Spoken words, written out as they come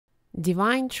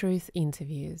Divine Truth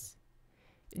Interviews.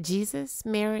 Jesus,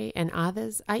 Mary, and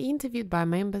others are interviewed by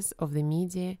members of the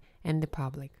media and the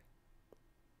public.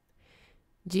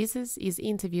 Jesus is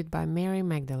interviewed by Mary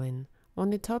Magdalene on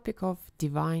the topic of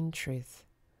divine truth.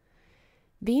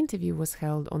 The interview was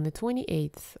held on the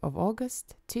 28th of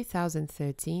August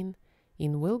 2013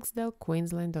 in Wilkesdale,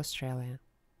 Queensland, Australia.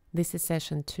 This is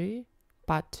session 2,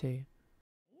 part 2.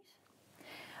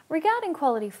 Regarding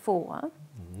quality 4,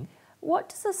 what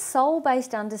does a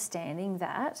soul-based understanding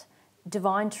that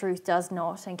divine truth does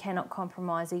not and cannot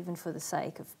compromise even for the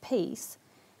sake of peace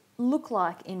look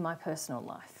like in my personal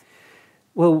life?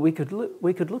 Well, we could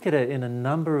look at it in a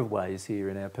number of ways here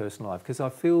in our personal life, because I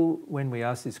feel when we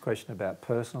ask this question about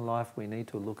personal life, we need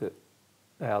to look at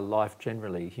our life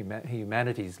generally,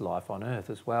 humanity's life on earth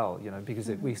as well, you know, because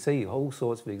we see all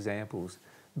sorts of examples,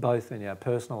 both in our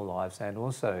personal lives and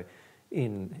also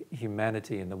in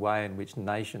humanity and the way in which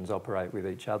nations operate with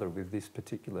each other with this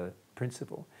particular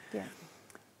principle. Yeah.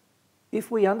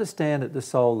 If we understand at the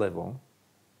soul level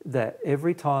that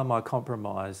every time I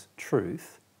compromise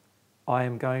truth, I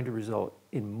am going to result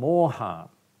in more harm,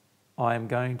 I am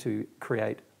going to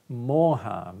create more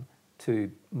harm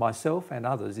to myself and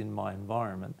others in my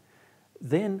environment,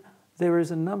 then there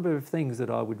is a number of things that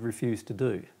I would refuse to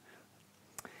do.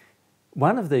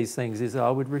 One of these things is I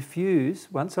would refuse,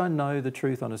 once I know the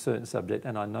truth on a certain subject,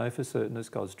 and I know for certain it's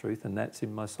God's truth and that's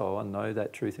in my soul, I know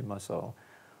that truth in my soul,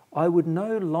 I would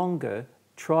no longer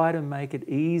try to make it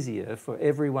easier for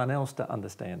everyone else to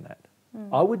understand that.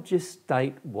 I would just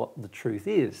state what the truth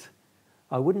is.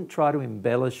 I wouldn't try to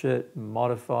embellish it,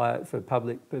 modify it for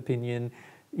public opinion,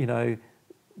 you know,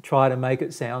 try to make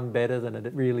it sound better than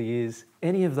it really is,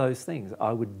 any of those things.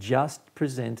 I would just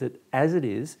present it as it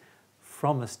is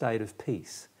from a state of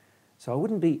peace. So I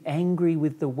wouldn't be angry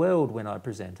with the world when I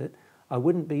present it. I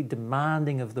wouldn't be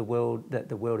demanding of the world that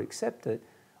the world accept it.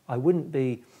 I wouldn't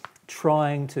be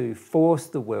trying to force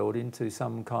the world into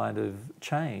some kind of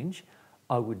change.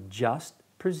 I would just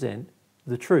present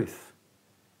the truth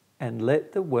and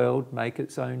let the world make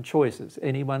its own choices.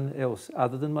 Anyone else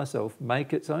other than myself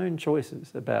make its own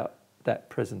choices about that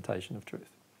presentation of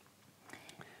truth.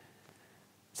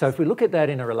 So if we look at that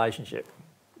in a relationship,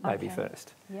 maybe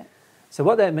first. Yep. So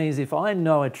what that means, if I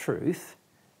know a truth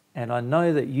and I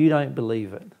know that you don't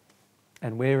believe it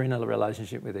and we're in a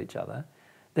relationship with each other,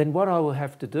 then what I will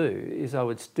have to do is I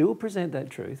would still present that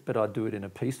truth, but I'd do it in a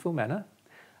peaceful manner.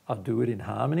 I'd do it in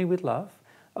harmony with love.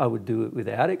 I would do it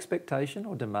without expectation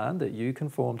or demand that you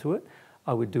conform to it.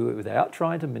 I would do it without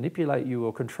trying to manipulate you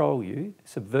or control you,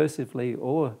 subversively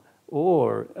or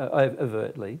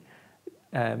overtly,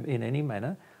 in any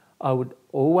manner. I would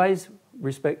always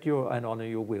respect your and honour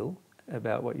your will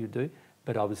about what you do,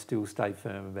 but I would still stay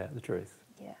firm about the truth.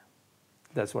 Yeah.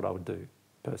 That's what I would do,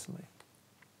 personally.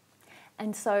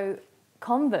 And so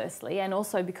conversely, and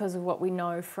also because of what we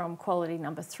know from quality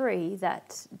number 3,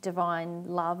 that divine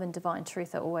love and divine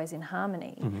truth are always in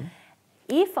harmony,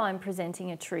 if I'm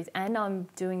presenting a truth and I'm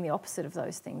doing the opposite of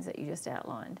those things that you just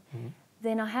outlined,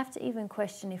 then I have to even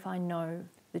question if I know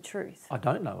the truth. I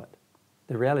don't know it.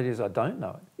 The reality is I don't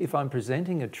know it. If I'm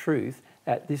presenting a truth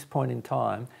at this point in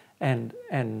time and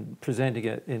presenting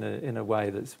it in a way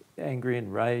that's angry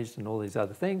and raged and all these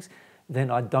other things,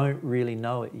 then I don't really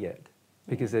know it yet,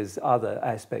 because there's other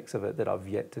aspects of it that I've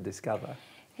yet to discover.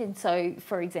 And so,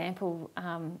 for example,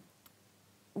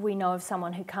 we know of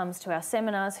someone who comes to our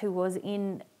seminars who was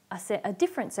in a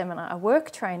different seminar, a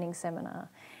work training seminar,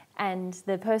 and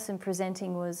the person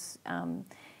presenting was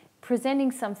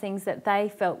presenting some things that they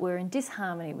felt were in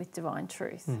disharmony with divine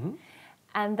truth.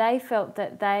 And they felt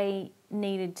that they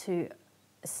needed to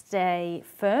stay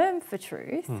firm for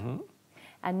truth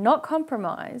and not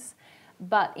compromise,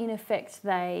 but in effect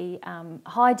they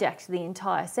hijacked the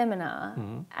entire seminar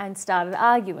and started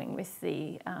arguing with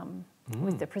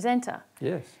the presenter.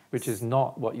 Yes, which is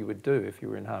not what you would do if you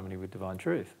were in harmony with divine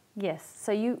truth. Yes,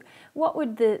 so what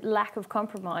would the lack of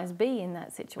compromise be in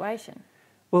that situation?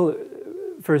 Well,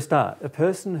 for a start, a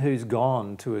person who's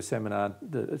gone to a seminar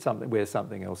where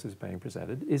something else is being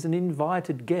presented is an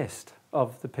invited guest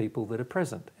of the people that are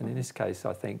present. And in this case,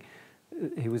 I think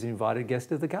he was an invited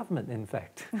guest of the government, in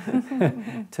fact,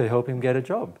 to help him get a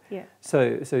job. Yeah.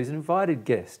 So he's an invited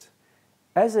guest.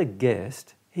 As a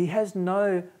guest, he has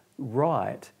no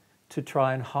right to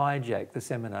try and hijack the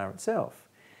seminar itself.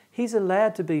 He's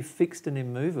allowed to be fixed and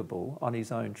immovable on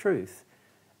his own truth,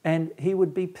 and he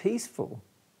would be peaceful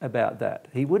about that.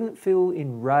 He wouldn't feel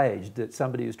enraged that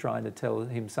somebody is trying to tell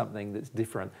him something that's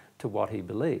different to what he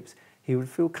believes. He would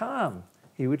feel calm.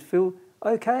 He would feel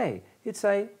okay. He'd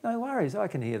say, no worries, I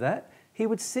can hear that. He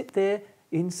would sit there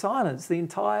in silence the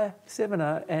entire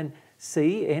seminar and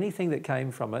see anything that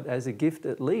came from it as a gift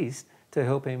at least to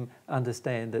help him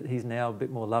understand that he's now a bit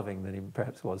more loving than he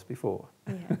perhaps was before.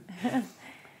 Yeah.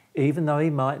 Even though he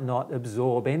might not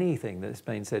absorb anything that's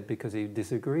been said because he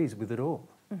disagrees with it all.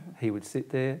 He would sit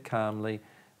there calmly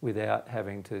without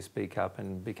having to speak up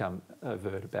and become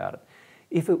overt about it.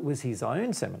 If it was his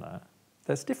own seminar,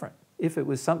 that's different. If it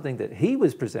was something that he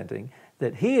was presenting,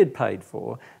 that he had paid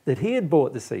for, that he had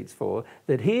bought the seats for,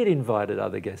 that he had invited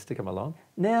other guests to come along,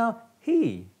 now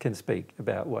he can speak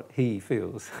about what he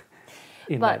feels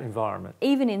in that environment.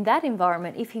 Even in that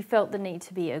environment, if he felt the need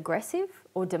to be aggressive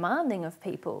or demanding of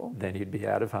people, then he'd be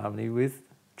out of harmony with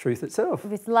truth itself.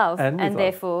 with love and with love.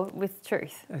 therefore with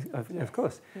truth. Of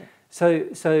course. Yeah.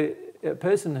 So a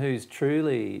person who's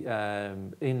truly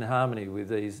in harmony with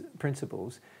these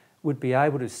principles would be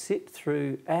able to sit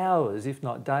through hours, if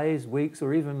not days, weeks,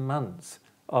 or even months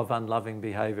of unloving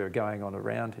behaviour going on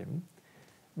around him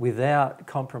without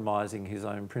compromising his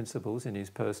own principles in his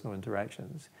personal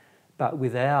interactions, but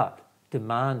without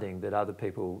demanding that other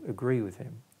people agree with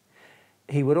him.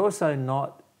 He would also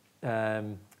not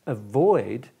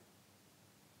avoid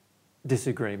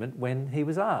disagreement when he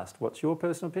was asked, what's your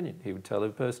personal opinion? He would tell a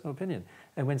personal opinion.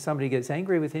 And when somebody gets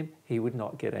angry with him, he would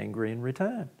not get angry in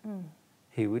return.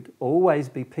 He would always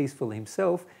be peaceful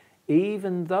himself,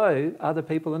 even though other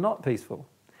people are not peaceful.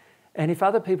 And if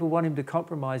other people want him to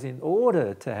compromise in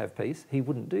order to have peace, he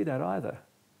wouldn't do that either.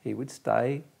 He would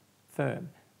stay firm,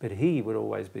 but he would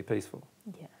always be peaceful.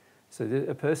 Yeah. So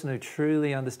a person who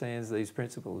truly understands these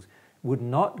principles would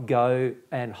not go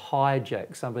and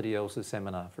hijack somebody else's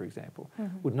seminar, for example,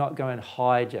 would not go and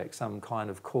hijack some kind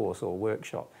of course or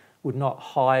workshop, would not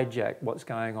hijack what's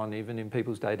going on even in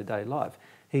people's day-to-day life.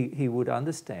 He would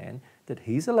understand that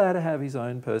he's allowed to have his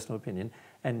own personal opinion,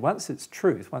 and once it's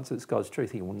truth, once it's God's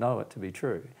truth, he will know it to be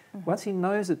true. Once he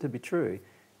knows it to be true,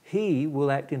 he will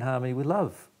act in harmony with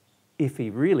love. If he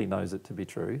really knows it to be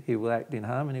true, he will act in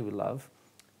harmony with love,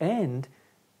 and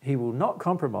he will not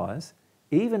compromise,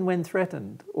 even when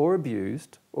threatened or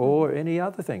abused or any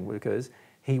other thing, because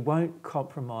he won't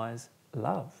compromise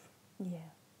love. Yeah.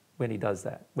 When he does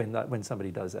that, when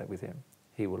somebody does that with him,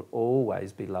 he will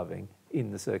always be loving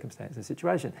in the circumstance and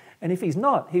situation. And if he's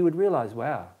not, he would realise,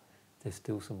 wow, there's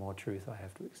still some more truth I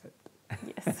have to accept.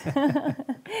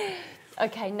 Yes.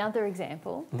 Okay, another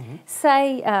example.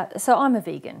 Say, so I'm a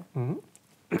vegan,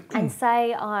 and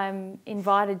say I'm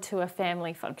invited to a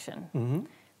family function,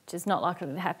 which is not likely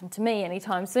to happen to me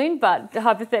anytime soon, but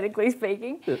hypothetically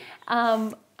speaking.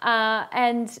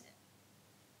 And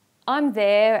I'm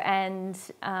there, and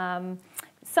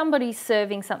somebody's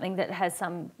serving something that has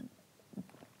some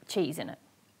cheese in it.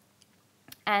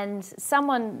 And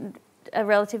someone, a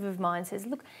relative of mine, says,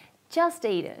 look, just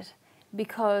eat it,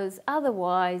 because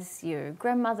otherwise your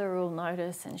grandmother will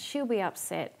notice and she'll be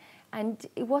upset. And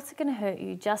what's it going to hurt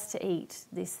you just to eat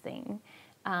this thing?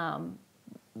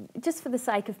 Just for the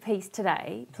sake of peace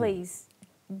today, please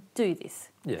do this.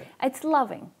 Yeah. It's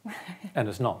loving. And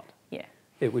it's not. Yeah.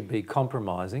 It would be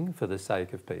compromising for the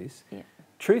sake of peace. Yeah.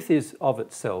 Truth is of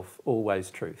itself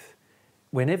always truth.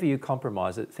 Whenever you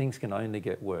compromise it, things can only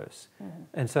get worse.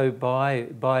 And so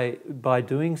by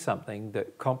doing something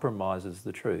that compromises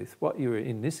the truth, what you're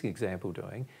in this example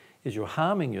doing is you're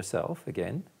harming yourself,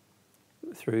 again,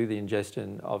 through the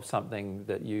ingestion of something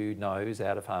that you know is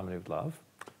out of harmony with love.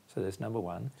 So that's number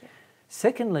one. Yeah.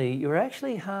 Secondly, you're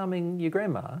actually harming your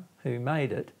grandma who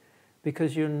made it,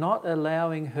 because you're not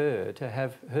allowing her to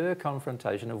have her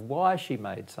confrontation of why she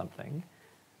made something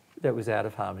that was out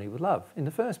of harmony with love in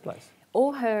the first place.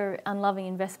 Or her unloving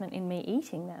investment in me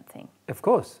eating that thing. Of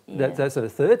course. Yeah. That's the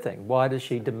third thing. Why does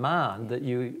she demand that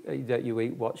you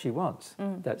eat what she wants?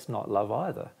 That's not love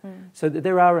either. So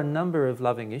there are a number of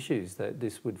loving issues that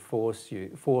this would force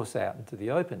out into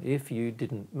the open if you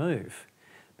didn't move.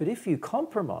 But if you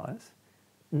compromise,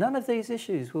 none of these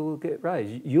issues will get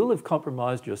raised. You'll have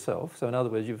compromised yourself. So in other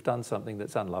words, you've done something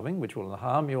that's unloving, which will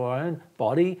harm your own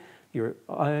body, your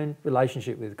own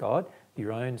relationship with God,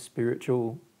 your own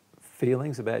spiritual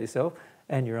feelings about yourself,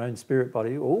 and your own spirit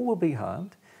body all will be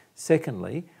harmed.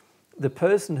 Secondly, the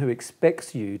person who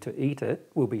expects you to eat it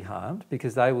will be harmed,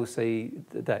 because they will see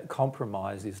that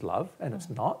compromise is love, and it's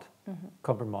not.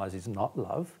 Compromise is not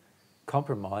love.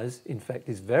 Compromise, in fact,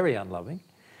 is very unloving.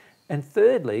 And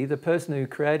thirdly, the person who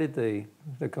created the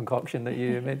concoction that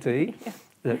you're meant to eat,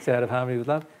 that's out of harmony with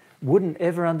love, wouldn't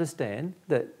ever understand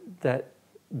that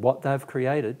what they've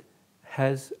created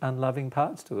has unloving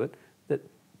parts to it that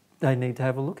they need to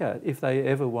have a look at if they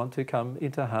ever want to come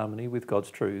into harmony with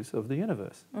God's truths of the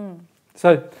universe.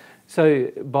 So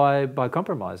by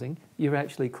compromising, you're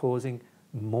actually causing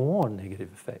more negative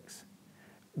effects.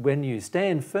 When you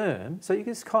stand firm, so you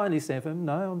just kindly stand firm,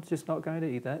 no, I'm just not going to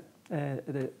eat that.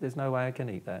 There's no way I can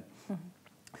eat that.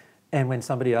 And when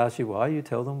somebody asks you why, you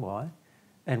tell them why.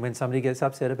 And when somebody gets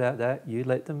upset about that, you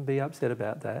let them be upset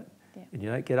about that. Yeah. And you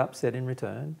don't get upset in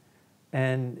return.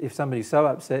 And if somebody's so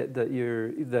upset that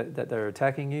that they're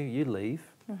attacking you, you leave.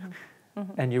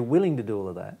 And you're willing to do all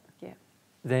of that. Yeah.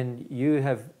 Then you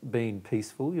have been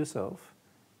peaceful yourself,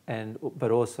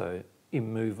 but also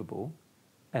immovable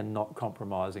and not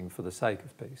compromising for the sake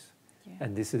of peace. Yeah.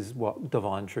 And this is what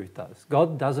divine truth does.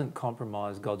 God doesn't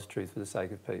compromise God's truth for the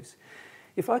sake of peace.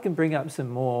 If I can bring up some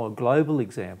more global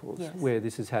examples where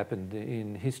this has happened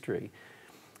in history.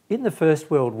 In the First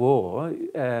World War,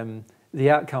 the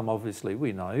outcome, obviously,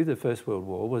 we know, the First World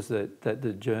War was that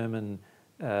the German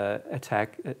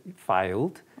attack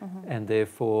failed, and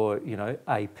therefore,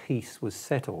 a peace was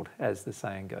settled, as the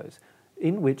saying goes,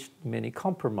 in which many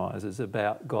compromises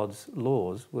about God's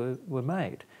laws were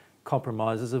made.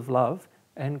 Compromises of love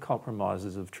and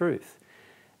compromises of truth.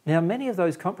 Now, many of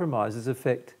those compromises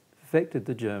affected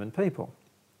the German people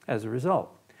as a result.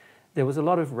 There was a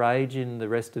lot of rage in the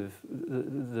rest of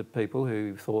the people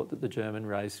who thought that the German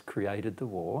race created the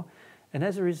war, and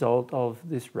as a result of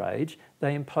this rage,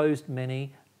 they imposed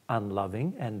many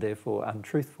unloving and therefore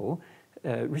untruthful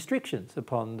restrictions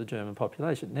upon the German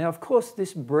population. Now, of course,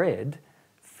 this bred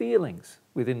feelings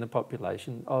within the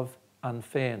population of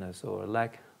unfairness or a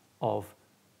lack of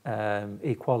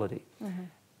equality.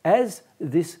 As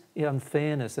this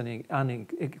unfairness and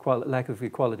lack of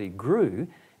equality grew,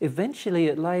 eventually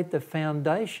it laid the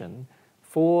foundation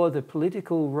for the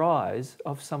political rise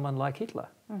of someone like Hitler,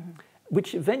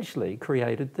 which eventually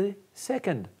created the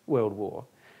Second World War.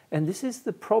 And this is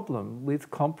the problem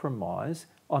with compromise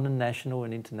on a national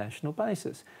and international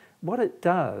basis. What it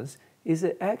does is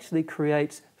it actually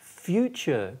creates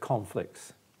future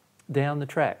conflicts down the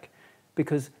track,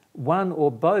 because one or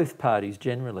both parties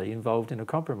generally involved in a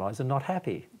compromise are not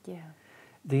happy. Yeah.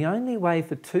 The only way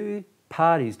for two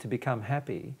parties to become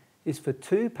happy is for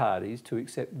two parties to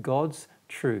accept God's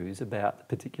truths about the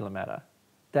particular matter.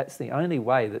 That's the only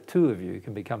way that two of you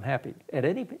can become happy at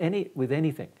with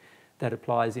anything. That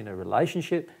applies in a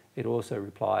relationship. It also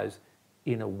applies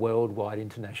in a worldwide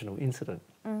international incident.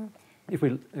 If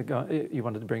you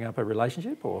wanted to bring up a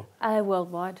relationship or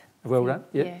worldwide. Well done.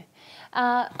 Yeah.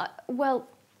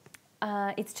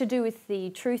 It's to do with the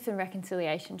Truth and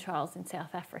Reconciliation trials in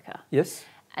South Africa. Yes.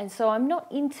 And so I'm not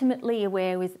intimately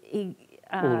aware with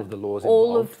all of the laws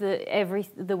all involved.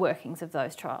 of the workings of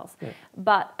those trials. Yeah.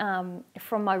 But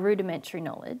from my rudimentary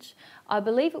knowledge, I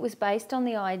believe it was based on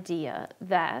the idea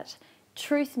that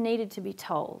truth needed to be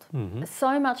told.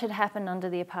 So much had happened under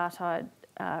the apartheid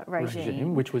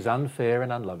regime, which was unfair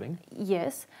and unloving.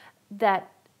 Yes,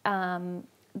 that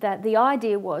the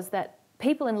idea was that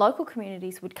people in local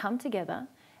communities would come together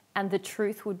and the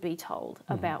truth would be told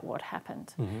about what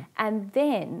happened. And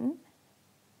then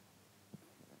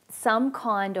some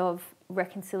kind of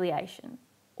reconciliation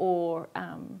or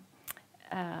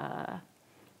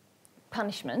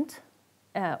punishment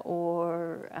that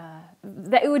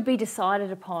it would be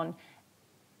decided upon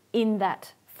in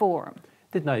that forum.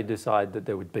 Didn't they decide that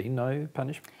there would be no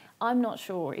punishment? I'm not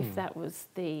sure if that was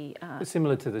the...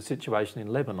 Similar to the situation in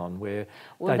Lebanon, where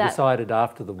they decided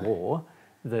after the war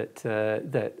that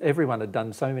everyone had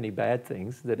done so many bad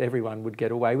things that everyone would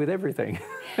get away with everything.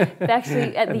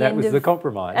 Actually, that was the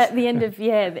compromise. At the end of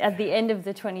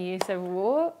the 20-year Civil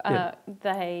War,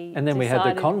 they and then we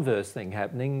had the converse thing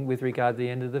happening with regard to the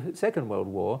end of the Second World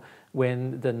War,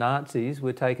 when the Nazis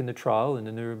were taken to trial in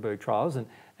the Nuremberg trials or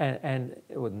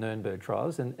the Nuremberg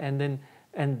trials, and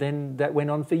then that went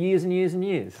on for years and years and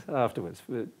years afterwards,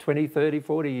 for 20, 30,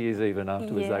 40 years even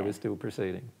afterwards. They were still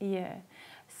proceeding. Yeah.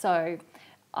 So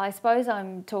I suppose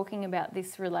I'm talking about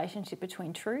this relationship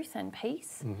between truth and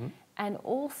peace, and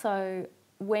also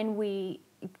when we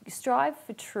strive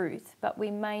for truth, but we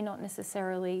may not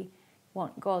necessarily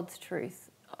want God's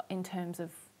truth in terms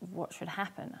of what should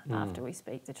happen after we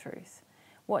speak the truth.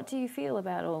 What do you feel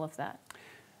about all of that?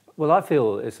 Well, I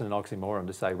feel it's an oxymoron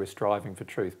to say we're striving for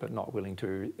truth but not willing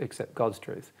to accept God's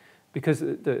truth, because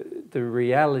the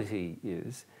reality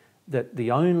is that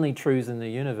the only truths in the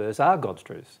universe are God's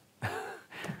truths.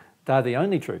 They're the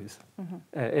only truths.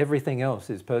 Everything else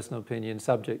is personal opinion,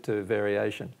 subject to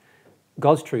variation.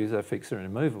 God's truths are fixed and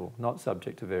immovable, not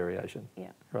subject to variation. Yeah.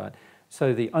 Right?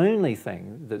 So the only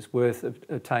thing that's worth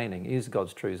attaining is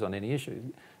God's truths on any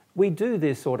issue. We do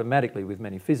this automatically with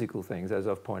many physical things, as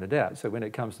I've pointed out. So when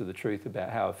it comes to the truth about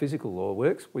how a physical law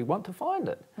works, we want to find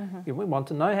it. We want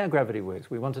to know how gravity works.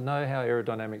 We want to know how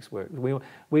aerodynamics work.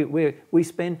 We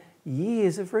spend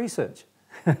years of research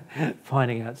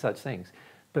finding out such things.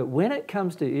 But when it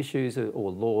comes to issues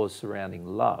or laws surrounding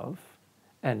love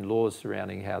and laws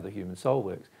surrounding how the human soul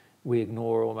works, we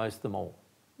ignore almost them all.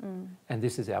 And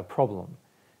this is our problem.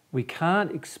 We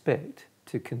can't expect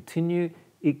to continue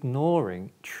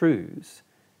ignoring truths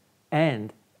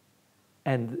and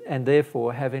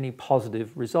therefore have any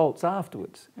positive results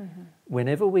afterwards.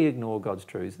 Whenever we ignore God's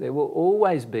truths, there will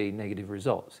always be negative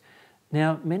results.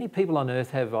 Now, many people on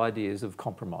earth have ideas of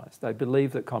compromise. They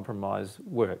believe that compromise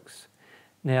works.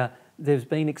 Now, there's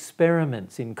been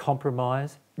experiments in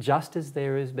compromise, just as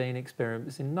there has been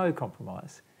experiments in no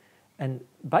compromise. And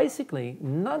basically,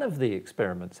 none of the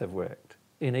experiments have worked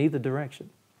in either direction.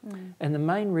 And the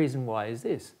main reason why is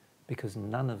this, because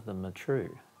none of them are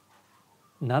true.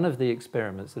 None of the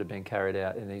experiments that have been carried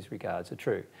out in these regards are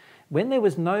true. When there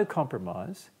was no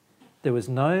compromise, there was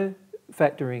no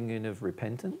factoring in of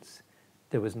repentance,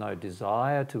 there was no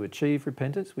desire to achieve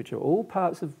repentance, which are all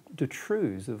parts of the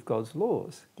truths of God's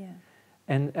laws. Yeah.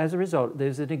 And as a result,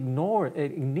 there's an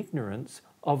ignorance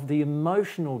of the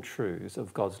emotional truths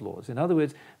of God's laws. In other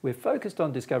words, we're focused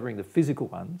on discovering the physical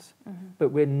ones, but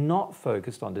we're not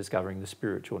focused on discovering the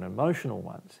spiritual and emotional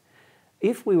ones.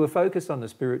 If we were focused on the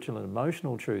spiritual and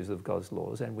emotional truths of God's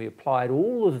laws and we applied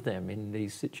all of them in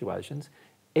these situations,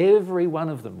 every one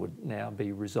of them would now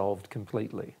be resolved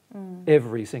completely.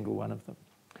 Every single one of them.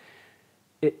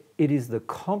 It is the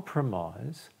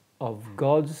compromise of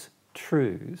God's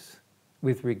truths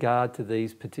with regard to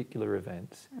these particular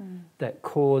events that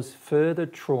cause further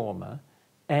trauma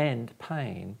and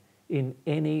pain in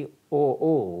any or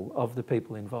all of the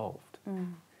people involved.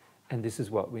 And this is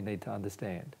what we need to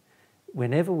understand.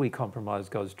 Whenever we compromise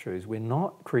God's truths, we're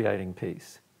not creating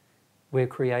peace. We're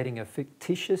creating a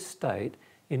fictitious state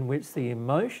in which the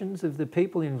emotions of the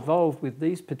people involved with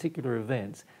these particular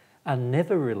events are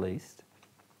never released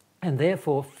and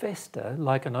therefore fester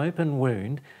like an open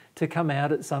wound to come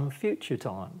out at some future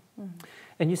time.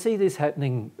 And you see this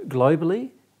happening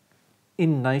globally,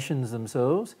 in nations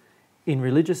themselves, in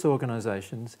religious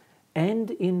organisations,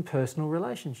 and in personal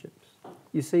relationships.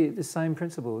 You see the same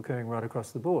principle occurring right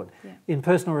across the board. Yeah. In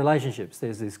personal relationships,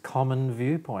 there's this common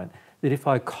viewpoint that if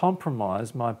I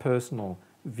compromise my personal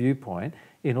viewpoint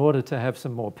in order to have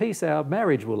some more peace, our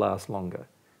marriage will last longer.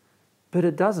 But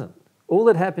it doesn't. All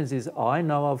that happens is I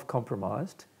know I've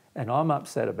compromised and I'm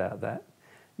upset about that.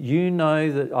 You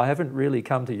know that I haven't really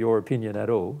come to your opinion at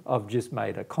all. I've just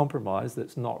made a compromise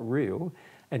that's not real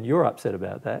and you're upset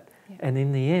about that. Yeah. And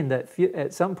in the end,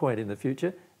 at some point in the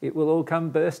future, it will all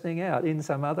come bursting out in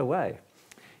some other way.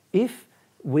 If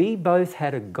we both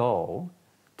had a goal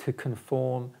to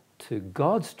conform to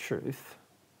God's truth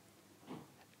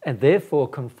and therefore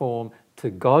conform to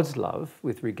God's love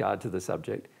with regard to the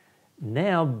subject,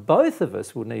 now both of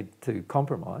us will need to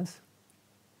compromise,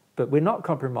 but we're not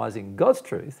compromising God's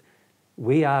truth.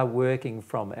 We are working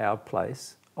from our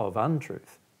place of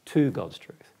untruth to God's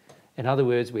truth. In other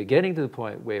words, we're getting to the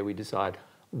point where we decide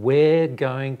we're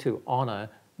going to honour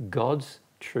God's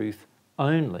truth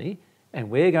only,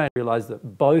 and we're going to realise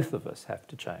that both of us have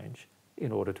to change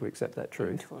in order to accept that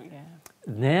truth. Yeah.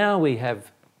 Now we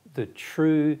have the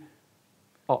true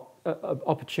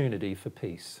opportunity for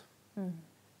peace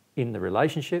in the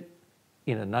relationship,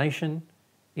 in a nation,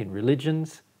 in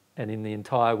religions, and in the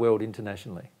entire world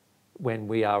internationally, when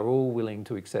we are all willing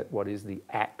to accept what is the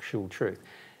actual truth.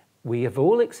 We have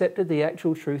all accepted the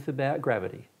actual truth about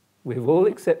gravity. We've all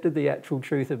accepted the actual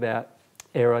truth about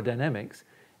aerodynamics.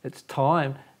 It's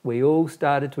time we all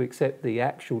started to accept the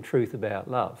actual truth about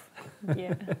love.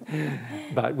 Yeah.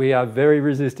 But we are very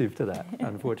resistive to that,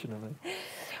 unfortunately.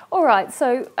 All right,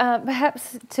 so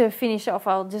perhaps to finish off,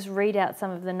 I'll just read out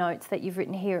some of the notes that you've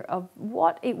written here of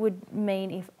what it would mean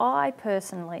if I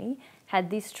personally had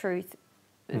this truth,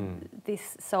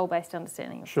 this soul-based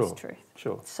understanding of this truth.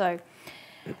 Sure. So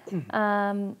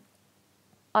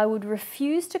I would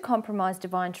refuse to compromise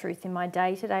divine truth in my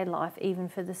day-to-day life, even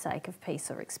for the sake of peace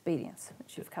or expedience,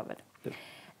 which you've covered. Yep.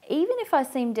 Even if I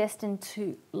seem destined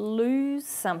to lose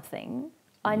something,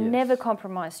 I never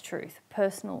compromise truth,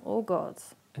 personal or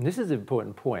God's. And this is an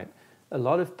important point. A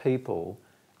lot of people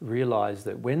realise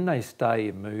that when they stay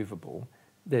immovable,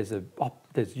 there's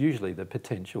usually the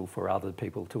potential for other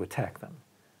people to attack them.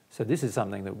 So this is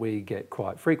something that we get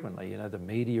quite frequently. You know, the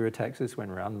media attacks us when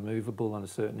we're unmovable on a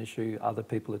certain issue. Other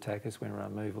people attack us when we're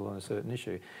unmovable on a certain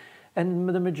issue. And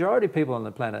the majority of people on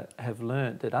the planet have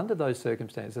learnt that under those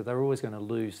circumstances, they're always going to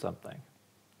lose something.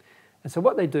 And so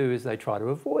what they do is they try to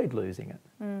avoid losing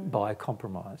it by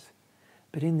compromise.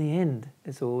 But in the end,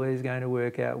 it's always going to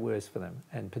work out worse for them,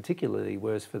 and particularly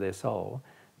worse for their soul,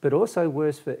 but also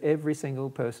worse for every single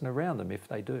person around them if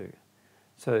they do.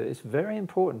 So it's very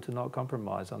important to not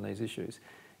compromise on these issues.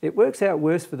 It works out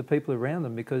worse for the people around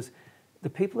them because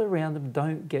the people around them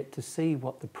don't get to see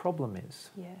what the problem is.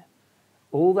 Yeah.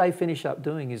 All they finish up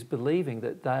doing is believing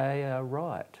that they are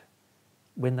right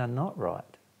when they're not right.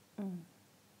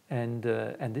 And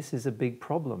this is a big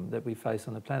problem that we face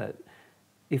on the planet.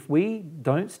 If we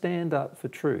don't stand up for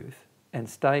truth and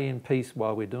stay in peace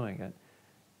while we're doing it,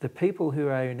 the people who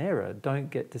are in error don't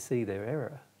get to see their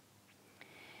error.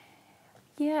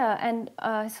 Yeah, and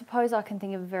I suppose I can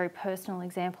think of a very personal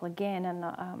example again, and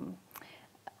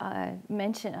I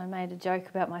made a joke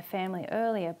about my family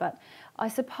earlier, but I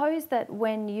suppose that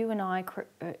when you and I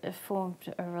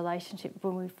formed a relationship,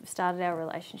 when we started our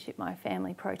relationship, my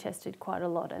family protested quite a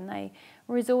lot and they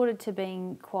resorted to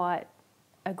being quite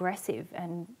aggressive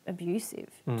and abusive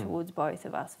towards both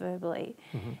of us verbally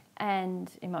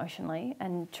and emotionally,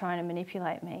 and trying to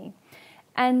manipulate me.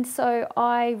 And so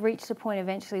I reached a point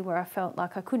eventually where I felt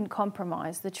like I couldn't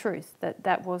compromise the truth, that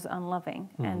that was unloving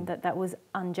and that that was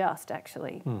unjust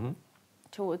actually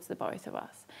towards the both of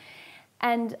us.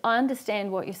 And I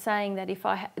understand what you're saying, that if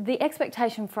the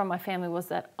expectation from my family was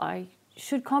that I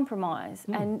should compromise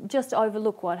and just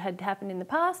overlook what had happened in the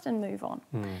past and move on.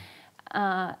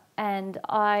 And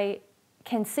I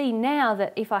can see now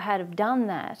that if I had have done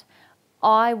that,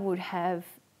 I would have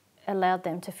allowed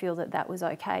them to feel that that was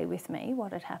okay with me,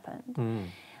 what had happened.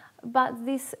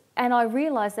 And I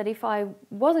realised that if I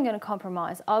wasn't going to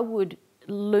compromise, I would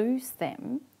lose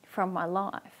them from my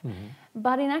life.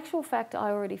 But in actual fact, I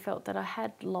already felt that I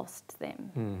had lost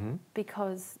them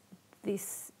because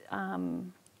this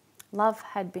love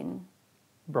had been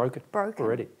broken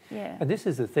already. Yeah. And this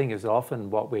is the thing, is often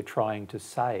what we're trying to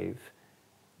save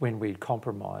when we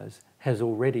compromise has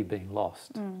already been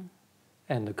lost.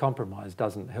 And the compromise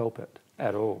doesn't help it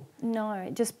at all. No,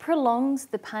 it just prolongs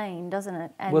the pain, doesn't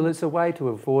it? And well, it's a way to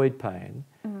avoid pain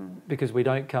because we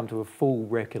don't come to a full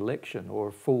recollection or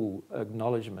a full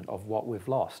acknowledgement of what we've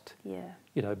lost. Yeah.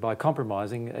 You know, by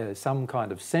compromising, some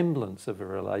kind of semblance of a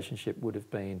relationship would have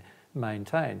been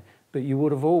maintained, but you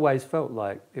would have always felt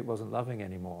like it wasn't loving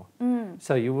anymore.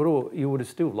 So you would have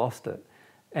still lost it.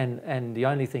 And the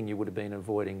only thing you would have been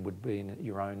avoiding would be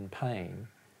your own pain.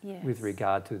 Yes. With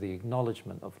regard to the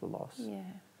acknowledgement of the loss. Yeah.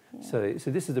 So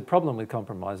this is the problem with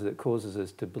compromise, that causes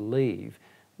us to believe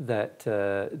that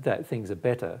that things are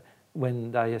better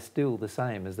when they are still the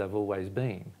same as they've always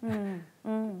been.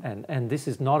 And this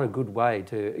is not a good way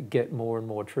to get more and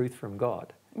more truth from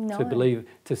God. No.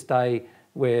 To stay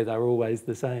where they're always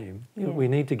the same. Yeah. We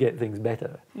need to get things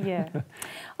better. Yeah.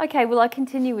 Okay, well, I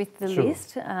continue with the Sure.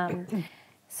 list.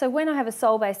 So when I have a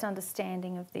soul-based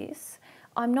understanding of this,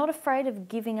 I'm not afraid of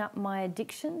giving up my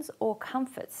addictions or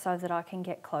comforts so that I can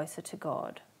get closer to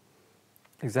God.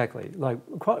 Exactly. Like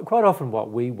quite often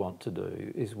what we want to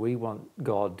do is we want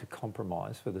God to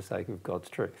compromise for the sake of God's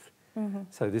truth.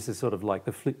 So this is sort of like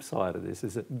the flip side of this,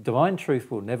 is that divine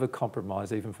truth will never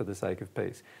compromise even for the sake of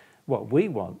peace. What we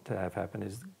want to have happen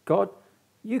is, God,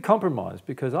 you compromise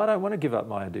because I don't want to give up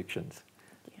my addictions.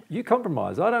 Yeah. You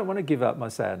compromise, I don't want to give up my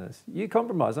sadness. You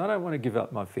compromise, I don't want to give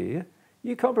up my fear.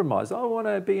 You compromise, I want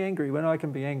to be angry when I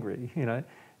can be angry, you know.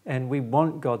 And we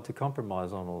want God to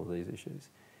compromise on all of these issues.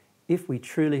 If we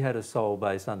truly had a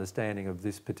soul-based understanding of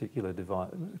this particular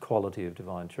divine quality of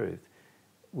divine truth,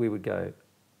 we would go,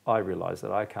 I realise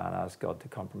that I can't ask God to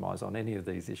compromise on any of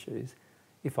these issues.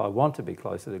 If I want to be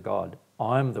closer to God,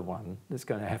 I'm the one that's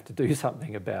going to have to do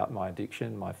something about my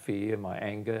addiction, my fear, my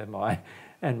anger,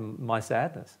 and my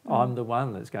sadness. I'm the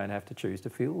one that's going to have to choose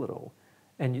to feel it all.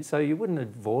 And so you wouldn't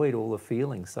avoid all the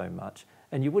feelings so much,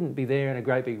 and you wouldn't be there in a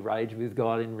great big rage with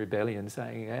God in rebellion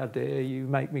saying, how dare you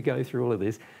make me go through all of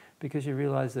this, because you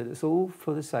realise that it's all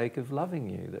for the sake of loving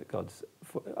you that God's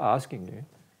asking you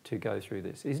to go through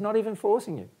this. He's not even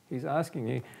forcing you. He's asking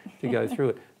you to go through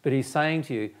it. But he's saying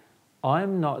to you,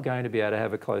 I'm not going to be able to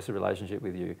have a closer relationship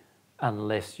with you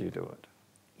unless you do it.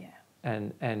 Yeah.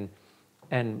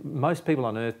 And most people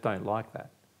on earth don't like that.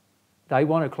 They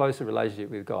want a closer relationship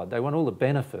with God. They want all the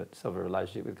benefits of a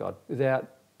relationship with God without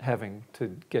having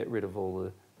to get rid of all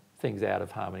the things out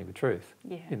of harmony with truth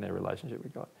in their relationship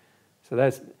with God. So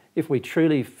that's, if we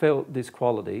truly felt this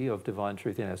quality of divine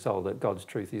truth in our soul, that God's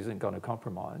truth isn't going to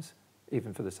compromise,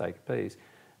 even for the sake of peace,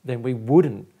 then we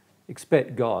wouldn't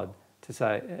expect God to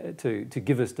say to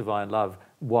give us divine love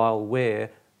while we're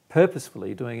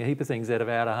purposefully doing a heap of things that are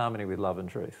out of harmony with love and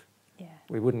truth. Yeah.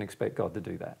 We wouldn't expect God to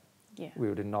do that. Yeah. We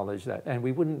would acknowledge that, and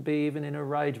we wouldn't be even in a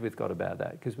rage with God about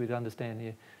that, because we'd understand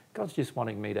here, God's just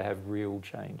wanting me to have real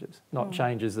changes, not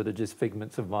changes that are just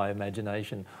figments of my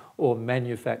imagination or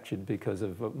manufactured because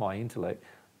of my intellect,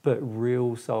 but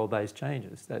real soul-based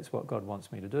changes. That's what God wants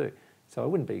me to do. So I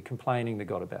wouldn't be complaining to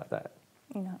God about that.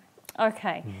 No.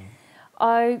 Okay.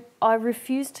 I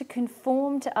refuse to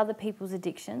conform to other people's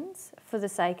addictions for the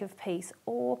sake of peace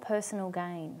or personal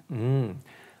gain.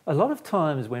 A lot of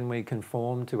times when we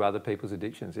conform to other people's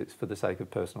addictions, it's for the sake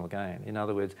of personal gain. In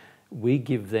other words, we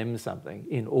give them something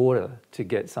in order to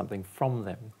get something from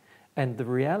them. And the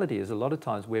reality is a lot of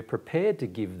times we're prepared to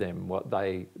give them what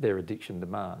their addiction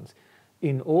demands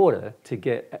in order to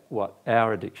get what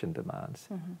our addiction demands.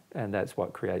 And that's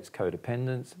what creates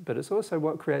codependence, but it's also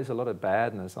what creates a lot of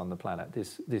badness on the planet,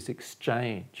 this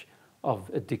exchange of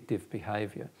addictive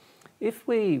behaviour. If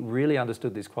we really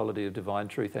understood this quality of divine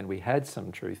truth and we had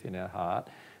some truth in our heart,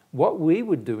 what we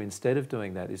would do instead of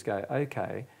doing that is go,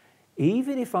 okay,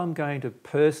 even if I'm going to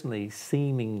personally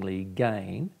seemingly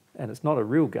gain, and it's not a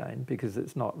real gain because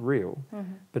it's not real,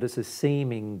 but it's a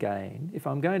seeming gain. If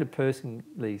I'm going to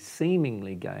personally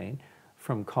seemingly gain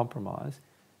from compromise,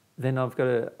 then I've got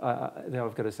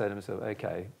to say to myself,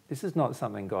 okay, this is not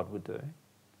something God would do.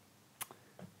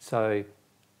 So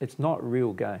it's not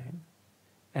real gain.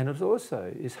 And it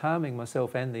also is harming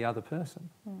myself and the other person.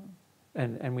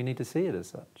 And we need to see it as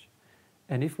such.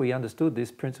 And if we understood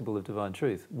this principle of divine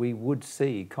truth, we would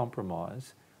see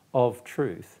compromise of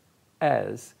truth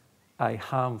as a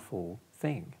harmful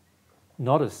thing,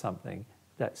 not as something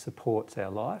that supports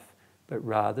our life, but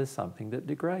rather something that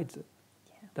degrades it.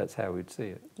 Yeah. That's how we'd see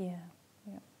it. Yeah.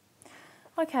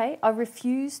 Okay, I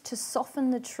refuse to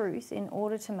soften the truth in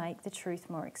order to make the truth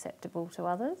more acceptable to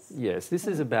others. Yes, this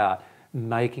is about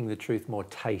making the truth more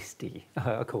tasty,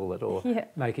 I call it, or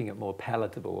making it more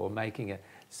palatable, or making it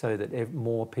so that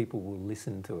more people will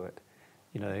listen to it.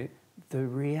 You know, the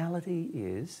reality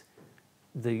is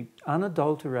the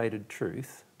unadulterated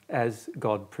truth, as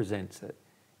God presents it,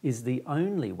 is the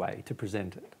only way to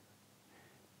present it.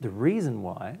 The reason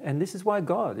why, and this is why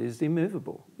God is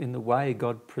immovable in the way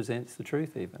God presents the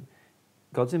truth even.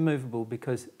 God's immovable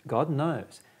because God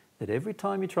knows that every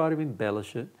time you try to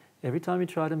embellish it, every time you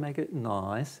try to make it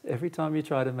nice, every time you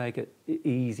try to make it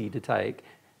easy to take,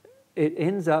 it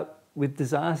ends up with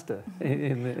disaster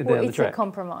down the track. It's a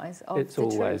compromise of the truth.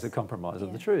 It's always a compromise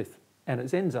of the truth. And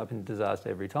it ends up in disaster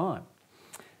every time.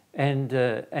 And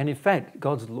in fact,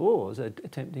 God's laws are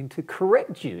attempting to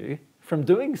correct you from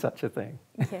doing such a thing.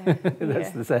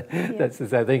 That's the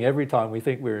sad thing. Every time we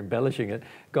think we're embellishing it,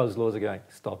 God's laws are going,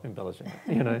 stop embellishing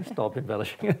it, stop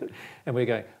embellishing it. And we're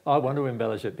going, I want to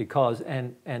embellish it because,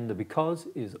 and the because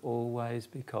is always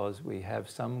because we have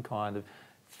some kind of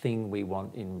thing we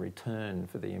want in return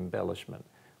for the embellishment.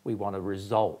 We want a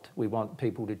result. We want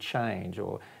people to change,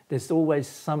 or there's always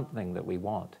something that we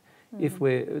want.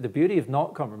 The beauty of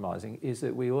not compromising is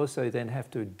that we also then have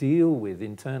to deal with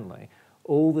internally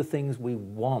all the things we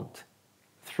want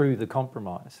through the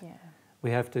compromise.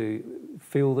 We have to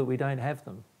feel that we don't have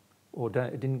them or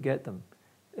didn't get them,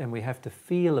 and we have to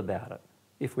feel about it.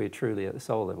 If we're truly at the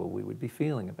soul level, we would be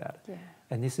feeling about it.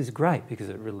 And this is great because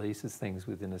it releases things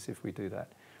within us if we do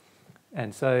that.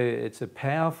 And so it's a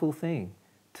powerful thing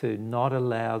to not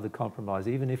allow the compromise,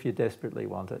 even if you desperately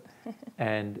want it,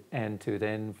 and to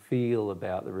then feel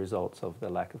about the results of the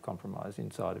lack of compromise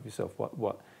inside of yourself.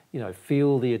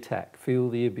 Feel the attack, feel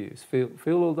the abuse,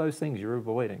 feel all those things you're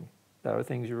avoiding. There are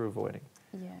things you're avoiding.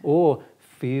 Or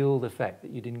feel the fact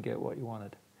that you didn't get what you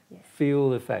wanted. Feel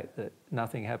the fact that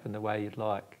nothing happened the way you'd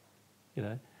like.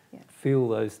 Feel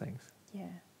those things.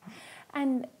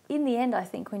 And in the end, I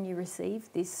think when you receive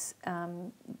this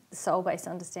soul-based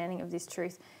understanding of this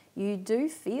truth, you do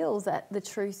feel that the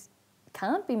truth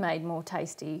can't be made more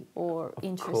tasty or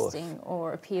interesting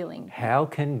or appealing. How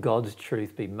can God's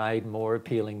truth be made more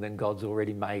appealing than God's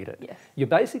already made it? You're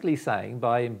basically saying,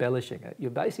 by embellishing it,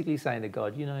 you're basically saying to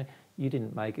God, you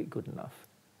didn't make it good enough.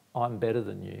 I'm better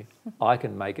than you. I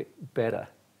can make it better.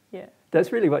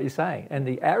 That's really what you're saying. And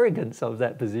the arrogance of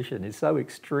that position is so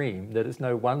extreme that it's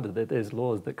no wonder that there's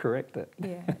laws that correct it.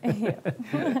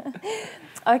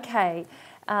 Okay.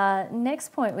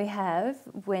 Next point we have,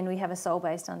 when we have a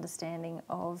soul-based understanding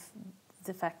of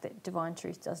the fact that divine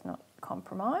truth does not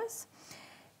compromise,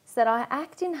 is that I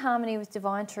act in harmony with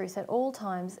divine truth at all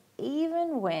times,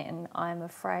 even when I'm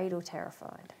afraid or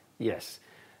terrified. Yes.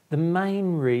 The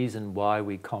main reason why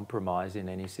we compromise in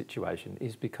any situation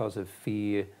is because of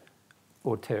fear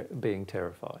or being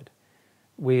terrified.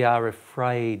 We are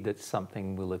afraid that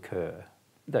something will occur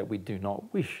that we do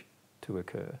not wish to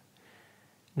occur.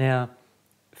 Now,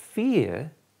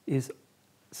 fear is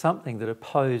something that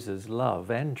opposes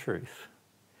love and truth.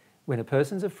 When a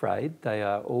person's afraid, they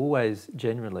are always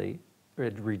generally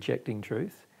rejecting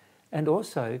truth, and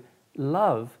also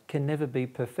love can never be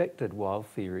perfected while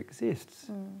fear exists.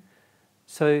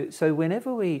 So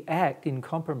whenever we act in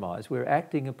compromise, we're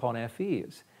acting upon our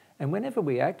fears. And whenever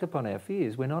we act upon our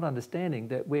fears, we're not understanding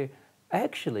that we're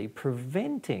actually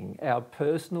preventing our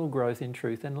personal growth in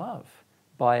truth and love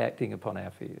by acting upon our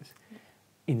fears.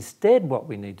 Instead, what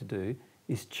we need to do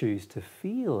is choose to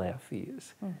feel our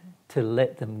fears, to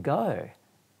let them go,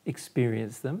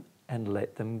 experience them and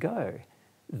let them go.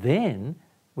 Then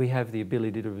we have the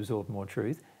ability to absorb more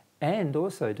truth and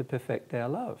also to perfect our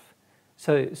love.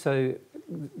 So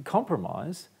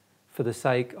compromise for the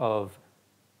sake of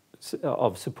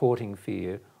supporting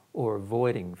fear or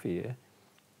avoiding fear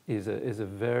is a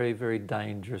very, very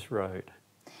dangerous road.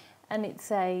 And it's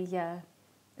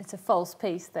a false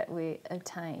peace that we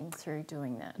attain through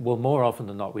doing that. Well, more often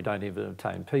than not, we don't even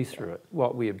obtain peace through it.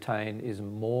 What we obtain is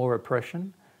more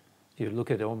oppression. You look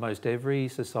at almost every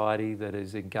society that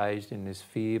is engaged in this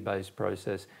fear-based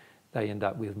process, they end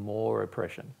up with more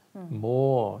oppression,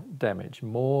 more damage,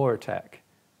 more attack,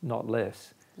 not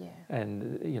less. Yeah.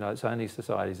 And, you know, it's only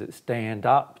societies that stand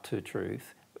up to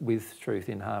truth, with truth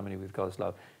in harmony with God's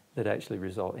love, that actually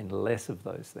result in less of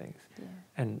those things. Yeah.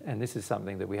 And this is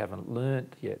something that we haven't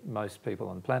learnt yet. Most people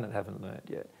on the planet haven't learnt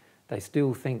yet. They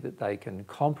still think that they can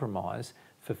compromise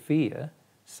for fear's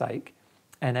sake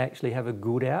and actually have a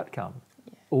good outcome.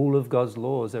 Yeah. All of God's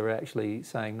laws are actually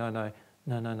saying, no, no,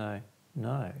 no, no, no,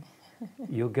 no.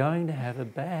 You're going to have a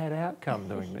bad outcome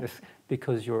doing this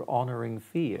because you're honouring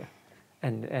fear.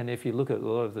 And if you look at a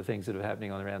lot of the things that are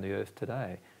happening on around the earth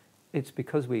today, it's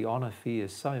because we honour fear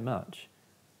so much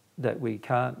that we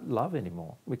can't love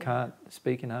anymore. We can't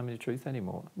speak in harmony with truth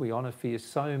anymore. We honour fear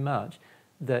so much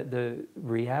that the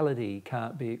reality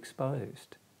can't be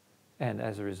exposed. And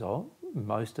as a result,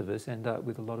 most of us end up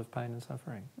with a lot of pain and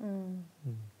suffering.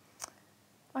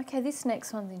 Okay, this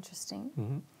next one's interesting.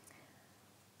 Mm-hmm.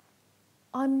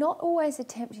 I'm not always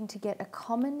attempting to get a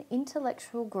common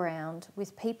intellectual ground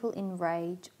with people in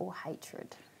rage or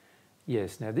hatred.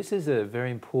 Yes, now this is a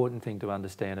very important thing to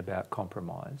understand about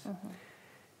compromise.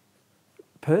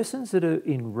 Persons that are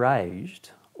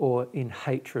enraged or in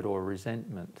hatred or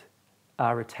resentment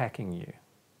are attacking you.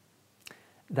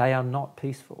 They are not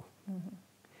peaceful.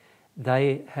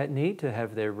 They need to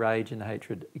have their rage and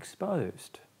hatred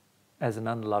exposed as an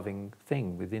unloving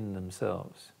thing within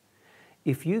themselves.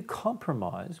 If you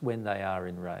compromise when they are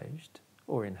enraged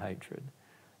or in hatred,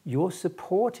 you're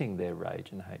supporting their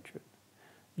rage and hatred.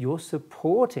 You're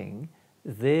supporting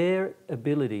their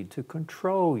ability to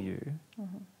control you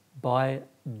by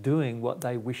doing what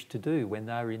they wish to do when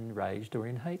they're enraged or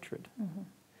in hatred.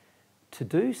 To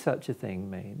do such a thing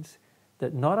means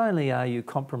that not only are you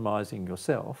compromising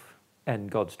yourself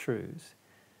and God's truths,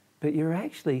 but you're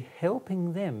actually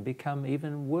helping them become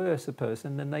even worse a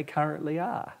person than they currently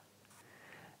are.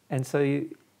 And so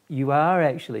you are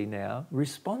actually now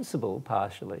responsible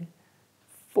partially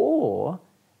for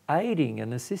aiding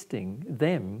and assisting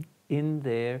them in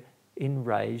their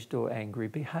enraged or angry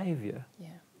behaviour. Yeah.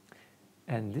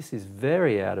 And this is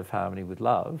very out of harmony with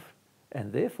love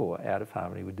and therefore out of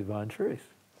harmony with divine truth.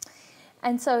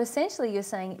 And so essentially you're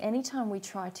saying anytime we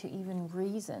try to even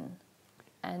reason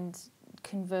and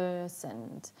converse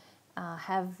and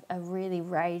have a really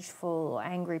rageful or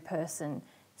angry person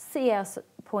see our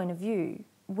point of view,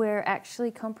 we're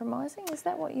actually compromising? Is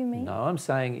that what you mean? No, I'm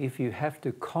saying if you have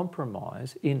to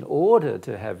compromise in order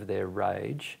to have their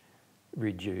rage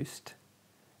reduced,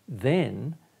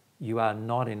 then you are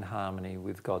not in harmony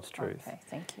with God's truth. Okay,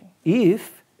 thank you.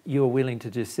 If you're willing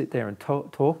to just sit there and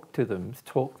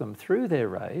talk them through their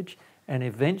rage, and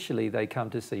eventually they come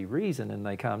to see reason and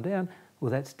they calm down, well,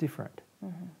 that's different.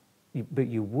 But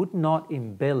you would not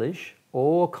embellish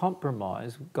or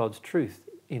compromise God's truth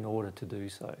in order to do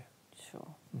so. Sure,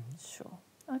 sure.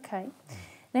 Okay.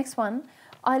 Next one.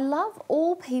 I love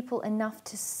all people enough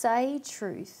to say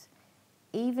truth,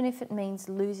 even if it means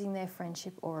losing their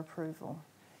friendship or approval.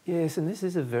 Yes, and this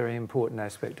is a very important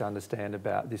aspect to understand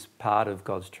about this part of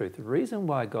God's truth. The reason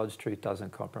why God's truth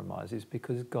doesn't compromise is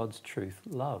because God's truth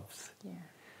loves. Yeah.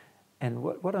 And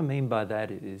what I mean by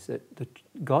that is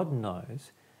that God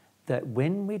knows that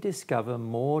when we discover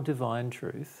more divine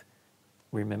truth,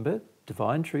 remember,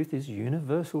 divine truth is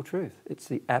universal truth. It's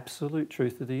the absolute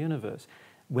truth of the universe.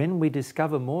 When we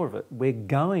discover more of it, we're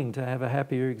going to have a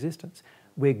happier existence.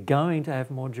 We're going to have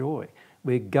more joy.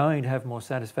 We're going to have more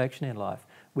satisfaction in life.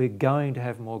 We're going to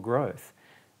have more growth.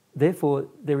 Therefore,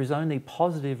 there is only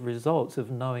positive results of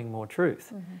knowing more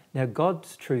truth. Now,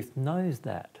 God's truth knows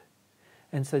that.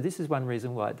 And so this is one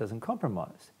reason why it doesn't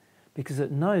compromise. Because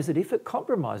it knows that if it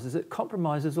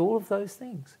compromises all of those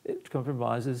things. It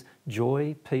compromises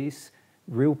joy, peace,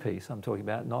 real peace I'm talking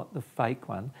about, not the fake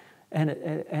one.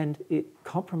 And it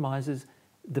compromises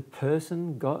the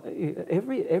person got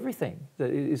everything that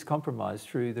is compromised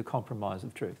through the compromise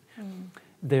of truth.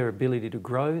 Their ability to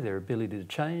grow, their ability to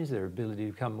change, their ability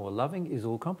to become more loving is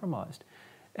all compromised.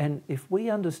 And if we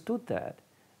understood that,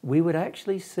 we would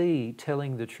actually see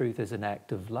telling the truth as an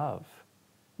act of love.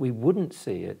 We wouldn't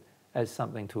see it as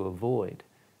something to avoid.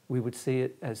 We would see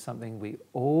it as something we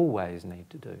always need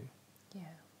to do. Yeah.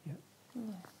 Yeah.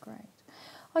 Yeah, great.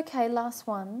 Okay, last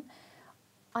one.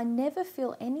 I never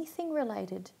feel anything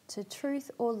related to truth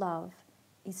or love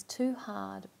is too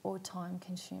hard or time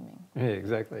consuming. Yeah,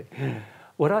 exactly.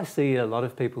 What I see a lot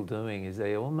of people doing is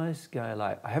they almost go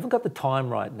like, I haven't got the time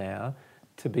right now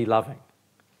to be loving.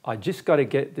 I just got to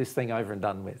get this thing over and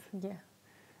done with. Yeah.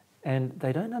 And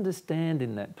they don't understand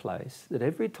in that place that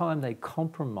every time they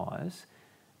compromise,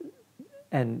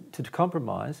 and to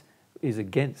compromise is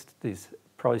against this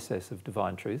process of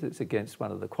divine truth, it's against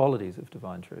one of the qualities of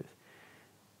divine truth.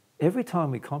 Every time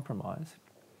we compromise,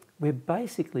 we're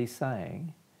basically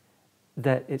saying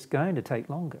that it's going to take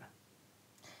longer.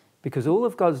 Because all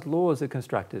of God's laws are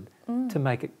constructed to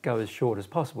make it go as short as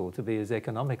possible, to be as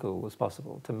economical as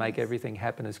possible, to make everything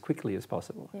happen as quickly as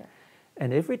possible. Yeah.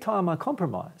 And every time I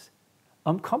compromise,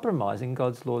 I'm compromising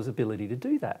God's law's ability to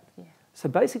do that. Yeah. So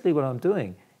basically what I'm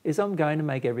doing is I'm going to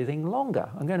make everything longer.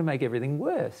 I'm going to make everything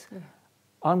worse. Yeah.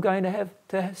 I'm going to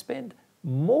have spend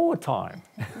more time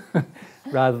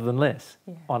rather than less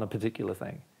on a particular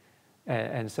thing.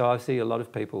 And so I see a lot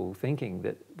of people thinking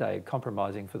that they're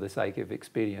compromising for the sake of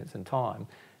expedience and time.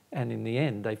 And in the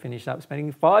end, they finish up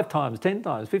spending 5 times, 10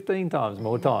 times, 15 times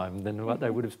more time than what they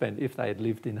would have spent if they had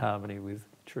lived in harmony with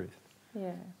truth.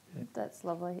 Yeah, that's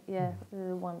lovely. Yeah,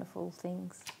 they're wonderful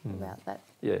things about that,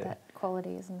 that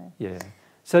quality, isn't it? Yeah.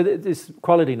 So this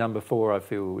quality number 4, I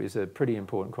feel, is a pretty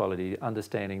important quality,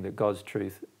 understanding that God's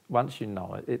truth, once you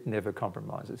know it, it never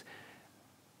compromises.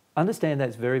 Understand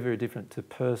that's very, very different to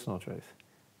personal truth.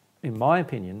 In my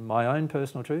opinion, my own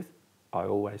personal truth, I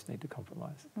always need to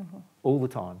compromise, all the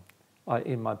time.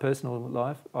 In my personal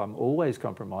life, I'm always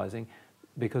compromising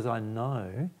because I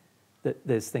know that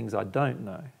there's things I don't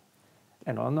know.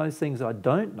 And on those things I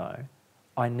don't know,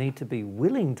 I need to be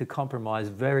willing to compromise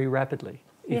very rapidly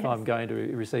if I'm going to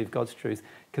receive God's truth,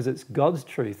 because it's God's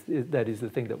truth that is the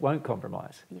thing that won't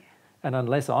compromise. Yeah. And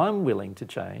unless I'm willing to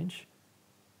change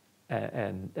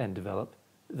and develop,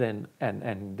 then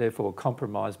and therefore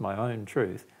compromise my own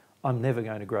truth, I'm never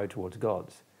going to grow towards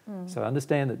God's. So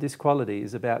understand that this quality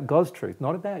is about God's truth,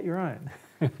 not about your own.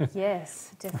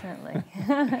 Yes, definitely.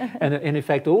 And in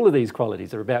fact, all of these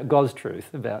qualities are about God's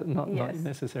truth, about not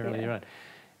necessarily your own.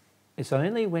 It's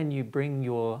only when you bring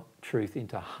your truth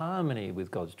into harmony with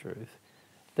God's truth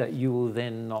that you will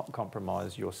then not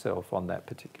compromise yourself on that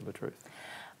particular truth.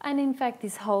 And in fact,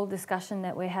 this whole discussion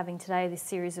that we're having today, this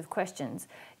series of questions,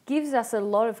 gives us a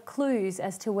lot of clues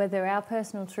as to whether our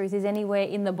personal truth is anywhere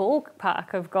in the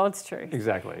ballpark of God's truth.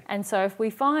 Exactly. And so if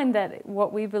we find that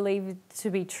what we believe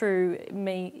to be true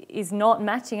is not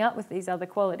matching up with these other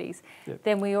qualities,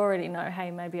 then we already know, hey,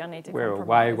 maybe I need to compromise.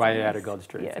 We're way out of God's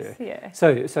truth. Yes,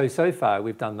 So far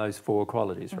we've done those 4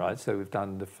 qualities, right? So we've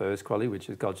done the first quality, which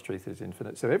is God's truth is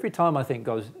infinite. So every time I think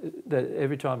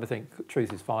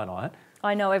truth is finite,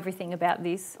 I know everything about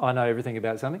this. I know everything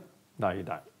about something. No, you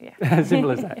don't. Yeah. Simple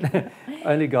as that.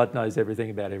 Only God knows everything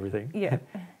about everything. Yeah.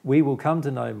 We will come to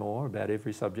know more about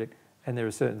every subject, and there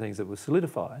are certain things that will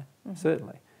solidify,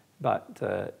 certainly. But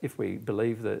if we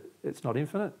believe that it's not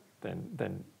infinite,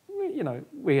 then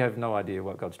we have no idea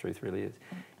what God's truth really is.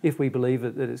 If we believe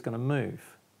that it's going to move,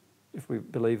 if we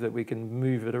believe that we can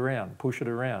move it around, push it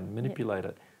around, manipulate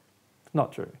it, it's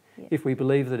not true. If we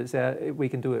believe that we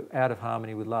can do it out of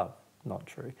harmony with love, not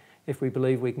true. If we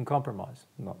believe we can compromise,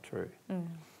 not true.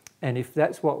 And if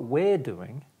that's what we're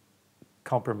doing,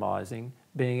 compromising,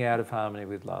 being out of harmony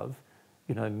with love,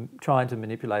 trying to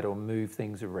manipulate or move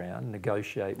things around,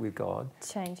 negotiate with God,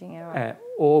 changing our own,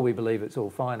 or we believe it's all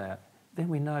finite, then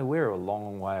we know we're a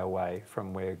long way away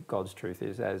from where God's truth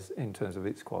is, as in terms of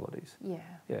its qualities.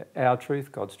 Our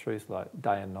truth, God's truth, like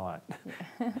day and night.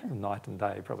 Night and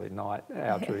day, probably night,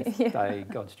 our truth, day,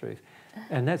 God's truth.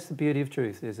 And that's the beauty of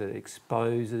truth, is it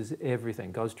exposes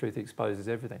everything. God's truth exposes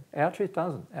everything. Our truth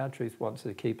doesn't. Our truth wants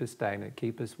to keep us stagnant,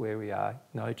 keep us where we are,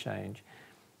 no change.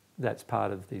 That's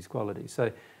part of these qualities.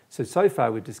 So far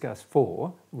we've discussed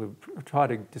 4. We'll try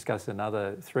to discuss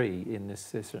another 3 in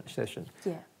this session.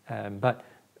 But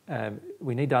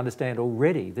we need to understand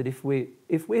already that if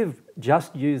we've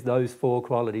just used those 4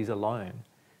 qualities alone,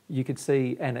 you could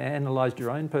see and analysed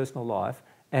your own personal life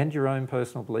and your own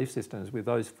personal belief systems with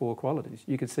those 4 qualities.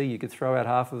 You could see you could throw out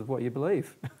half of what you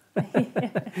believe.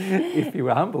 If you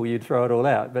were humble, you'd throw it all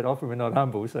out, but often we're not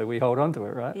humble, so we hold on to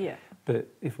it, right? But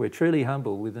if we're truly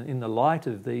humble in the light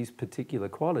of these particular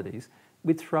qualities,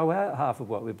 we'd throw out half of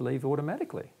what we believe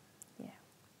automatically.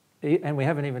 Yeah. And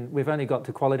we've only got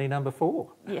to quality number 4.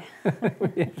 Yeah.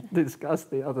 We haven't discussed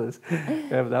the others. We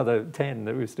have the other 10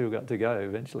 that we've still got to go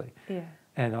eventually. Yeah.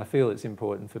 And I feel it's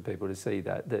important for people to see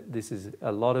that this is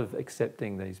a lot of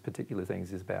accepting these particular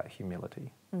things is about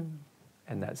humility. Mm.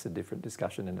 And that's a different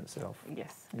discussion in itself.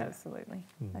 Yes, yeah. Absolutely.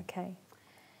 Mm. Okay.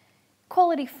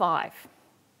 Quality 5.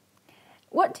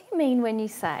 What do you mean when you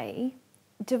say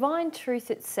divine truth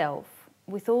itself,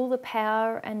 with all the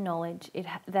power and knowledge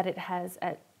that it has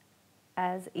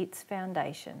as its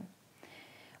foundation,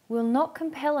 will not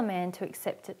compel a man to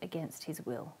accept it against his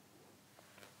will?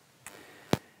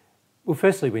 Well,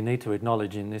 firstly, we need to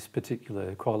acknowledge in this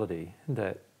particular quality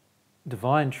that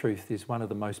divine truth is one of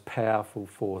the most powerful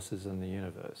forces in the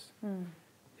universe. Mm.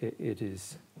 It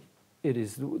is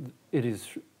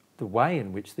the way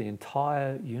in which the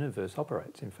entire universe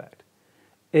operates, in fact.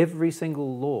 Every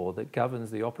single law that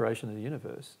governs the operation of the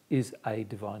universe is a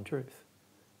divine truth,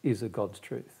 is a God's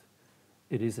truth.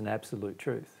 It is an absolute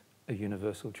truth, a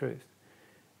universal truth.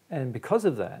 And because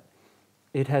of that,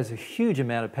 it has a huge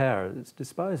amount of power at its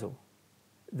disposal.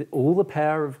 All the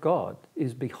power of God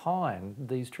is behind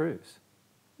these truths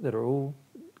that are all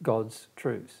God's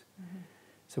truths. Mm-hmm.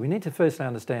 So we need to firstly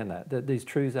understand that these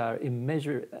truths are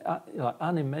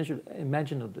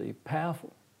unimaginably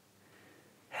powerful.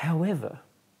 However,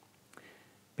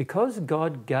 because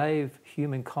God gave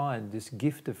humankind this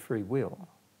gift of free will,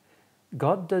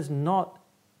 God does not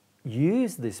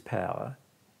use this power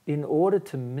in order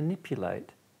to manipulate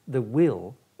the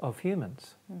will of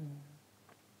humans. Mm.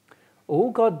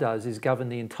 All God does is govern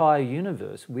the entire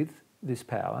universe with this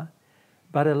power,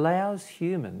 but allows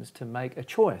humans to make a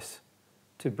choice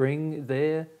to bring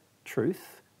their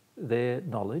truth, their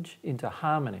knowledge, into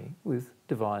harmony with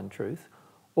divine truth,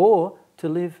 or to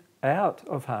live out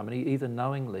of harmony, either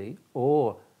knowingly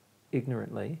or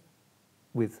ignorantly,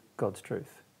 with God's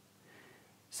truth.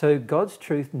 So God's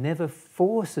truth never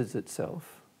forces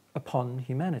itself upon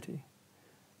humanity.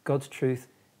 God's truth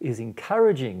is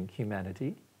encouraging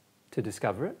humanity to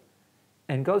discover it,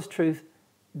 and God's truth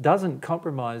doesn't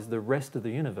compromise the rest of the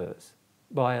universe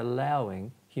by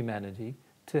allowing humanity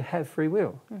to have free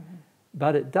will. Mm-hmm.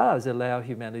 But it does allow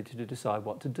humanity to decide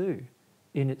what to do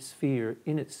in its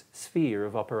sphere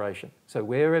of operation. So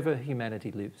wherever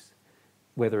humanity lives,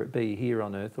 whether it be here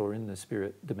on earth or in the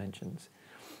spirit dimensions,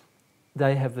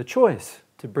 they have the choice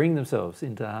to bring themselves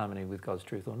into harmony with God's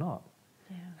truth or not.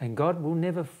 Yeah. And God will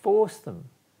never force them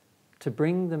to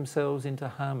bring themselves into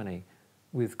harmony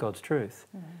with God's truth.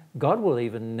 Mm-hmm. God will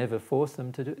even never force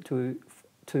them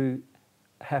to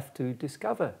have to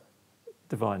discover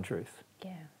divine truth.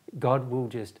 Yeah. God will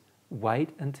just wait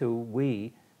until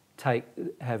we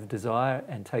have desire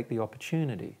and take the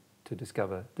opportunity to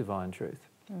discover divine truth.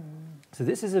 Mm. So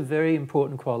this is a very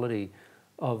important quality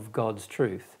of God's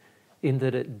truth, in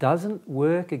that it doesn't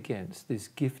work against this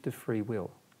gift of free will.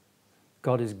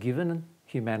 God has given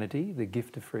humanity the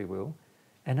gift of free will,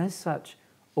 and as such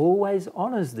always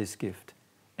honours this gift.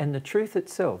 And the truth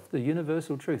itself, the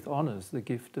universal truth, honours the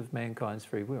gift of mankind's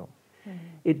free will. Mm.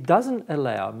 It doesn't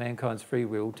allow mankind's free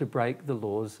will to break the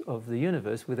laws of the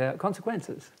universe without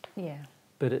consequences. Yeah.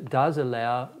 But it does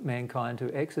allow mankind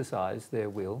to exercise their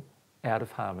will out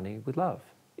of harmony with love,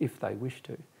 if they wish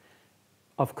to.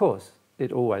 Of course,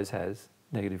 it always has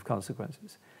negative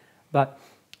consequences. But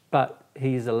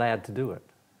he is allowed to do it.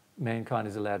 Mankind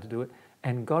is allowed to do it.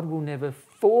 And God will never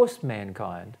force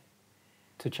mankind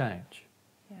to change.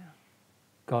 Yeah.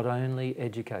 God only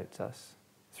educates us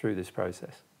through this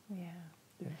process. Yeah.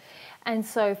 Yeah. And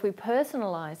so if we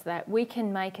personalise that, we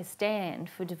can make a stand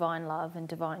for divine love and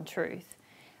divine truth,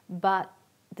 but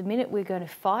the minute we're going to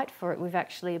fight for it, we've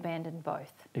actually abandoned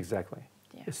both. Exactly.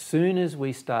 Yeah. As soon as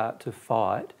we start to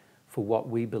fight for what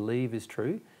we believe is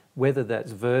true, whether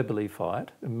that's verbally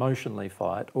fight, emotionally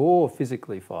fight, or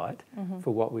physically fight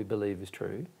for what we believe is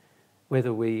true,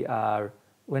 whether we are,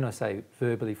 when I say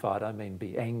verbally fight, I mean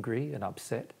be angry and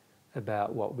upset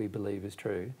about what we believe is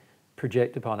true,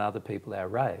 project upon other people our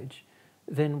rage,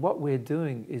 then what we're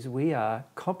doing is we are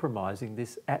compromising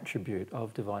this attribute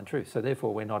of divine truth. So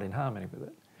therefore we're not in harmony with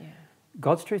it. Yeah.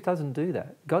 God's truth doesn't do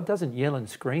that. God doesn't yell and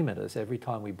scream at us every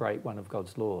time we break one of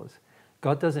God's laws.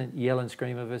 God doesn't yell and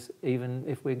scream at us even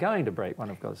if we're going to break one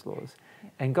of God's laws. Yeah.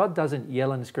 And God doesn't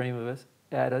yell and scream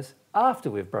at us after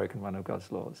we've broken one of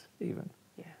God's laws even.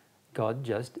 Yeah. God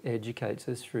just educates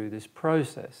us through this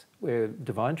process where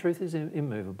divine truth is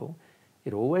immovable.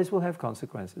 It always will have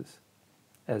consequences,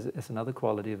 as another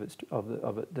quality of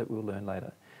it that we'll learn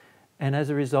later. And as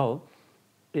a result,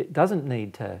 it doesn't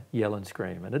need to yell and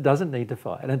scream, and it doesn't need to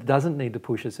fight, and it doesn't need to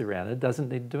push us around, it doesn't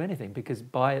need to do anything, because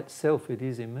by itself it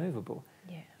is immovable.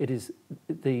 Yeah. It is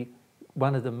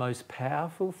one of the most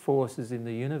powerful forces in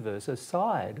the universe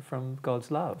aside from God's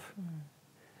love.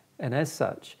 And as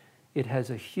such, it has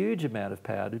a huge amount of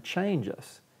power to change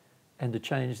us and to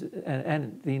change,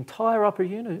 and the entire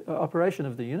operation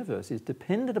of the universe is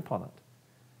dependent upon it.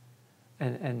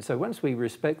 And so once we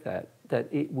respect that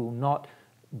it will not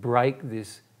break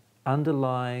this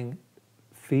underlying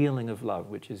feeling of love,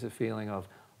 which is a feeling of,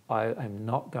 I am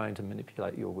not going to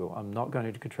manipulate your will, I'm not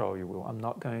going to control your will, I'm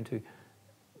not going to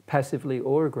passively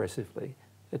or aggressively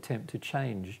attempt to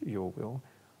change your will,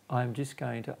 I'm just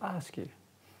going to ask you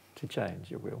to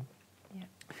change your will. Yeah.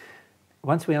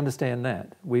 Once we understand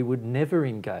that, we would never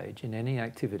engage in any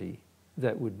activity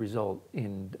that would result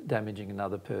in damaging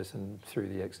another person through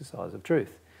the exercise of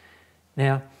truth.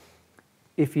 Now,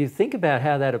 if you think about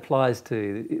how that applies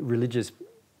to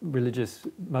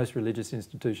most religious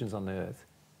institutions on the earth,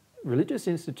 religious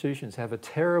institutions have a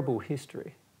terrible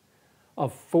history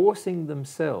of forcing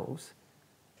themselves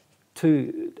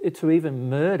to even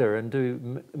murder and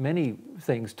do many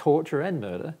things, torture and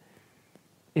murder,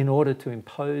 in order to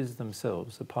impose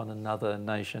themselves upon another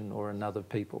nation or another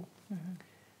people. Mm-hmm.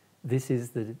 This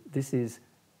is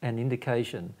an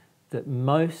indication that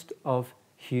most of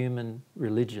human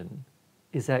religion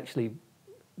is actually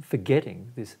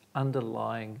forgetting this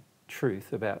underlying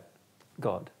truth about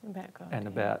God, and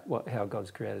about how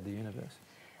God's created the universe.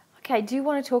 Okay, do you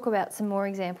want to talk about some more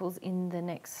examples in the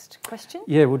next question?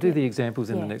 Yeah, we'll do the examples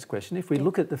in the next question. If we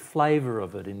look at the flavour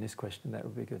of it in this question, that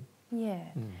would be good. Yeah.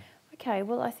 Okay,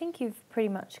 well, I think you've pretty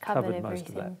much covered everything. Most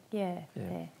of that. Yeah.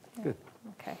 Good.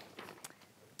 Okay.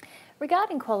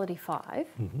 Regarding quality 5,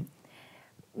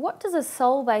 what does a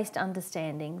soul-based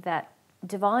understanding that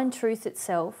divine truth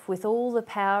itself, with all the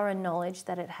power and knowledge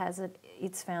that it has at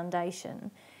its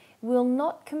foundation, will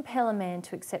not compel a man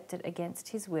to accept it against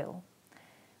his will,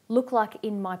 look like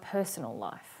in my personal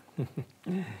life?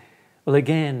 Well,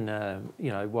 again,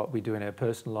 what we do in our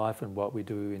personal life and what we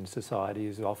do in society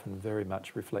is often very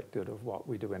much reflected of what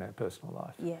we do in our personal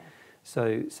life. Yeah.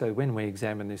 So when we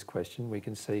examine this question, we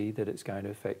can see that it's going to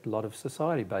affect a lot of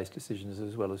society-based decisions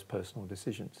as well as personal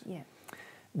decisions. Yeah.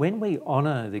 When we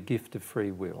honour the gift of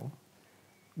free will,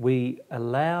 we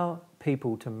allow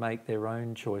people to make their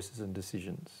own choices and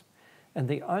decisions. And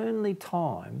the only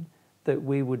time that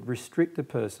we would restrict a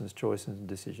person's choices and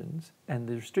decisions, and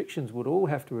the restrictions would all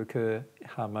have to occur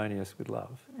harmonious with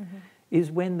love,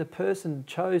 is when the person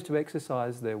chose to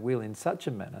exercise their will in such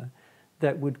a manner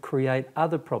that would create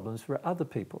other problems for other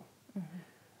people.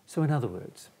 So in other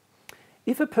words,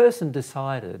 if a person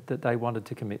decided that they wanted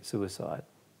to commit suicide,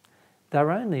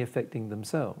 they're only affecting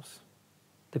themselves,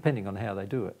 depending on how they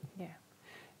do it. Yeah.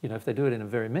 If they do it in a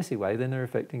very messy way, then they're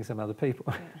affecting some other people.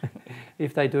 Yeah.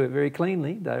 If they do it very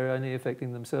cleanly, they're only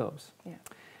affecting themselves. Yeah.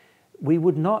 We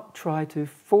would not try to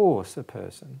force a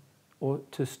person or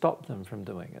to stop them from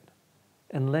doing it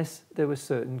unless there were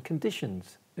certain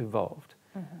conditions involved.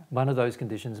 One of those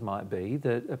conditions might be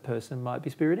that a person might be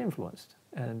spirit influenced,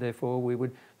 and therefore we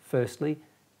would firstly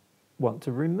want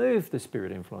to remove the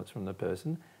spirit influence from the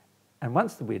person, and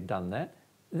once we'd done that,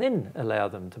 then allow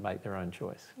them to make their own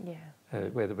choice,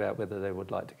 about whether they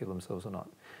would like to kill themselves or not.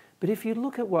 But if you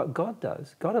look at what God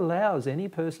does, God allows any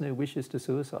person who wishes to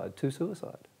suicide.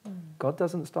 God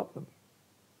doesn't stop them.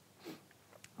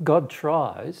 God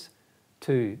tries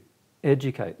to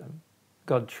educate them.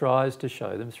 God tries to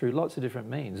show them through lots of different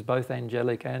means, both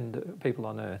angelic and people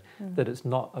on earth, that it's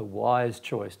not a wise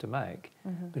choice to make.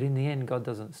 But in the end, God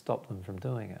doesn't stop them from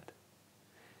doing it.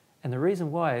 And the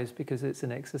reason why is because it's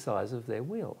an exercise of their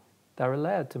will. They're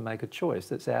allowed to make a choice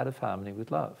that's out of harmony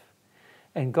with love.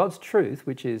 And God's truth,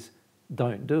 which is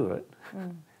don't do it,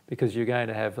 because you're going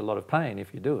to have a lot of pain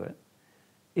if you do it,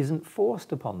 isn't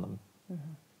forced upon them.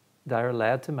 They're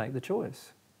allowed to make the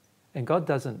choice. And God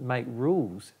doesn't make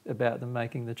rules about them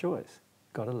making the choice.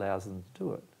 God allows them to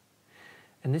do it.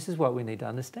 And this is what we need to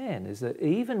understand, is that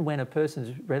even when a person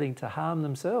is ready to harm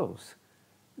themselves,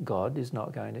 God is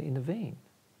not going to intervene.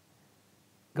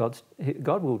 God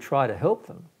will try to help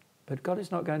them, but God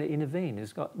is not going to intervene.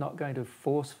 He's not going to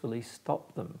forcefully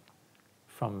stop them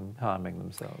from harming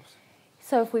themselves.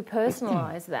 So if we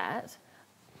personalise that,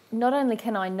 not only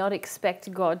can I not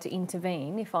expect God to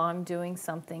intervene if I'm doing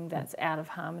something that's out of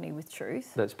harmony with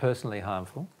truth, That's personally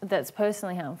harmful. that's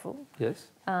personally harmful, Yes.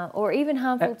 or even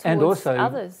harmful towards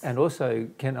others. And also,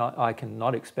 I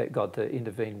cannot expect God to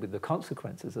intervene with the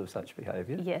consequences of such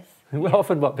behaviour. Yes. Well,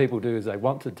 often what people do is they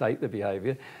want to take the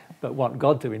behaviour, but want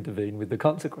God to intervene with the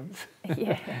consequence.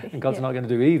 Yeah. And God's not going to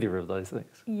do either of those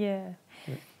things. Yeah.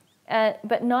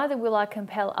 But neither will I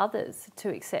compel others to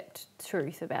accept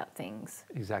truth about things,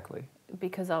 Exactly.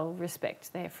 because I'll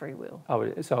respect their free will.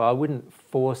 So I wouldn't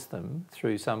force them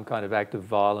through some kind of act of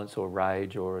violence or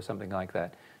rage or something like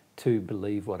that to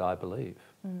believe what I believe.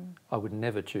 I would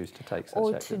never choose to take such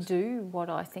Or actions. to do what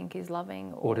I think is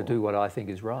loving. Or to do what I think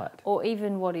is right. Or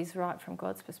even what is right from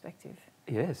God's perspective.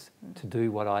 Yes, to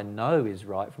do what I know is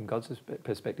right from God's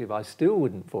perspective. I still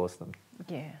wouldn't force them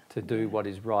Yeah. to do what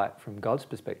is right from God's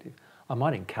perspective. I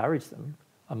might encourage them,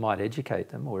 I might educate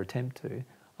them or attempt to,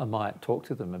 I might talk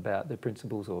to them about the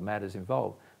principles or matters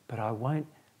involved, but I won't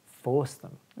force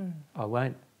them. I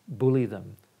won't bully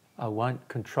them. I won't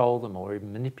control them or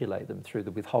even manipulate them through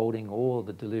the withholding or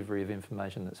the delivery of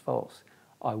information that's false.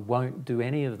 I won't do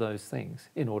any of those things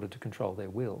in order to control their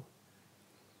will.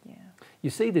 Yeah. You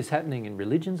see this happening in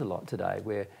religions a lot today,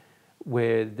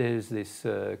 where there's this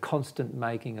constant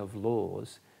making of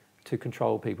laws to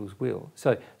control people's will.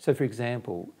 So for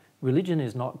example, religion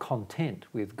is not content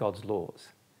with God's laws.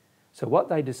 So what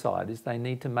they decide is they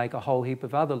need to make a whole heap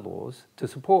of other laws to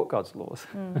support God's laws.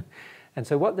 And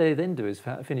so what they then do is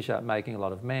finish up making a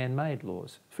lot of man-made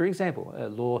laws. For example, a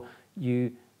law,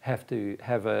 you have to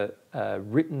have a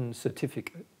written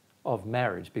certificate of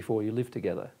marriage before you live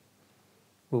together.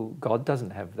 Well, God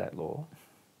doesn't have that law.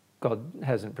 God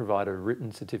hasn't provided a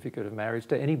written certificate of marriage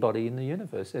to anybody in the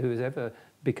universe who has ever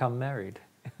become married.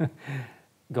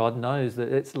 God knows that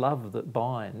it's love that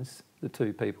binds the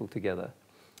two people together.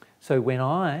 So when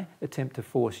I attempt to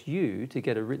force you to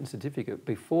get a written certificate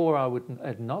before I would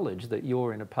acknowledge that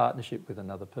you're in a partnership with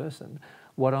another person,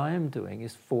 what I am doing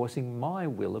is forcing my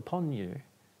will upon you.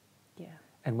 Yeah.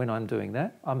 And when I'm doing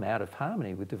that, I'm out of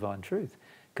harmony with divine truth.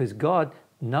 Because God,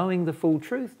 knowing the full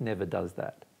truth, never does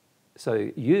that. So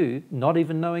you, not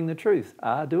even knowing the truth,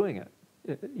 are doing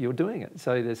it. You're doing it.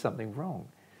 So there's something wrong.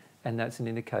 And that's an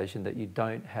indication that you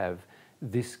don't have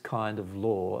this kind of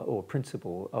law or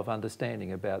principle of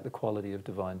understanding about the quality of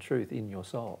divine truth in your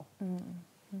soul.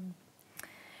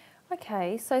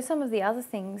 Okay, so some of the other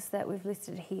things that we've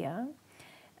listed here,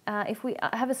 if we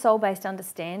have a soul-based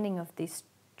understanding of this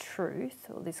truth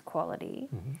or this quality,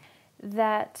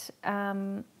 that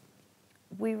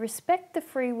we respect the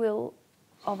free will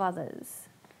of others,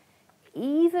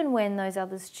 even when those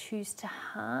others choose to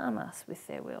harm us with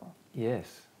their will.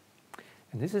 Yes.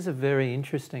 And this is a very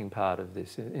interesting part of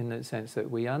this, in the sense that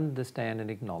we understand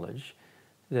and acknowledge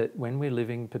that when we're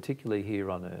living, particularly here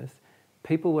on earth,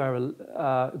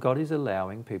 God is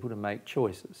allowing people to make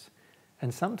choices.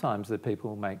 And sometimes the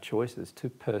people make choices to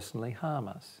personally harm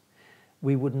us.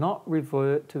 We would not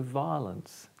revert to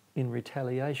violence in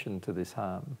retaliation to this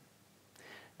harm.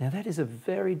 Now that is a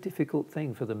very difficult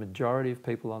thing for the majority of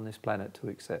people on this planet to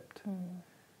accept.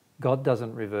 God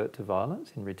doesn't revert to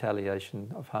violence in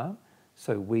retaliation of harm.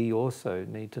 So we also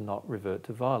need to not revert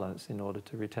to violence in order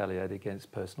to retaliate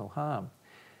against personal harm.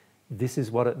 This is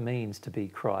what it means to be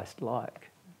Christ-like.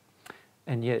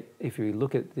 And yet, if you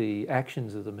look at the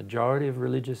actions of the majority of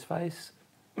religious faiths,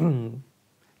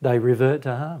 they revert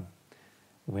to harm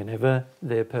whenever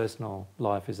their personal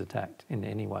life is attacked in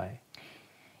any way.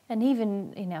 And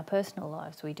even in our personal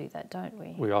lives, we do that, don't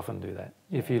we? We often do that.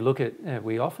 Yeah. If you look at,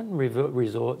 we often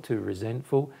resort to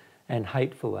resentful and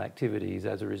hateful activities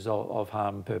as a result of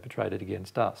harm perpetrated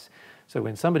against us. So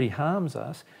when somebody harms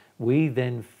us, we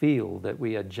then feel that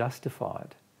we are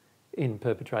justified in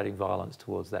perpetrating violence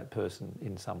towards that person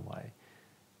in some way.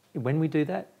 When we do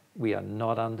that, we are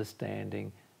not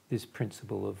understanding this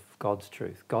principle of God's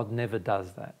truth. God never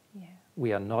does that. Yeah.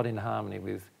 We are not in harmony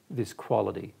with this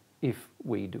quality if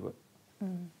we do it.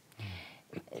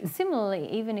 Similarly,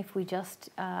 even if we just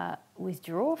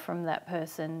withdraw from that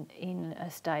person in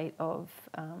a state of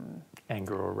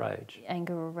anger or rage.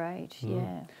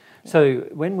 Yeah. So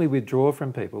when we withdraw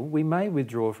from people, we may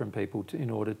withdraw from people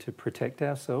in order to protect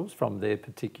ourselves from their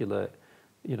particular,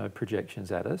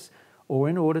 projections at us, or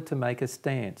in order to make a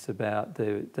stance about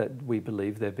that we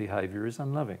believe their behaviour is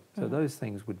unloving. So those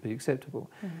things would be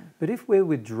acceptable. But if we're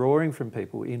withdrawing from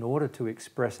people in order to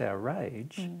express our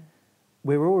rage,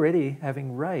 we're already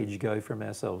having rage go from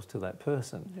ourselves to that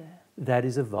person. Yeah. That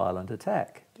is a violent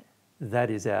attack. Yeah. That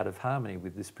is out of harmony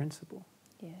with this principle.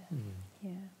 Yeah.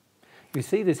 Yeah. We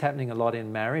see this happening a lot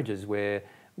in marriages where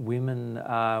women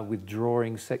are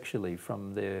withdrawing sexually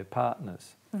from their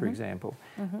partners, for example.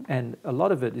 And a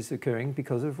lot of it is occurring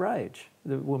because of rage.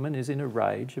 The woman is in a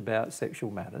rage about sexual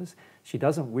matters. She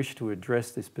doesn't wish to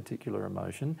address this particular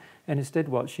emotion, and instead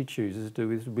what she chooses to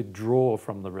do is withdraw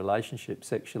from the relationship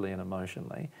sexually and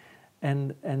emotionally.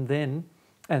 And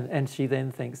she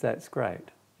then thinks that's great,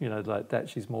 you know, like that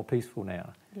she's more peaceful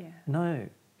now. Yeah. No,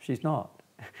 she's not.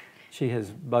 She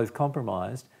has both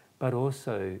compromised, but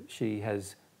also she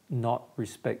has not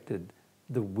respected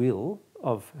the will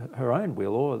of her own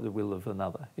will or the will of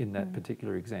another in that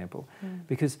particular example.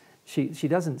 Because she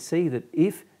doesn't see that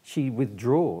if she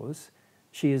withdraws,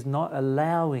 she is not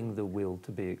allowing the will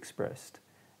to be expressed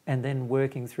and then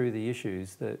working through the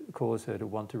issues that cause her to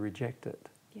want to reject it.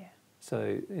 Yeah.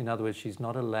 So in other words, she's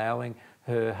not allowing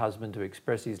her husband to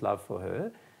express his love for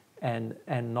her and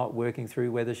not working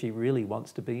through whether she really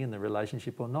wants to be in the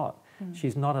relationship or not.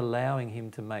 She's not allowing him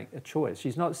to make a choice.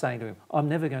 She's not saying to him, I'm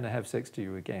never going to have sex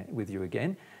with you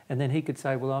again. And then he could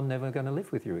say, well, I'm never going to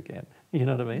live with you again. You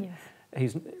know what I mean?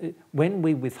 Yes. When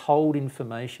we withhold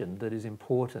information that is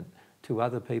important to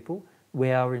other people,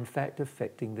 we are in fact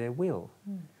affecting their will.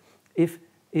 If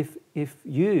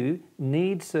you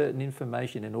need certain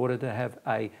information in order to have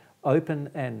a open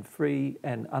and free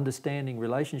and understanding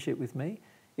relationship with me,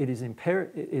 it is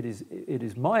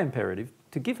my imperative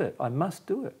to give it. I must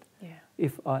do it.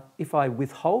 Yeah. If I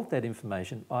withhold that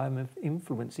information, I am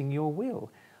influencing your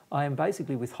will. I am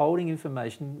basically withholding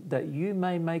information that you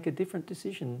may make a different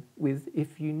decision with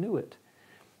if you knew it.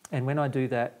 And when I do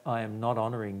that, I am not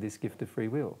honouring this gift of free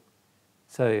will.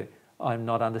 So I'm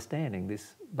not understanding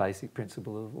this basic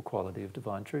principle of equality of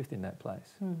divine truth in that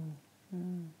place.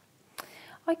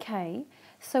 Okay,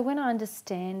 so when I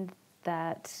understand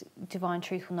that divine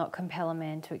truth will not compel a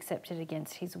man to accept it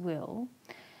against his will,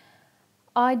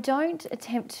 I don't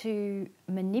attempt to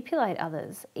manipulate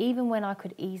others, even when I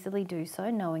could easily do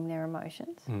so, knowing their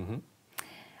emotions.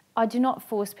 I do not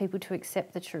force people to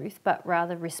accept the truth, but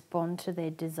rather respond to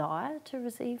their desire to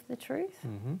receive the truth.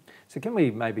 So can we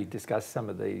maybe discuss some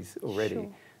of these already? Sure.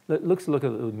 Let's look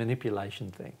at the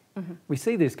manipulation thing. We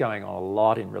see this going on a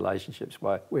lot in relationships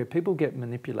where people get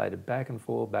manipulated back and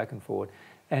forth,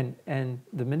 and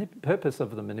the purpose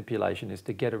of the manipulation is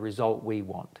to get a result we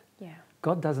want. Yeah.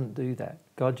 God doesn't do that.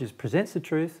 God just presents the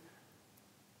truth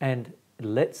and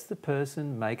lets the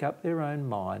person make up their own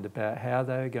mind about how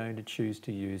they're going to choose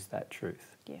to use that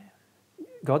truth. Yeah.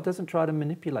 God doesn't try to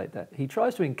manipulate that. He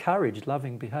tries to encourage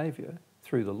loving behaviour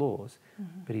through the laws,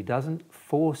 but he doesn't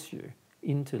force you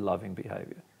into loving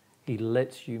behaviour. He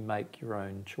lets you make your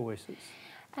own choices.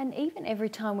 And even every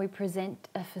time we present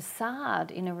a facade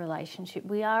in a relationship,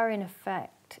 we are in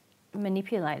effect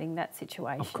manipulating that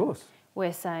situation. Of course.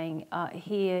 We're saying,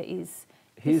 here's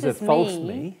a false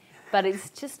me. But it's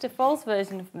just a false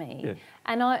version of me. Yeah.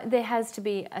 And there has to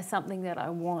be something that I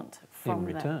want from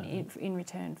in return. in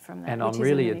return from that. And I'm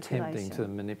really attempting to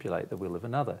manipulate the will of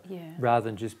another, rather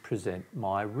than just present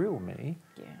my real me,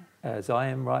 as I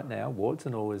am right now, warts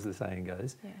and all as the saying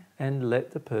goes, and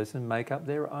let the person make up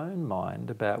their own mind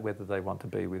about whether they want to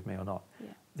be with me or not.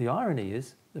 The irony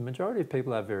is the majority of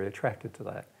people are very attracted to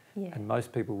that. And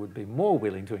most people would be more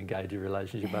willing to engage in a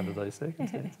relationship under those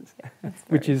circumstances,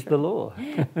 which is the law.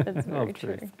 That's very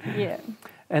true. Yeah.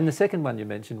 And the second one you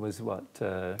mentioned was what?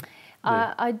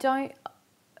 I don't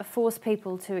force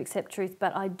people to accept truth,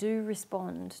 but I do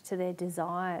respond to their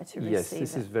desire to receive it. Yes,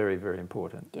 this is very, very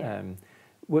important. Yeah.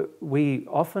 We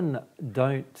often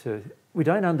don't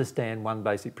understand one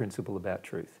basic principle about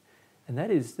truth, and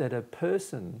that is that a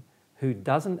person who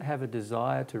doesn't have a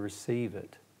desire to receive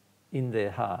it in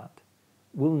their heart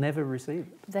will never receive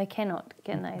it. They cannot,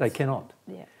 can they? They cannot.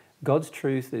 Yeah. God's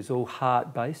truth is all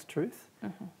heart-based truth,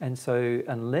 and so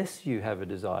unless you have a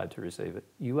desire to receive it,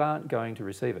 you aren't going to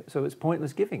receive it. So it's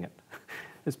pointless giving it.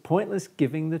 It's pointless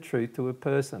giving the truth to a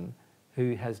person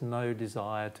who has no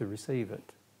desire to receive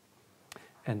it.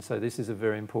 And so this is a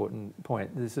very important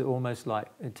point. This is almost like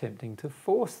attempting to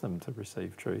force them to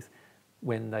receive truth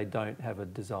when they don't have a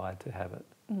desire to have it.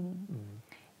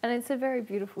 And it's a very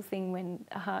beautiful thing when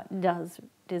a heart does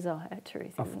desire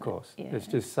truth. Of course. Yeah. It's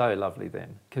just so lovely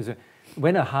then. Because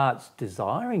when a heart's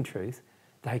desiring truth,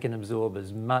 they can absorb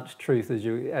as much truth as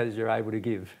you're able to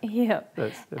give. Yeah.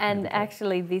 And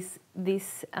actually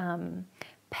this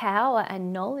power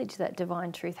and knowledge that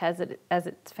divine truth has as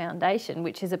its foundation,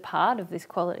 which is a part of this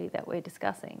quality that we're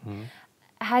discussing,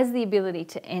 has the ability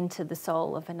to enter the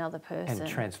soul of another person. And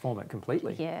transform it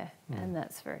completely. Yeah, and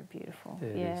that's very beautiful.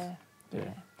 It is.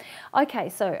 Yeah. Okay,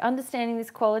 so understanding this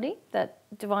quality, that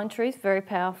divine truth, very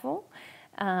powerful,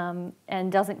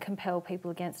 and doesn't compel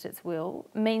people against its will,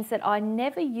 means that I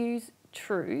never use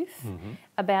truth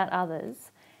about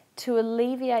others to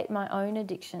alleviate my own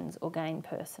addictions or gain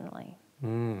personally?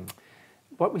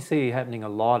 What we see happening a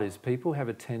lot is people have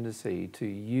a tendency to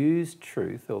use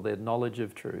truth or their knowledge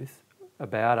of truth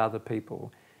about other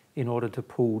people in order to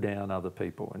pull down other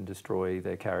people and destroy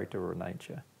their character or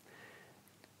nature.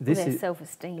 Their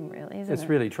self-esteem, really, isn't it? It's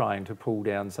really trying to pull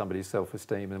down somebody's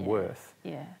self-esteem and worth.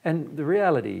 Yeah. And the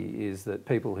reality is that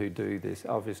people who do this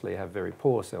obviously have very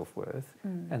poor self-worth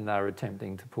and they're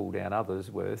attempting to pull down others'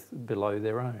 worth below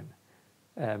their own.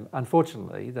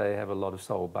 Unfortunately, they have a lot of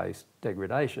soul-based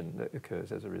degradation that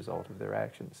occurs as a result of their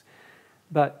actions.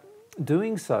 But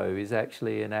doing so is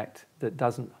actually an act that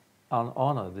doesn't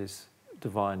honour this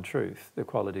divine truth, the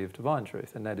quality of divine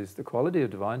truth. And that is, the quality of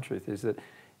divine truth is that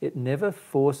it never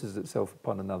forces itself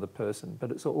upon another person,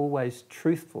 but it's always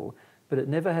truthful, but it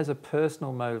never has a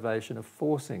personal motivation of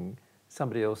forcing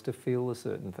somebody else to feel a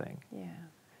certain thing. Yeah.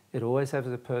 It always has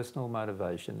a personal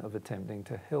motivation of attempting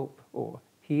to help or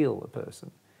heal a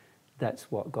person. That's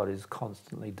what God is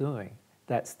constantly doing.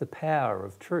 That's the power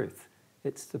of truth.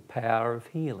 It's the power of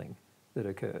healing that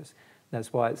occurs.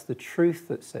 That's why it's the truth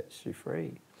that sets you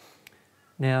free.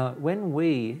 Now, when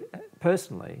we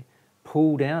personally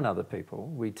pull down other people,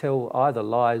 we tell either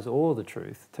lies or the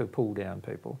truth to pull down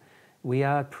people, we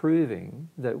are proving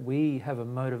that we have a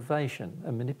motivation,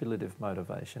 a manipulative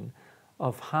motivation,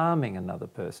 of harming another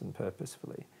person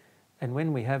purposefully. And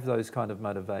when we have those kind of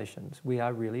motivations, we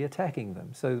are really attacking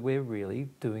them. So we're really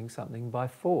doing something by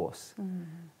force.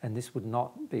 And this would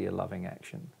not be a loving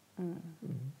action.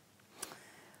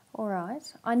 All right.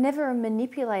 I never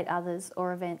manipulate others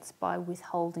or events by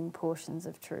withholding portions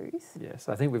of truth. Yes,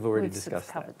 I think we've already We've discussed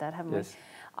sort of covered that, haven't yes.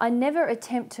 we? I never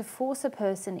attempt to force a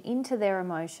person into their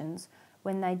emotions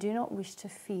when they do not wish to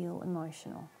feel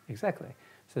emotional. Exactly.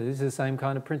 So this is the same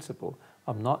kind of principle.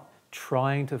 I'm not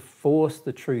trying to force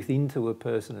the truth into a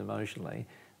person emotionally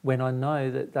when I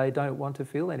know that they don't want to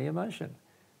feel any emotion.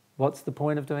 What's the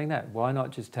point of doing that? Why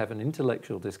not just have an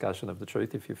intellectual discussion of the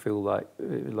truth if you feel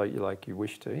like you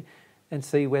wish to, and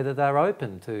see whether they're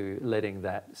open to letting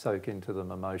that soak into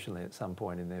them emotionally at some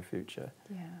point in their future,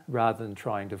 rather than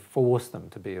trying to force them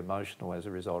to be emotional as a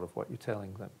result of what you're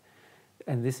telling them.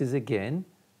 And this is, again,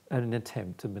 an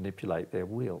attempt to manipulate their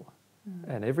will.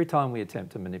 And every time we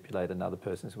attempt to manipulate another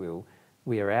person's will,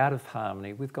 we are out of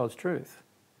harmony with God's truth.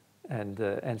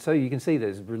 And so you can see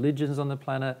there's religions on the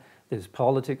planet, there's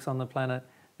politics on the planet,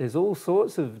 there's all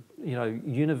sorts of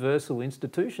universal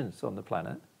institutions on the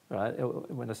planet, right?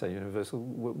 When I say universal,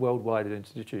 worldwide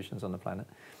institutions on the planet.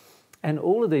 And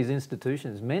all of these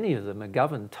institutions, many of them are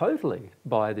governed totally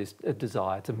by this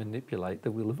desire to manipulate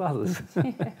the will of others.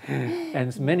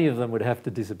 And many of them would have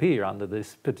to disappear under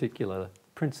this particular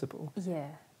principle. Yeah.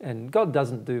 And God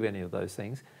doesn't do any of those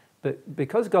things. But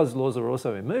because God's laws are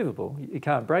also immovable, you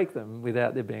can't break them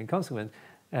without there being consequence.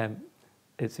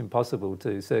 It's impossible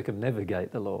to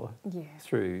circumnavigate the law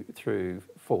through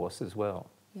force as well.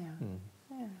 Yeah.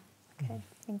 Yeah. Okay.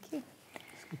 Thank you.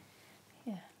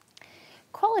 Yeah.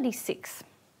 Quality 6.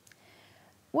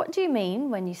 What do you mean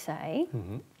when you say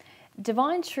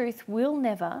divine truth will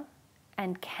never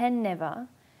and can never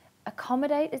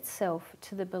accommodate itself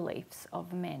to the beliefs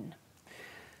of men?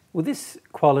 Well, this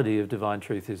quality of divine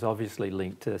truth is obviously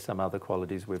linked to some other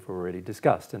qualities we've already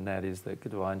discussed, and that is that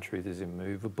divine truth is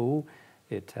immovable.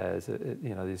 It has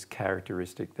this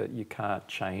characteristic that you can't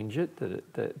change it,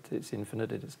 that it's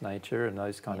infinite in its nature, and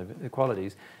those kind of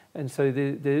qualities. And so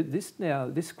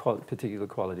this particular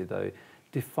quality, though,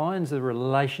 defines the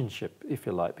relationship, if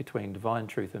you like, between divine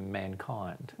truth and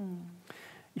mankind.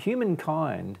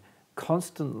 Humankind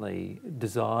constantly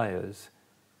desires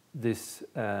this,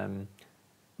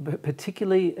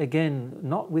 particularly, again,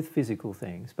 not with physical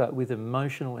things, but with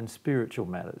emotional and spiritual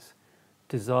matters,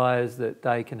 desires that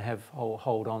they can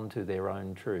hold on to their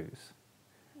own truths.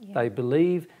 Yeah. They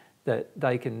believe that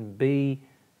they can be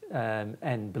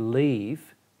and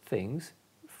believe things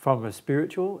from a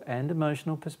spiritual and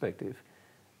emotional perspective,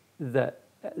 that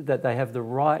they have the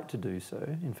right to do so,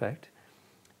 in fact,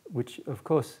 which of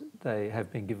course they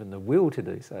have been given the will to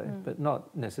do so, but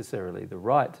not necessarily the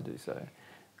right to do so,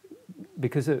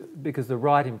 because the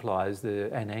right implies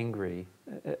an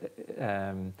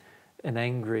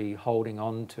angry holding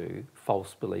on to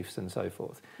false beliefs and so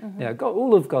forth. Now,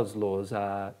 all of God's laws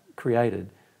are created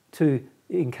to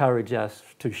encourage us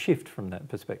to shift from that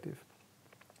perspective.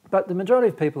 But the majority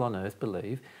of people on earth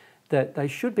believe that they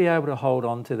should be able to hold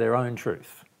on to their own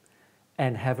truth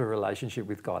and have a relationship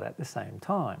with God at the same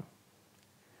time.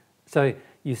 So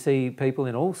you see people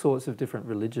in all sorts of different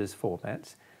religious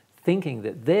formats thinking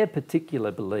that their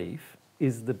particular belief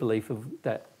is the belief of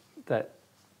that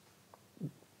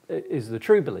is the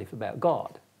true belief about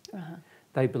God.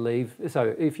 They believe,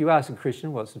 so if you ask a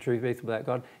Christian what's the true belief about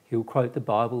God, he'll quote the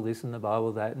Bible, this and the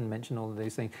Bible that, and mention all of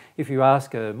these things. If you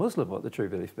ask a Muslim what the true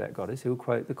belief about God is, he'll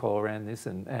quote the Quran, this,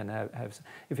 and have.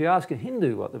 If you ask a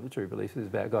Hindu what the true belief is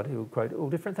about God, he'll quote all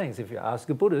different things. If you ask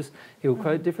a Buddhist, he'll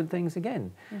quote different things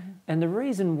again. And the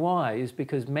reason why is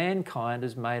because mankind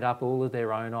has made up all of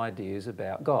their own ideas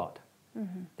about God.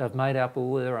 They've made up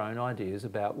all of their own ideas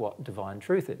about what divine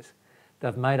truth is.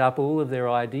 They've made up all of their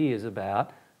ideas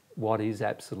about what is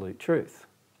absolute truth.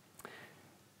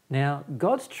 Now,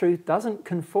 God's truth doesn't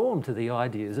conform to the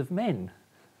ideas of men.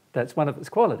 That's one of its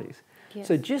qualities. Yes.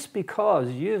 So just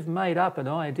because you've made up an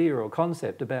idea or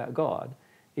concept about God,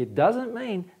 it doesn't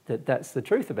mean that that's the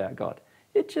truth about God.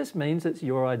 It just means it's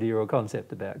your idea or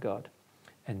concept about God.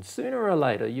 And sooner or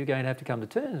later, you're going to have to come to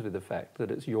terms with the fact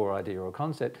that it's your idea or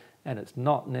concept and it's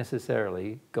not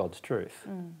necessarily God's truth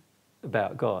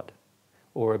about God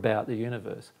or about the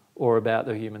universe, or about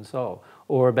the human soul,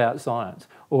 or about science,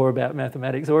 or about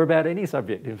mathematics, or about any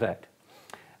subject, in fact.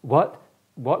 What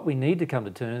we need to come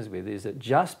to terms with is that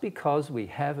just because we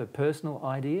have a personal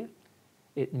idea,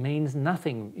 it means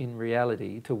nothing in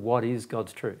reality to what is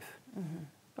God's truth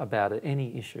about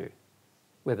any issue.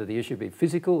 Whether the issue be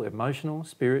physical, emotional,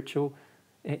 spiritual,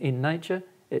 in nature,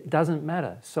 it doesn't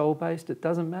matter. Soul-based, it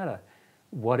doesn't matter.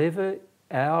 Whatever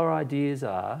our ideas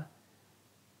are,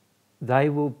 they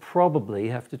will probably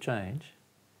have to change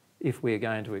if we're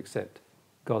going to accept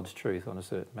God's truth on a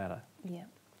certain matter. Yeah.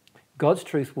 God's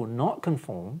truth will not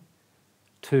conform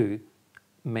to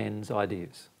men's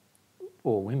ideas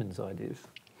or women's ideas.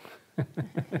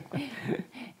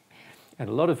 And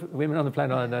a lot of women on the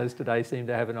planet I know today seem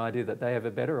to have an idea that they have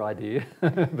a better idea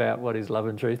about what is love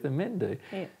and truth than men do.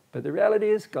 Yeah. But the reality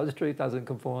is God's truth doesn't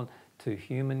conform to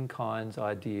humankind's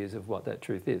ideas of what that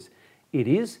truth is. It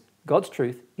is, God's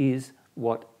truth is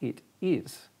what it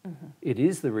is. It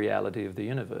is the reality of the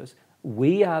universe.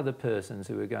 We are the persons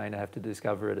who are going to have to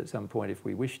discover it at some point if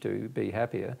we wish to be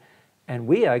happier, and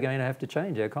we are going to have to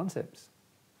change our concepts.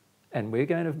 And we're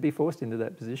going to be forced into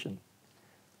that position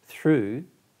through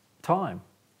time,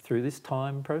 through this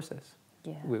time process.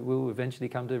 Yeah. We'll eventually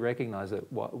come to recognise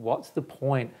that what's the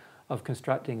point of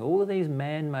constructing all of these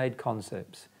man-made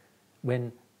concepts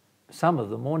when some of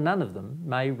them or none of them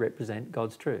may represent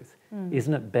God's truth?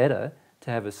 Isn't it better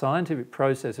to have a scientific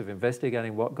process of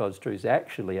investigating what God's truths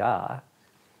actually are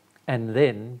and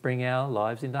then bring our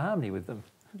lives into harmony with them?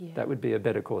 Yeah. That would be a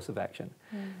better course of action.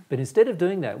 But instead of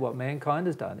doing that, what mankind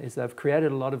has done is they've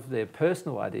created a lot of their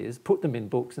personal ideas, put them in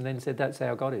books, and then said that's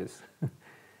how God is.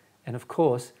 And of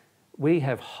course, we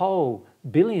have whole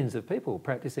billions of people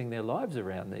practicing their lives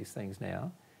around these things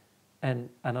now, and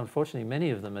unfortunately many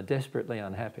of them are desperately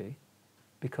unhappy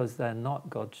because they're not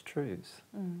God's truths.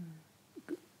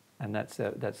 And that's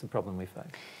the problem we face.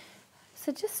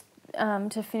 So just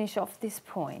to finish off this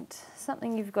point,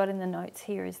 something you've got in the notes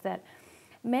here is that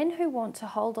men who want to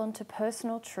hold on to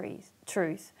personal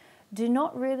truth do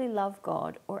not really love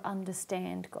God or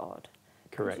understand God.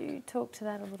 Correct. Could you talk to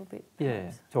that a little bit? Yeah,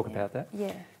 perhaps? talk about that.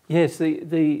 Yeah. Yes,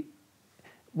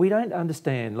 we don't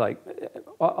understand, like,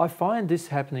 I find this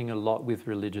happening a lot with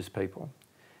religious people.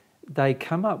 They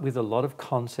come up with a lot of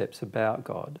concepts about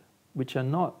God which are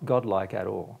not godlike at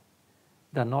all.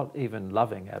 They're not even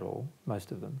loving at all,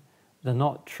 most of them. They're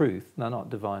not truth, they're not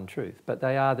divine truth, but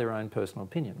they are their own personal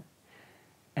opinion.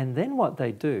 And then what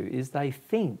they do is they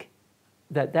think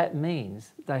that that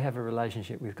means they have a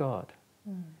relationship with God.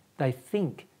 They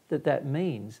think that that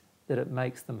means that it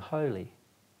makes them holy.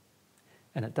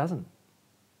 And it doesn't.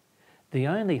 The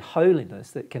only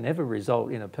holiness that can ever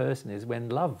result in a person is when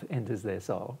love enters their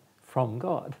soul from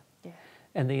God. Yeah.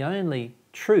 And the only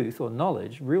truth or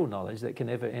knowledge, real knowledge, that can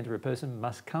ever enter a person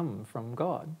must come from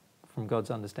God, from God's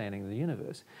understanding of the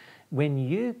universe. When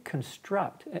you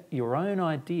construct your own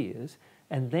ideas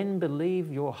and then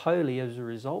believe you're holy as a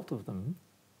result of them,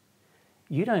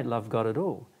 you don't love God at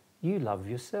all. You love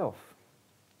yourself.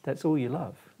 That's all you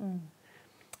love.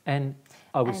 And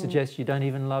I would suggest you don't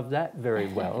even love that very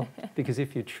well, because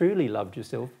if you truly loved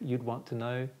yourself, you'd want to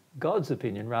know God's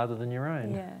opinion rather than your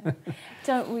own. Yeah.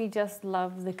 Don't we just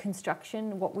love the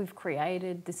construction, what we've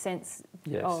created, the sense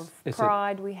of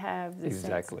pride we have? The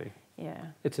exactly. Sense, yeah.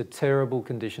 It's a terrible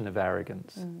condition of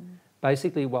arrogance.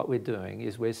 Basically what we're doing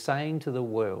is we're saying to the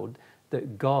world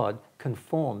that God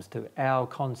conforms to our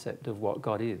concept of what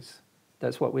God is.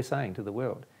 That's what we're saying to the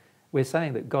world. We're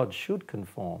saying that God should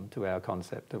conform to our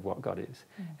concept of what God is.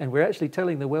 And we're actually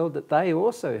telling the world that they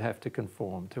also have to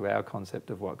conform to our concept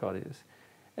of what God is.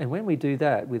 And when we do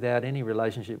that without any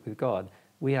relationship with God,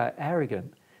 we are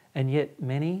arrogant. And yet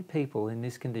many people in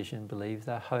this condition believe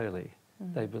they're holy.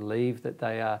 They believe that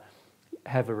they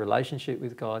have a relationship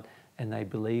with God, and they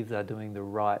believe they're doing the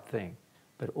right thing.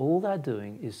 But all they're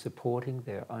doing is supporting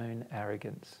their own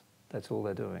arrogance. That's all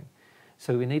they're doing.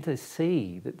 So we need to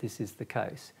see that this is the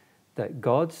case, that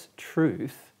God's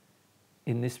truth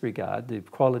in this regard, the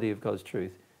quality of God's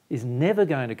truth, is never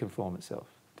going to conform itself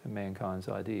to mankind's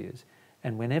ideas.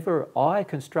 And whenever I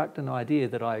construct an idea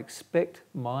that I expect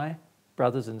my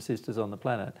brothers and sisters on the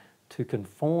planet to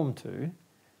conform to,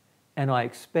 and I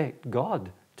expect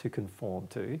God to conform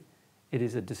to, it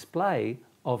is a display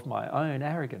of my own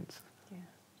arrogance. Yeah.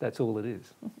 That's all it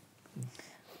is.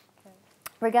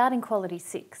 Regarding quality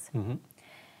 6,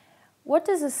 what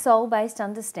does a soul-based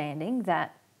understanding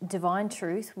that divine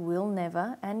truth will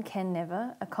never and can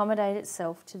never accommodate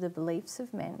itself to the beliefs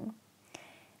of men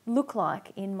look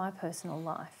like in my personal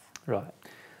life? Right.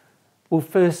 Well,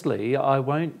 firstly, I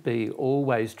won't be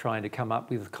always trying to come up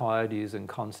with ideas and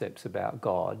concepts about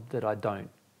God that I don't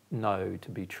know to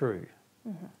be true.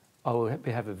 I will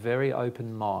have a very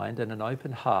open mind and an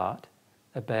open heart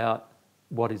about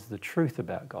what is the truth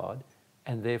about God,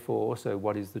 and therefore also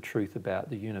what is the truth about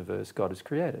the universe God has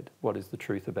created, what is the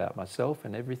truth about myself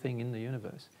and everything in the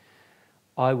universe.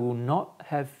 I will not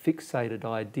have fixated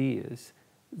ideas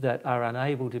that are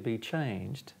unable to be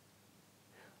changed.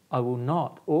 I will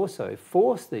not also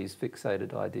force these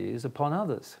fixated ideas upon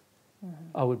others.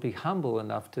 I would be humble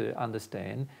enough to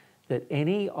understand that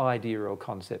any idea or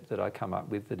concept that I come up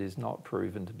with that is not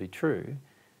proven to be true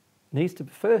needs to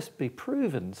first be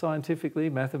proven scientifically,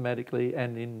 mathematically,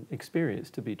 and in experience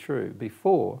to be true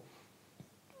before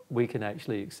we can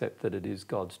actually accept that it is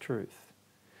God's truth.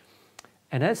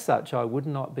 And as such, I would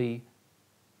not be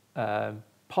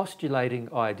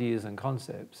postulating ideas and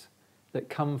concepts that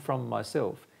come from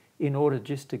myself in order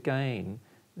just to gain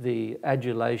the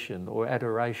adulation or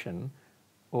adoration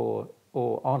or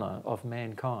honour of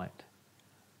mankind.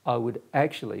 I would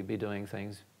actually be doing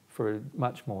things for a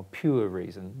much more pure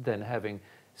reason than having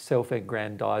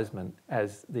self-aggrandizement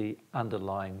as the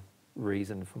underlying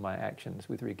reason for my actions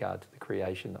with regard to the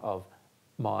creation of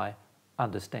my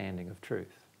understanding of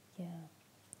truth. Yeah.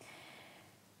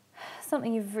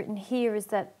 Something you've written here is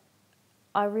that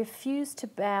I refuse to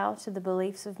bow to the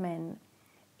beliefs of men,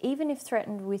 even if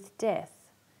threatened with death,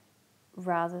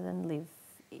 rather than live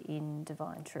in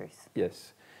divine truth.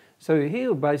 Yes. So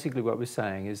here basically what we're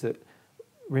saying is that,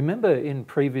 remember in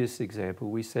previous example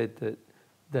we said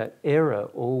that error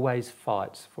always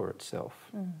fights for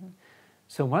itself.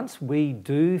 So once we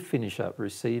do finish up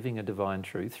receiving a divine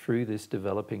truth through this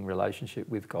developing relationship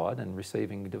with God and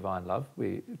receiving divine love,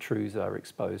 truths are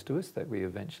exposed to us that we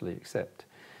eventually accept.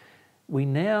 We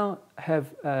now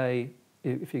have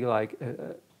if you like,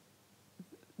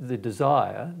 the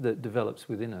desire that develops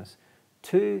within us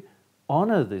to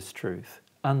honour this truth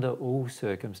under all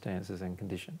circumstances and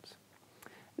conditions.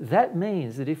 That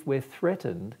means that if we're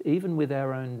threatened, even with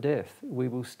our own death, we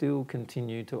will still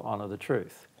continue to honour the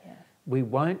truth. Yeah. We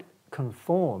won't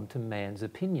conform to man's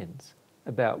opinions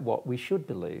about what we should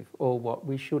believe or what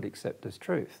we should accept as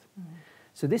truth.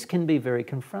 So this can be very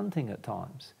confronting at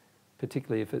times,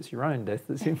 particularly if it's your own death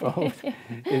that's involved.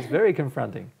 It's very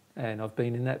confronting. And I've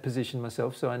been in that position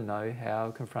myself, so I know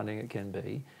how confronting it can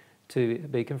be to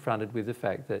be confronted with the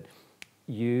fact that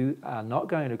you are not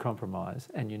going to compromise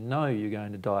and you know you're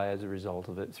going to die as a result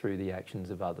of it through the actions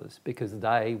of others because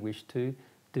they wish to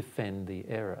defend the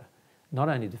error. Not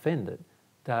only defend it,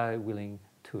 they're willing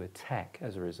to attack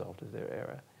as a result of their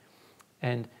error.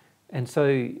 And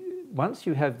so once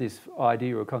you have this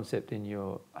idea or concept in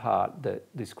your heart that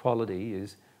this quality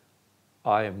is,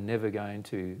 I am never going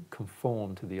to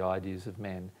conform to the ideas of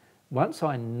men, once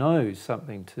I know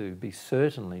something to be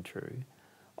certainly true,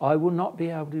 I will not be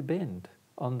able to bend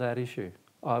on that issue.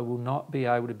 I will not be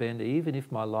able to bend even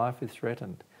if my life is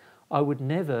threatened. I would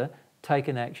never take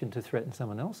an action to threaten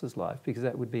someone else's life because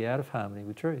that would be out of harmony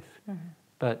with truth.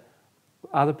 But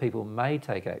other people may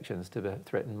take actions to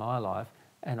threaten my life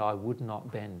and I would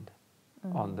not bend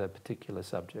on the particular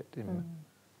subject.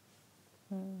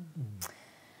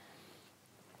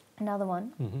 Another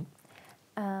one.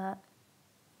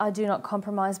 I do not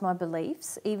compromise my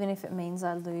beliefs, even if it means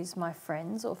I lose my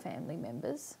friends or family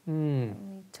members. We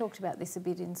talked about this a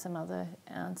bit in some other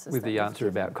answers. With the answer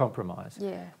about compromise.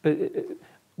 Yeah. But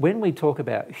when we talk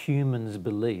about humans'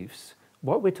 beliefs,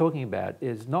 what we're talking about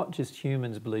is not just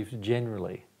humans' beliefs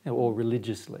generally or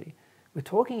religiously. We're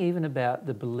talking even about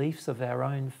the beliefs of our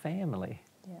own family.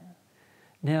 Yeah.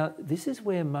 Now, this is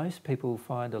where most people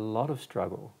find a lot of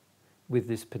struggle with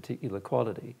this particular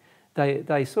quality,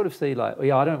 They sort of see like,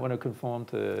 yeah, I don't want to conform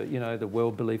to, you know, the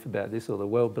world belief about this or the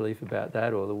world belief about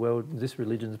that or this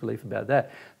religion's belief about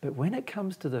that. But when it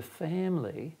comes to the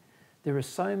family, there are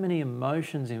so many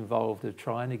emotions involved of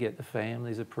trying to get the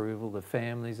family's approval, the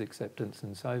family's acceptance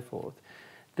and so forth,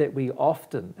 that we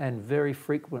often and very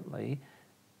frequently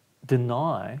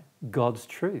deny God's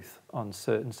truth on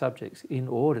certain subjects in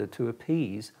order to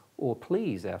appease or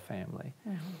please our family.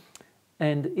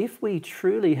 And if we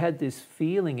truly had this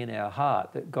feeling in our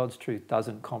heart that God's truth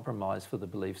doesn't compromise for the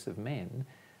beliefs of men,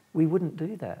 we wouldn't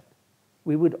do that.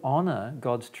 We would honour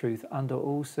God's truth under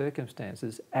all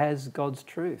circumstances as God's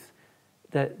truth.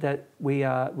 That we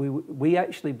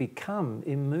actually become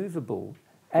immovable,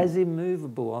 as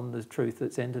immovable on the truth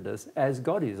that's entered us as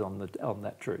God is on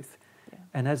that truth. Yeah.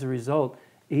 And as a result,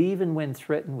 even when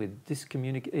threatened with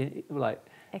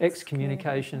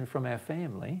excommunication from our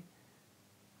family,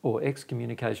 or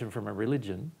excommunication from a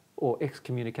religion, or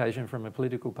excommunication from a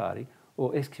political party,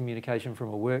 or excommunication from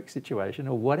a work situation,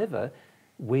 or whatever,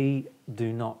 we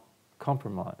do not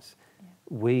compromise. Yeah.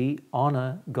 We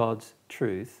honour God's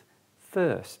truth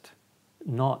first,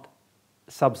 not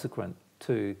subsequent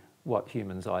to what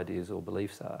humans' ideas or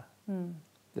beliefs are.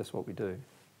 That's what we do.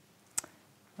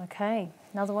 Okay,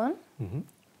 another one.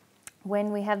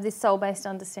 When we have this soul-based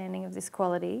understanding of this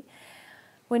quality,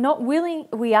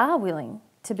 we are willing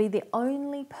to be the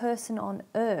only person on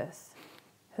earth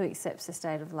who accepts the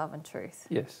state of love and truth.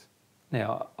 Yes.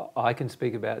 Now, I can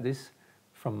speak about this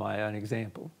from my own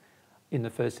example. In the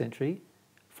first century,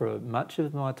 for much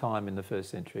of my time in the first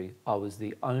century, I was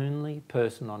the only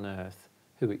person on earth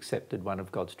who accepted one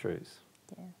of God's truths.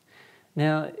 Yeah.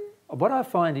 Now, what I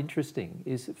find interesting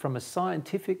is from a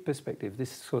scientific perspective,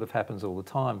 this sort of happens all the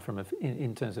time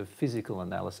in terms of physical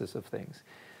analysis of things.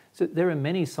 So there are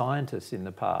many scientists in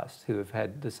the past who have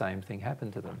had the same thing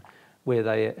happen to them, where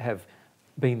they have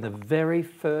been the very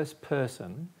first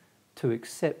person to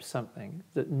accept something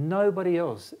that nobody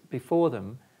else before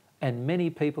them and many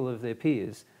people of their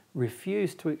peers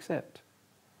refused to accept.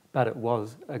 But it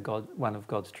was one of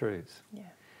God's truths. Yeah.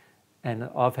 And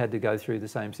I've had to go through the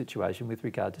same situation with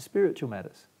regard to spiritual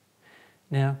matters.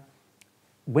 Now,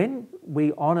 when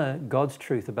we honour God's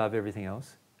truth above everything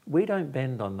else, we don't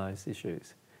bend on those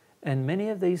issues. And many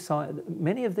of these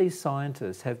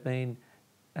scientists have been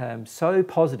so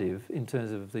positive in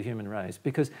terms of the human race,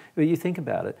 because when you think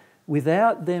about it,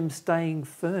 without them staying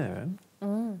firm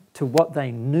to what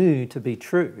they knew to be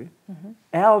true,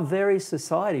 our very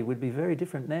society would be very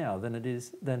different now than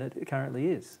it currently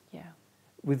is. Yeah.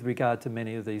 With regard to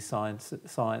many of these science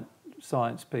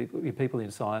people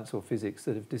in science or physics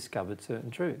that have discovered certain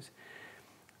truths,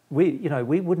 we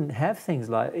wouldn't have things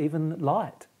like even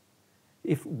light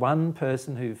if one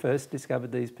person who first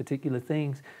discovered these particular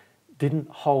things didn't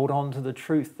hold on to the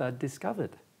truth they'd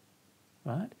discovered,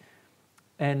 right?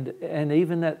 And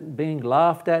even that being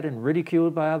laughed at and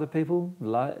ridiculed by other people,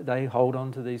 they hold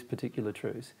on to these particular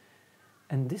truths.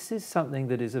 And this is something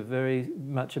that is very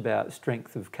much about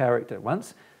strength of character.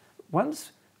 Once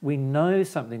we know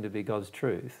something to be God's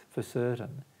truth for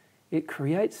certain, it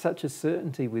creates such a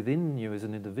certainty within you as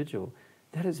an individual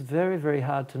that it's very, very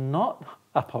hard to not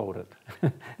uphold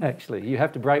it. Actually, you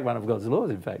have to break one of God's laws,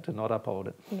 in fact, to not uphold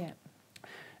it. Yeah.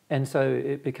 And so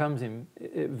it becomes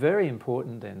very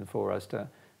important then for us to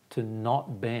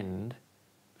not bend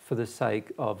for the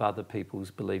sake of other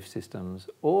people's belief systems,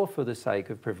 or for the sake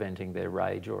of preventing their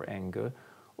rage or anger,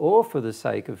 or for the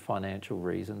sake of financial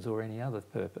reasons or any other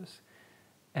purpose.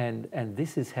 And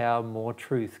this is how more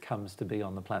truth comes to be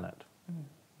on the planet.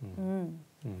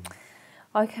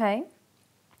 Okay.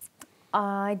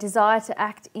 I desire to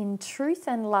act in truth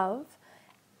and love,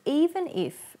 even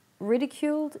if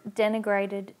ridiculed,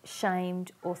 denigrated,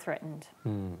 shamed or threatened.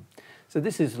 So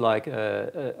this is like,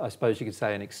 I suppose you could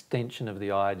say, an extension of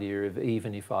the idea of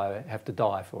even if I have to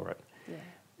die for it.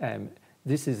 Yeah.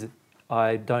 This is,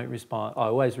 I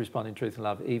always respond in truth and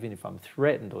love, even if I'm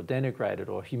threatened or denigrated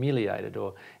or humiliated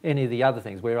or any of the other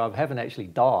things where I haven't actually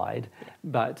died,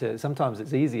 but sometimes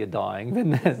it's easier dying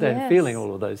than feeling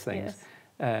all of those things.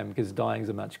 Yes. Because dying is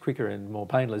a much quicker and more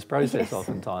painless process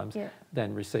oftentimes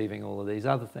than receiving all of these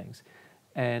other things.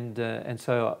 And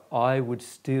so I would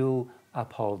still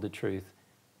uphold the truth,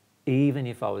 even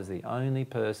if I was the only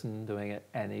person doing it,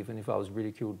 and even if I was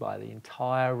ridiculed by the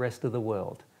entire rest of the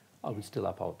world, I would still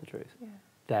uphold the truth. Yeah.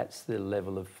 That's the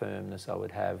level of firmness I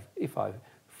would have if I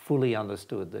fully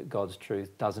understood that God's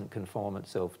truth doesn't conform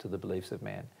itself to the beliefs of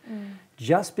man.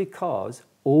 Just because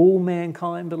all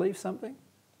mankind believes something,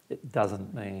 it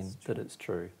doesn't mean that it's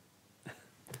true.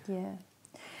 Yeah.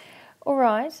 All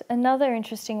right, another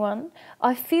interesting one.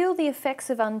 I feel the effects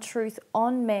of untruth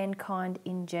on mankind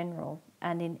in general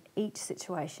and in each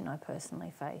situation I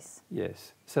personally face.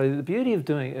 Yes. So the beauty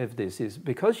of this is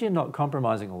because you're not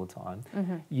compromising all the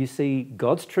time, you see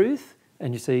God's truth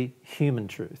and you see human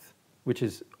truth, which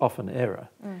is often error.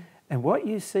 And what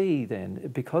you see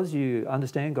then, because you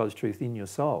understand God's truth in your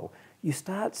soul, you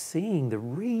start seeing the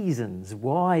reasons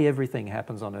why everything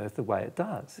happens on earth the way it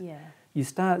does. Yeah. You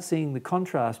start seeing the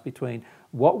contrast between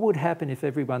what would happen if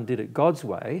everyone did it God's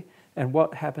way and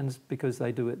what happens because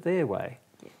they do it their way.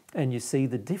 Yeah. And you see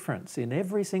the difference in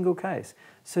every single case.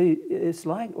 So it's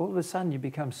like all of a sudden you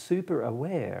become super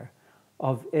aware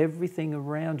of everything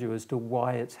around you as to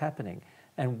why it's happening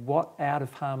and what out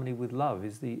of harmony with love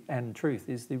and truth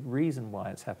is the reason why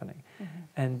it's happening.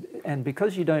 And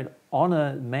because you don't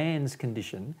honour man's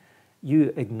condition,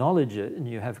 you acknowledge it and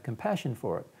you have compassion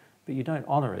for it. But you don't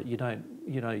honour it, you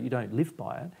don't live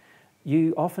by it,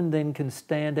 you often then can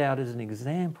stand out as an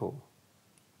example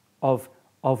of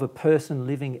a person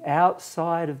living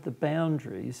outside of the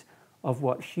boundaries of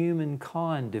what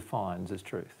humankind defines as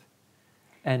truth.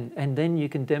 And then you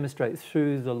can demonstrate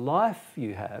through the life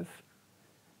you have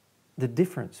the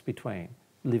difference between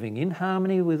living in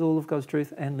harmony with all of God's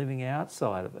truth and living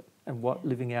outside of it, and what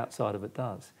living outside of it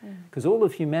does. Because all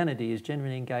of humanity is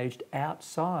generally engaged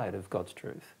outside of God's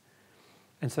truth.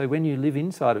 And so when you live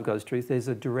inside of God's truth, there's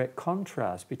a direct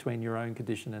contrast between your own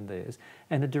condition and theirs,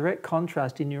 and a direct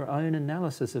contrast in your own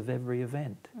analysis of every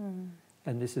event.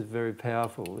 And this is very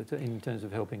powerful in terms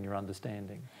of helping your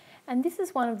understanding. And this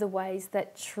is one of the ways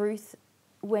that truth,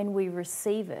 when we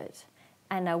receive it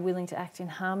and are willing to act in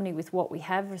harmony with what we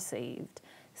have received,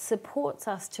 supports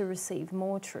us to receive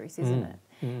more truth, isn't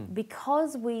it?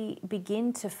 Because we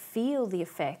begin to feel the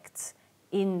effects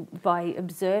by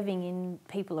observing in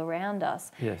people around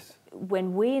us. Yes.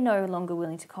 When we're no longer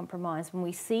willing to compromise, when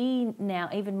we see now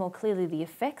even more clearly the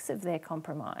effects of their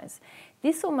compromise,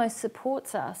 this almost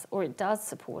supports us, or it does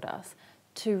support us,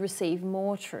 to receive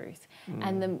more truth.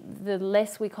 And the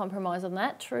less we compromise on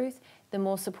that truth, the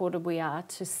more supported we are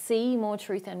to see more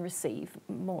truth and receive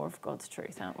more of God's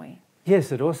truth, aren't we?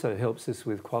 Yes, it also helps us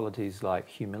with qualities like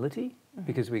humility,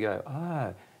 because we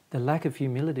go, the lack of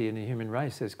humility in the human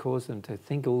race has caused them to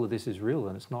think all of this is real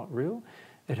and it's not real.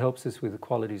 It helps us with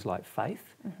qualities like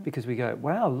faith, because we go,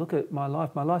 wow, look at my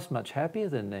life. My life's much happier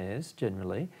than theirs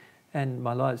generally, and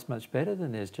my life's much better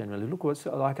than theirs generally. Look what's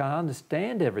like, I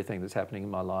understand everything that's happening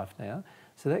in my life now.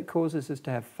 So that causes us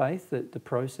to have faith that the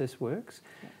process works.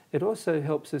 Yeah. It also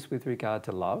helps us with regard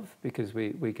to love, because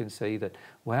we can see that,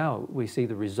 wow, we see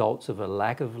the results of a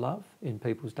lack of love in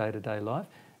people's day-to-day life,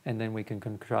 and then we can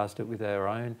contrast it with our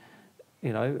own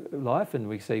life, and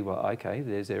we see, well, okay,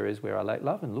 there's areas where I lack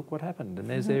love and look what happened, and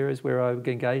there's areas where I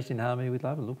engaged in harmony with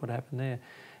love and look what happened there.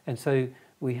 And so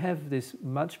we have this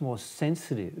much more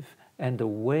sensitive and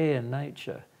aware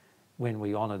nature when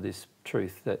we honour this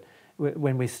truth, that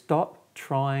when we stop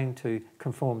trying to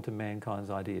conform to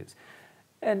mankind's ideas.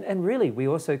 And really we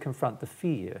also confront the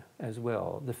fear as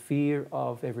well, the fear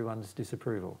of everyone's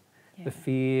disapproval. Yeah. The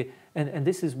fear, and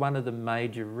this is one of the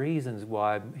major reasons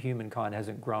why humankind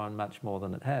hasn't grown much more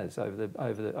than it has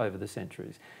over the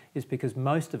centuries, is because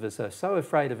most of us are so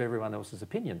afraid of everyone else's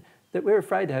opinion that we're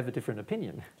afraid to have a different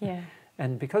opinion. Yeah.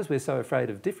 And because we're so afraid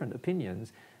of different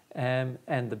opinions, and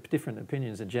the different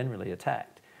opinions are generally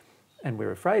attacked, and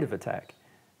we're afraid of attack,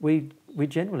 we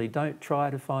generally don't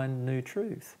try to find new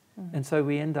truth. And so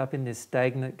we end up in this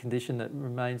stagnant condition that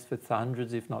remains for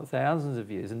hundreds, if not thousands of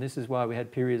years. And this is why we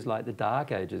had periods like the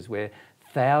Dark Ages, where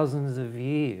thousands of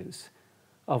years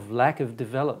of lack of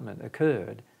development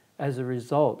occurred as a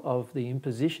result of the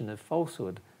imposition of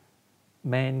falsehood,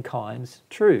 mankind's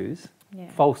truths,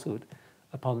 falsehood,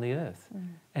 upon the earth.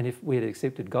 And if we had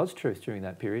accepted God's truth during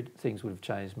that period, things would have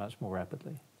changed much more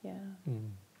rapidly. Yeah.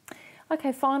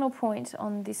 Okay, final point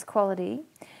on this quality.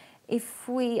 If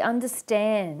we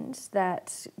understand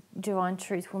that divine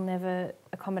truth will never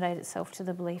accommodate itself to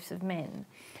the beliefs of men,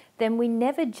 then we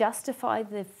never justify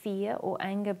the fear or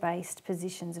anger-based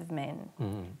positions of men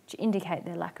to indicate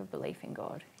their lack of belief in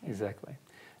God. Yeah. Exactly.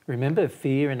 Remember,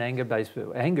 fear and anger-based,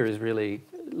 anger is really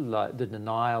like the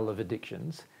denial of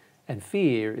addictions, and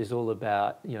fear is all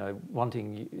about,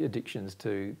 wanting addictions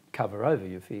to cover over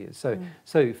your fears.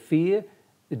 So fear,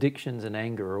 addictions and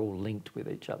anger are all linked with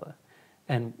each other.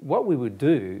 And what we would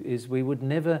do is we would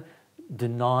never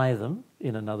deny them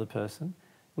in another person.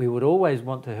 We would always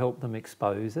want to help them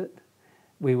expose it.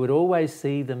 We would always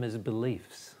see them as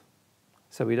beliefs.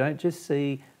 So we don't just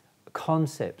see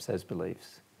concepts as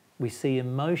beliefs. We see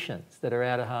emotions that are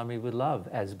out of harmony with love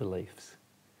as beliefs.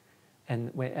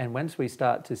 And once we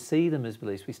start to see them as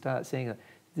beliefs, we start seeing that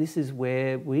this is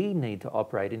where we need to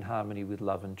operate in harmony with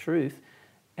love and truth.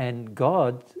 And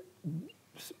God's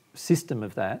system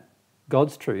of that,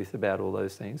 God's truth about all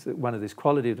those things, that one of this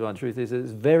quality of divine truth is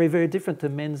it's very, very different to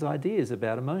men's ideas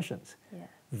about emotions. Yeah.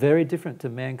 Very different to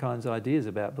mankind's ideas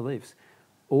about beliefs.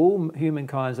 All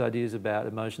humankind's ideas about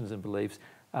emotions and beliefs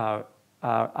are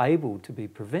able to be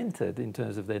prevented in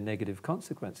terms of their negative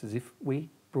consequences if we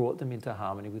brought them into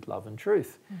harmony with love and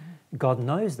truth. Mm-hmm. God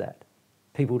knows that.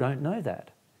 People don't know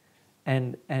that.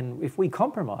 And if we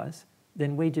compromise,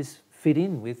 then we just fit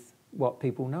in with what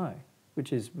people know,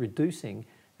 which is reducing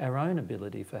our own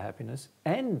ability for happiness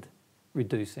and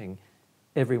reducing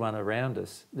everyone around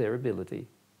us, their ability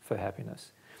for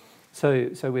happiness.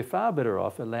 So we're far better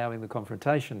off allowing the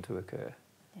confrontation to occur.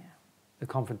 Yeah. The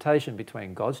confrontation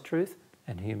between God's truth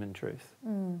and human truth.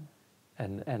 Mm.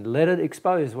 And let it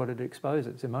expose what it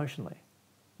exposes emotionally.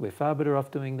 We're far better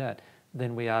off doing that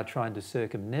than we are trying to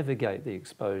circumnavigate the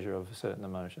exposure of certain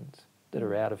emotions that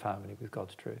are out of harmony with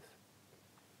God's truth.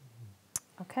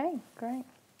 Okay, great.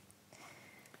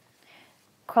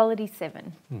 Quality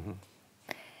 7. Mm-hmm.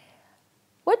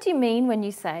 What do you mean when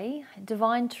you say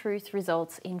divine truth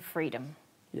results in freedom?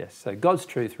 Yes, so God's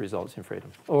truth results in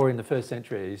freedom. Or in the first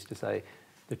century, I used to say,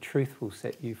 the truth will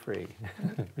set you free,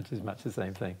 which is much the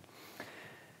same thing.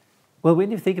 Well,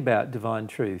 when you think about divine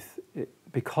truth,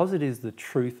 because it is the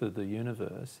truth of the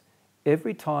universe,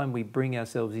 every time we bring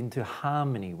ourselves into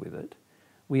harmony with it,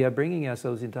 we are bringing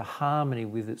ourselves into harmony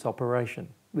with its operation,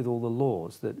 with all the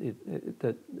laws that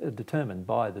are determined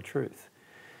by the truth.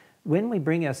 When we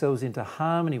bring ourselves into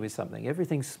harmony with something,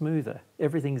 everything's smoother,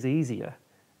 everything's easier,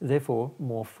 therefore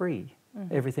more free.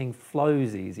 Mm-hmm. Everything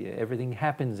flows easier, everything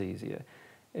happens easier,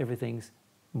 everything's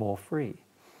more free.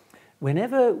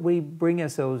 Whenever we bring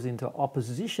ourselves into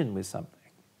opposition with something,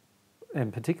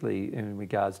 and particularly in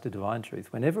regards to divine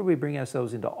truth, whenever we bring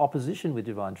ourselves into opposition with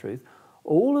divine truth,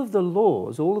 all of the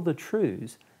laws, all of the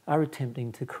truths are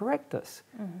attempting to correct us.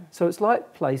 Mm-hmm. So it's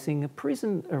like placing a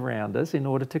prison around us in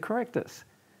order to correct us.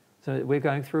 So we're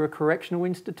going through a correctional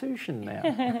institution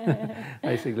now.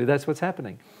 Basically, that's what's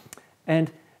happening.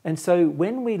 And so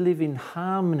when we live in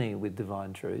harmony with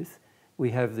divine truth,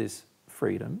 we have this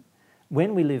freedom.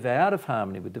 When we live out of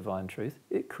harmony with divine truth,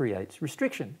 it creates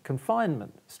restriction,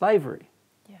 confinement, slavery.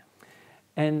 Yeah.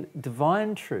 And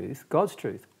divine truth, God's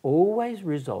truth, always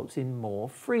results in more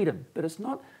freedom. But it's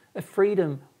not a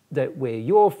freedom that where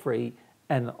you're free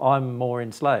and I'm more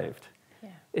enslaved. Yeah.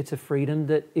 It's a freedom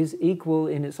that is equal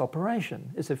in its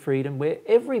operation. It's a freedom where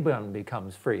everyone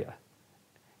becomes freer.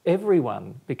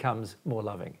 Everyone becomes more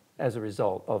loving as a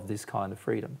result of this kind of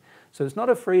freedom. So it's not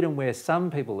a freedom where some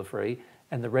people are free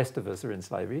and the rest of us are in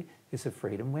slavery. It's a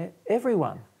freedom where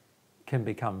everyone can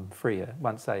become freer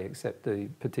once they accept the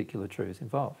particular truths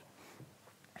involved.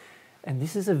 And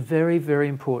this is a very, very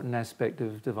important aspect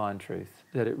of divine truth,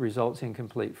 that it results in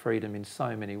complete freedom in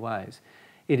so many ways.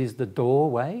 It is the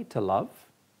doorway to love.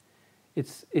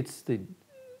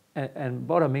 And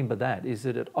what I mean by that is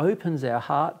that it opens our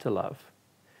heart to love.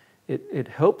 It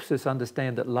helps us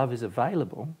understand that love is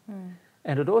available. Mm.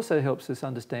 And it also helps us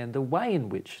understand the way in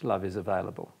which love is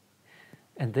available.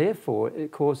 And therefore,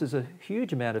 it causes a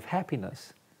huge amount of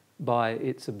happiness by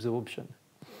its absorption.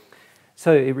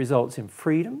 So it results in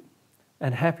freedom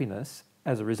and happiness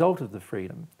as a result of the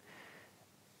freedom.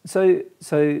 So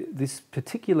this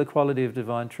particular quality of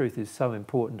divine truth is so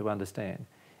important to understand.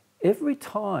 Every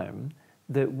time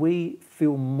that we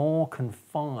feel more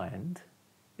confined,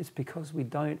 it's because we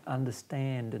don't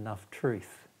understand enough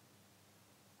truth.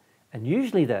 And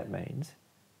usually that means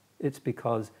it's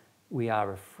because we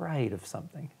are afraid of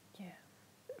something. Yeah.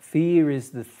 Fear is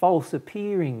the false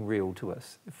appearing real to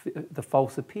us, the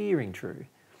false appearing true.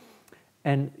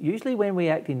 And usually when we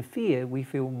act in fear, we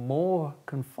feel more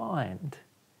confined.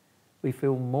 We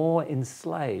feel more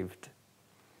enslaved.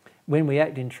 When we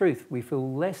act in truth, we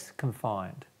feel less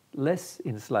confined, less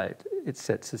enslaved. It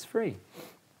sets us free.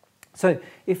 So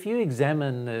if you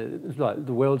examine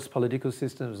the world's political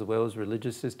systems, the world's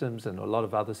religious systems, and a lot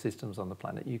of other systems on the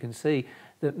planet, you can see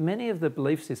that many of the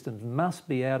belief systems must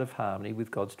be out of harmony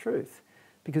with God's truth,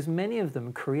 because many of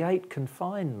them create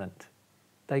confinement.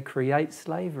 They create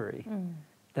slavery. Mm.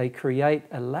 They create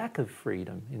a lack of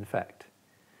freedom, in fact.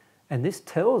 And this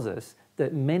tells us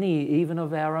that many, even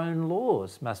of our own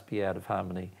laws, must be out of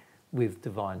harmony with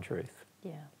divine truth.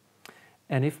 Yeah.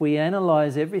 And if we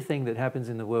analyse everything that happens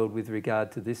in the world with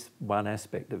regard to this one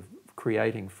aspect of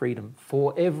creating freedom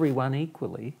for everyone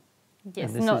equally,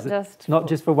 yes, not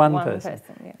just for one person,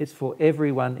 yeah. It's for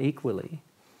everyone equally,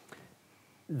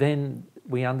 then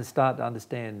we start to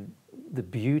understand the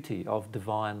beauty of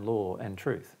divine law and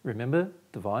truth. Remember,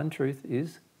 divine truth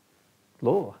is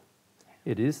law.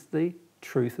 It is the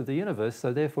truth of the universe,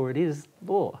 so therefore it is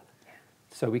law.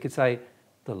 So we could say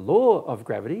the law of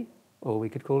gravity, or we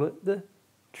could call it the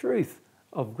truth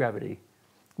of gravity.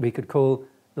 We could call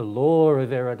the law of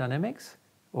aerodynamics,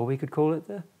 or we could call it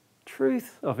the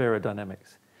truth of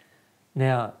aerodynamics.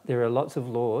 Now, there are lots of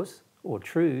laws or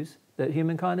truths that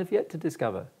humankind have yet to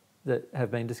discover that have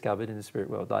been discovered in the spirit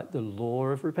world, like the law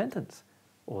of repentance,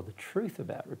 or the truth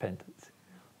about repentance,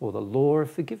 or the law of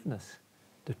forgiveness,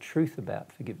 the truth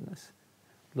about forgiveness,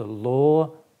 the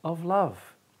law of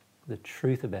love, the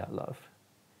truth about love.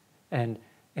 And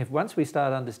if once we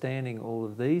start understanding all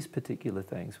of these particular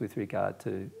things with regard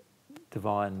to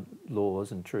divine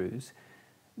laws and truths,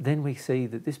 then we see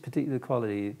that this particular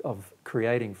quality of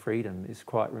creating freedom is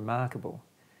quite remarkable.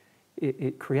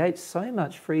 It creates so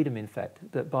much freedom, in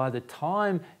fact, that by the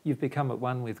time you've become at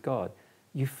one with God,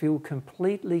 you feel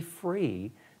completely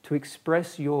free to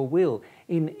express your will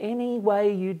in any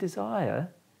way you desire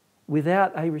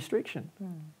without a restriction.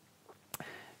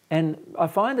 And I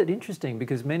find it interesting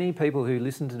because many people who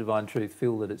listen to divine truth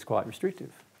feel that it's quite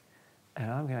restrictive.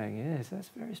 And I'm going, yes, that's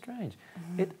very strange.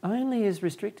 It only is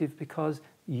restrictive because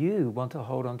you want to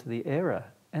hold on to the error.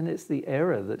 And it's the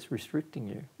error that's restricting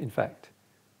you, in fact.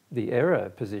 The error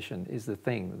position is the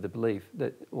thing, the belief,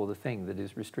 that, or the thing that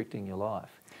is restricting your life.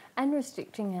 And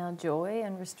restricting our joy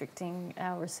and restricting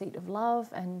our receipt of love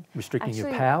and restricting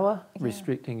your power,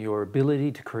 restricting your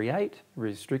ability to create,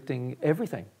 restricting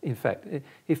everything. In fact,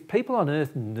 if people on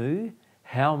earth knew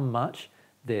how much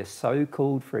their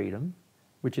so-called freedom,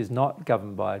 which is not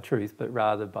governed by truth but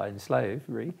rather by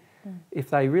slavery, if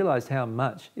they realised how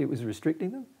much it was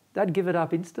restricting them, they'd give it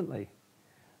up instantly.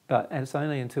 But it's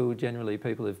only until generally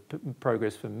people have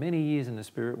progressed for many years in the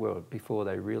spirit world before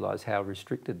they realise how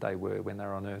restricted they were when they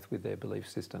were on earth with their belief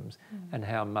systems and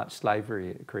how much slavery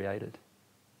it created.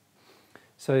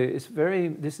 So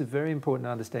this is very important to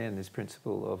understand this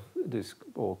principle of this,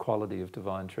 or quality of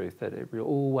divine truth, that it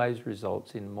always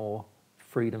results in more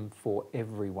freedom for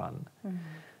everyone.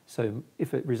 So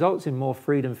if it results in more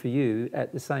freedom for you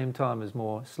at the same time as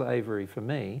more slavery for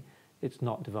me, it's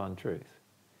not divine truth.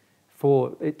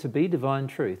 For it to be divine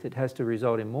truth, it has to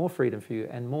result in more freedom for you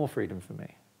and more freedom for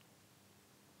me.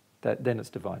 Then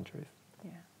it's divine truth.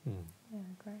 Yeah,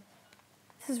 great.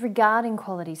 This is regarding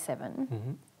quality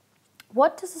 7.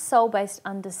 What does a soul-based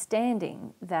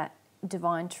understanding that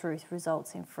divine truth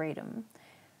results in freedom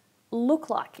look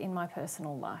like in my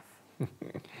personal life?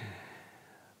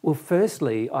 Well,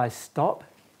 firstly, I stop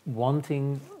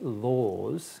wanting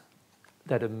laws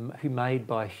that are made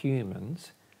by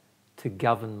humans to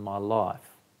govern my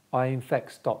life. I in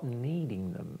fact stop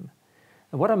needing them.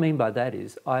 And what I mean by that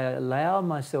is I allow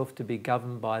myself to be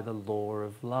governed by the law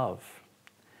of love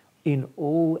in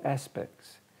all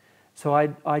aspects. So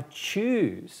I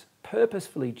choose,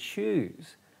 purposefully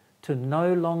choose, to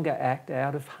no longer act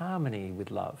out of harmony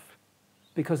with love.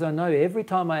 Because I know every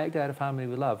time I act out of harmony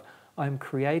with love, I'm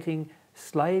creating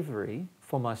slavery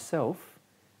for myself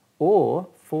or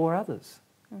for others.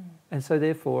 And so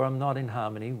therefore I'm not in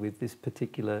harmony with this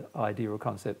particular idea or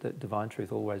concept that divine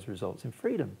truth always results in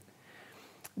freedom.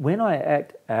 When I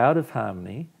act out of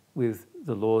harmony with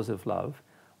the laws of love,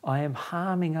 I am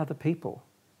harming other people,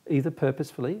 either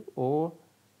purposefully or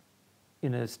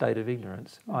in a state of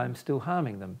ignorance. I am still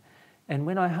harming them. And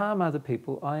when I harm other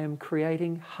people, I am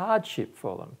creating hardship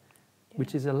for them,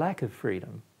 which is a lack of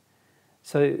freedom.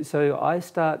 So I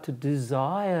start to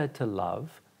desire to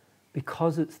love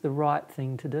because it's the right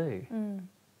thing to do.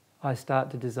 I start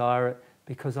to desire it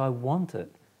because I want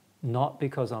it, not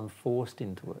because I'm forced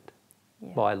into it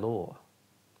by law.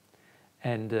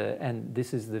 And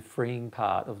this is the freeing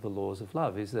part of the laws of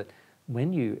love, is that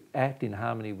when you act in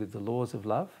harmony with the laws of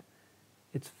love,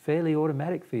 it's fairly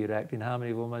automatic for you to act in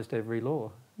harmony with almost every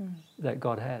law that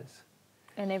God has.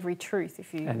 And every truth,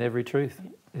 if you... And every truth.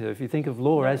 If you think of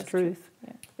law as truth,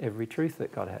 every truth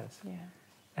that God has.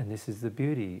 And this is the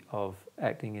beauty of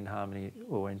acting in harmony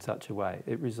or in such a way.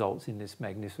 It results in this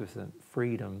magnificent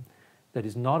freedom that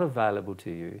is not available to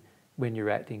you when you're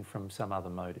acting from some other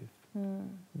motive.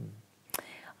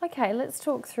 Okay, let's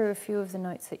talk through a few of the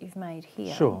notes that you've made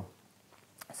here. Sure.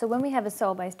 So when we have a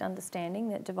soul-based understanding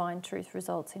that divine truth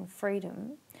results in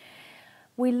freedom,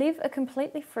 we live a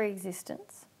completely free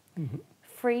existence,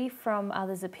 free from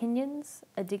others' opinions,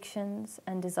 addictions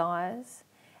and desires,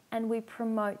 and we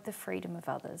promote the freedom of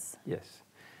others. Yes.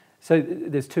 So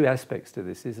there's two aspects to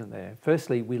this, isn't there?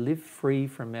 Firstly, we live free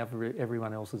from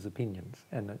everyone else's opinions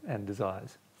and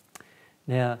desires.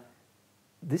 Now,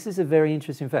 this is a very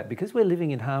interesting fact. Because we're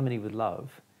living in harmony with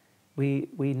love, we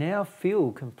now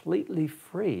feel completely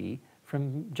free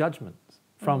from judgments,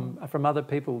 from other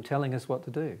people telling us what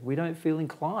to do. We don't feel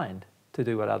inclined to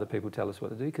do what other people tell us what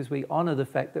to do because we honour the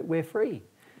fact that we're free.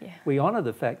 Yeah. We honour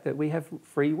the fact that we have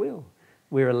free will.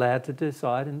 We're allowed to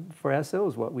decide for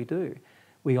ourselves what we do.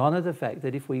 We honour the fact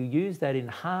that if we use that in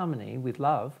harmony with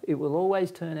love, it will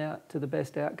always turn out to the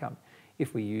best outcome.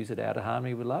 If we use it out of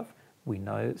harmony with love, we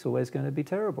know it's always going to be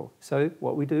terrible. So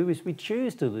what we do is we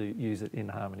choose to use it in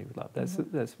harmony with love.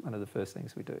 That's one of the first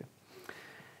things we do.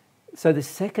 So the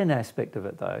second aspect of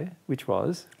it, though, which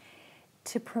was?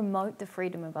 To promote the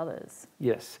freedom of others.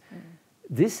 Yes.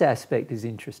 This aspect is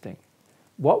interesting.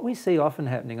 What we see often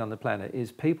happening on the planet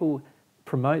is people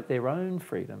promote their own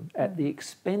freedom at the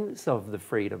expense of the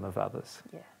freedom of others.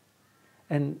 Yeah.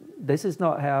 And this is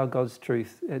not how God's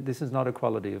truth, this is not a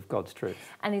quality of God's truth.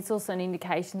 And it's also an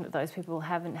indication that those people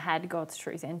haven't had God's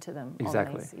truth enter them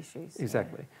on these issues.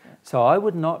 Exactly. Yeah. So I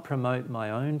would not promote my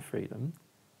own freedom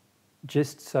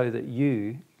just so that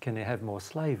you can have more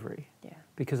slavery. Yeah.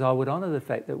 Because I would honour the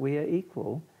fact that we are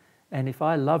equal, and if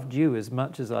I loved you as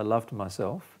much as I loved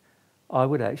myself, I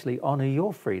would actually honour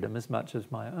your freedom as much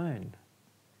as my own.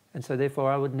 And so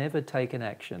therefore I would never take an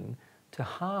action to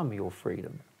harm your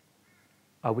freedom.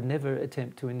 I would never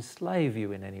attempt to enslave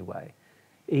you in any way.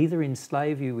 Either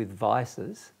enslave you with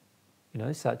vices,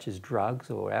 such as drugs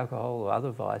or alcohol or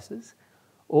other vices,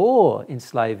 or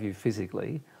enslave you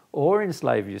physically, or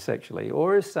enslave you sexually,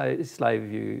 or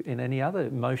enslave you in any other,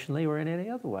 emotionally or in any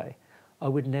other way. I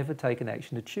would never take an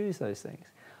action to choose those things.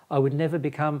 I would never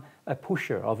become a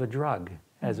pusher of a drug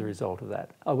as a result of that.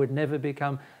 I would never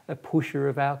become a pusher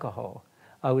of alcohol.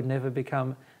 I would never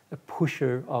become a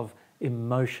pusher of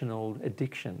emotional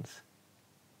addictions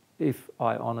if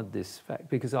I honoured this fact,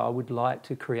 because I would like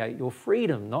to create your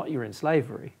freedom, not your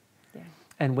enslavery. Yeah.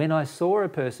 And when I saw a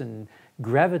person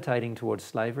gravitating towards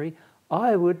slavery,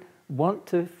 I would want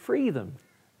to free them.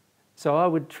 So I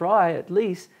would try at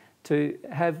least to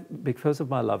have, because of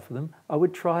my love for them, I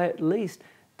would try at least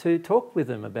to talk with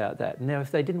them about that. Now,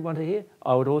 if they didn't want to hear,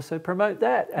 I would also promote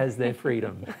that as their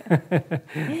freedom.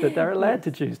 That they're allowed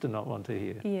to choose to not want to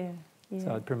hear. Yeah. Yeah.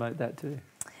 So I'd promote that too.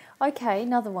 Okay,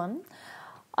 another one.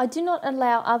 I do not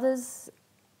allow others'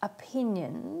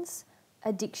 opinions,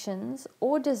 addictions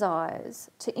or desires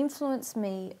to influence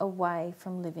me away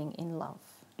from living in love.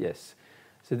 Yes.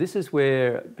 So this is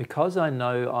where, because I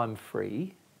know I'm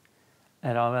free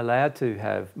and I'm allowed to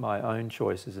have my own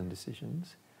choices and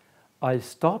decisions, I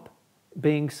stop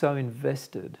being so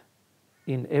invested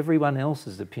in everyone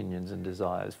else's opinions and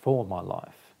desires for my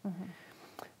life.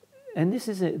 And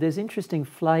there's interesting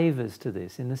flavours to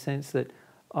this, in the sense that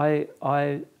I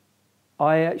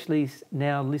actually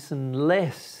now listen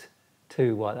less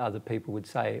to what other people would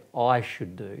say I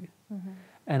should do.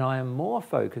 And I am more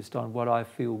focused on what I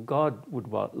feel God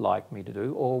would like me to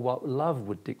do, or what love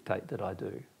would dictate that I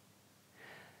do.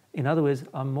 In other words,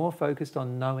 I'm more focused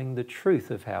on knowing the truth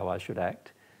of how I should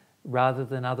act, rather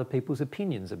than other people's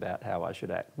opinions about how I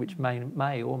should act, which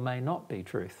may or may not be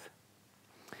truth.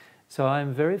 So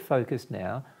I'm very focused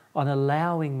now on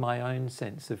allowing my own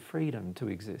sense of freedom to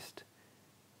exist.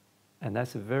 And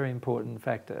that's a very important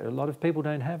factor. A lot of people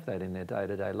don't have that in their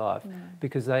day-to-day life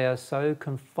because they are so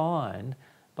confined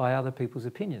by other people's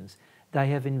opinions. They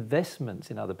have investments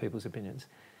in other people's opinions.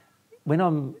 When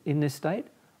I'm in this state,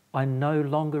 I no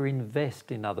longer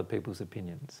invest in other people's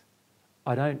opinions.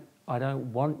 I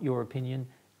don't want your opinion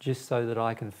just so that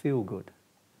I can feel good.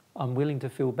 I'm willing to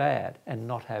feel bad and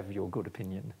not have your good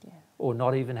opinion, or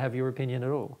not even have your opinion at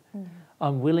all.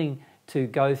 I'm willing to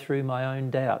go through my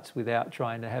own doubts without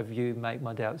trying to have you make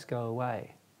my doubts go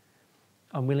away.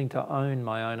 I'm willing to own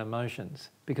my own emotions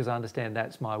because I understand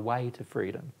that's my way to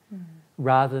freedom,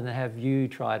 rather than have you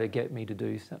try to get me to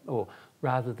do something, or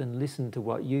rather than listen to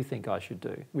what you think I should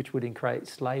do, which would create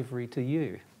slavery to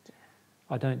you.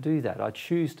 I don't do that. I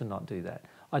choose to not do that.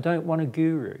 I don't want a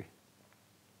guru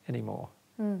anymore.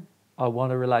 I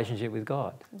want a relationship with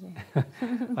God.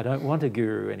 I don't want a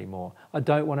guru anymore. I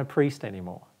don't want a priest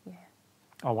anymore.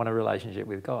 I want a relationship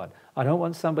with God. I don't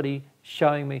want somebody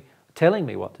showing me, telling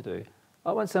me what to do.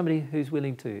 I want somebody who's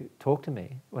willing to talk to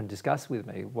me and discuss with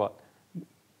me what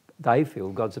they feel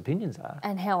God's opinions are.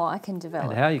 And how I can develop.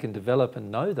 And how you can develop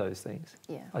and know those things.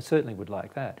 I certainly would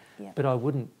like that. But I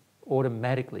wouldn't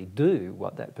automatically do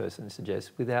what that person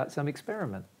suggests without some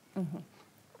experiment.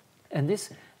 And this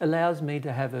allows me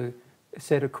to have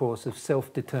set a course of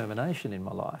self-determination in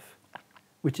my life,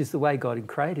 which is the way God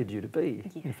created you to be,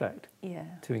 in fact.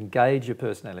 To engage your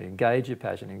personality, engage your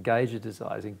passion, engage your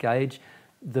desires, engage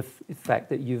the fact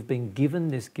that you've been given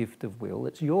this gift of will.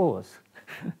 It's yours.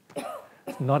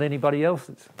 It's not anybody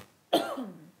else's.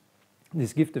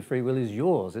 This gift of free will is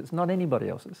yours. It's not anybody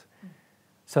else's.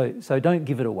 So don't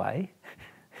give it away.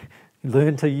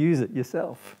 Learn to use it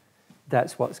yourself.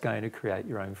 That's what's going to create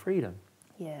your own freedom.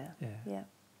 Yeah.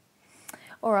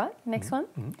 All right, next one.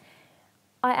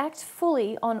 I act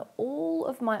fully on all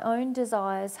of my own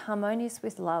desires, harmonious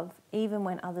with love, even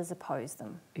when others oppose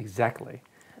them. Exactly.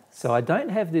 So I don't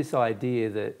have this idea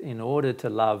that in order to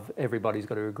love, everybody's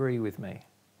got to agree with me.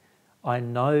 I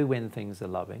know when things are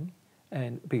loving,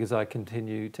 and because I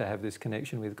continue to have this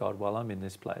connection with God while I'm in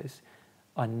this place,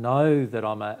 I know that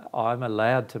I'm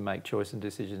allowed to make choice and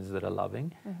decisions that are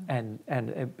loving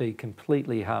and be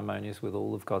completely harmonious with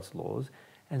all of God's laws.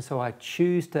 And so I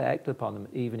choose to act upon them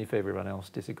even if everyone else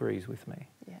disagrees with me.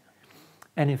 Yeah.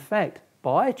 And in fact,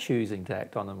 by choosing to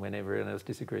act on them when everyone else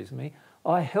disagrees with me,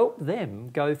 I help them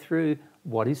go through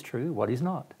what is true, what is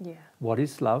not. Yeah. What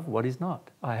is love, what is not.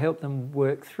 I help them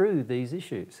work through these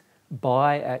issues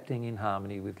by acting in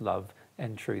harmony with love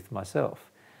and truth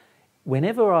myself.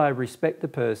 Whenever I respect a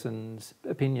person's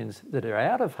opinions that are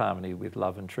out of harmony with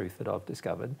love and truth that I've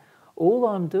discovered, all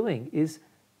I'm doing is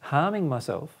harming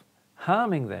myself,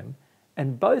 harming them,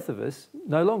 and both of us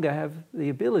no longer have the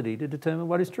ability to determine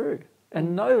what is true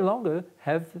and no longer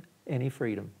have any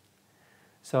freedom.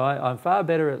 So I'm far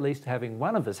better at least having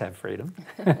one of us have freedom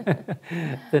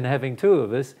than having two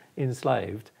of us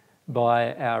enslaved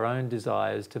by our own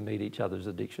desires to meet each other's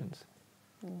addictions.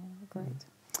 Yeah, great.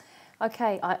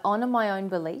 Okay, I honour my own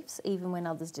beliefs even when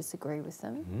others disagree with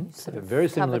them. So a very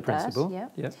similar principle.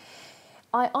 Yeah.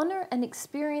 I honour and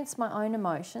experience my own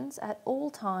emotions at all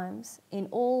times, in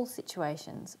all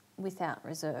situations, without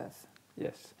reserve.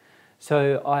 Yes.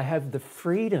 So I have the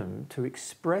freedom to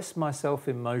express myself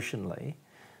emotionally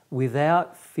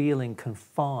without feeling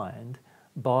confined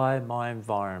by my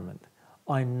environment.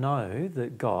 I know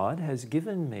that God has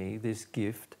given me this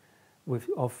gift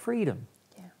of freedom.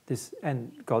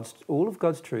 And all of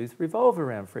God's truth revolve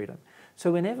around freedom.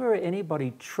 So whenever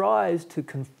anybody tries to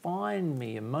confine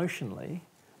me emotionally,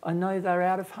 I know they're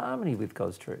out of harmony with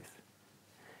God's truth.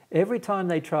 Every time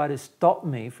they try to stop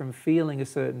me from feeling a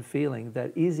certain feeling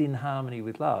that is in harmony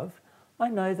with love, I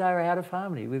know they're out of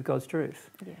harmony with God's truth.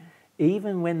 Yeah.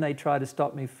 Even when they try to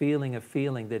stop me feeling a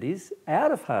feeling that is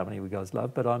out of harmony with God's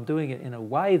love, but I'm doing it in a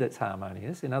way that's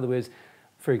harmonious. In other words,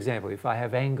 for example, if I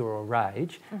have anger or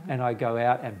rage and I go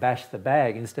out and bash the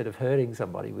bag instead of hurting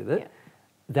somebody with it,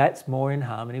 that's more in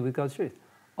harmony with God's truth.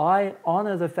 I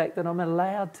honour the fact that I'm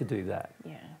allowed to do that.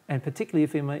 Yeah. And particularly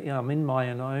if I'm in my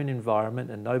own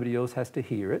environment and nobody else has to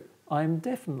hear it, I'm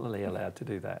definitely allowed to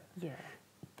do that. Yeah.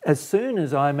 As soon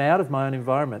as I'm out of my own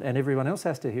environment and everyone else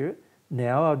has to hear it,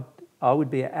 now I would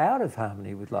be out of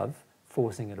harmony with love,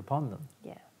 forcing it upon them.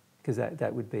 Yeah. Because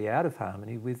that would be out of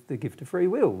harmony with the gift of free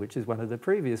will, which is one of the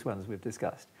previous ones we've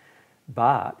discussed.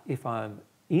 But if I'm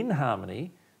in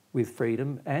harmony with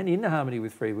freedom and in harmony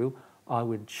with free will, I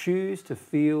would choose to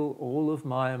feel all of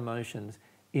my emotions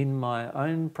in my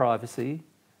own privacy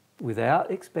without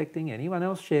expecting anyone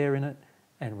else share in it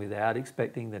and without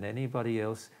expecting that anybody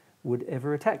else would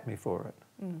ever attack me for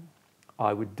it.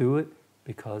 I would do it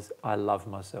because I love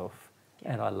myself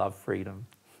and I love freedom.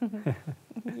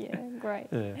 Yeah, great.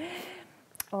 Yeah.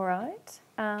 All right.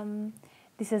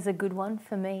 This is a good one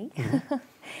for me.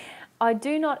 I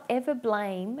do not ever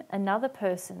blame another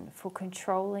person for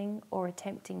controlling or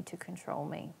attempting to control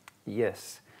me.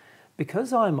 Yes.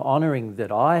 Because I'm honouring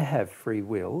that I have free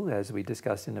will, as we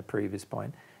discussed in the previous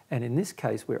point, and in this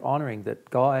case we're honouring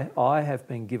that I have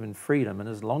been given freedom, and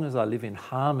as long as I live in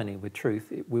harmony with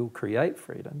truth, it will create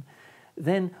freedom,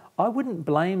 then I wouldn't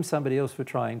blame somebody else for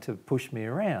trying to push me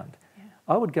around. Yeah.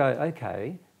 I would go,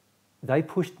 okay, they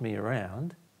pushed me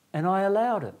around and I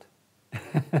allowed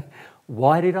it.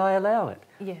 Why did I allow it?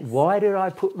 Yes. Why did I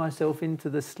put myself into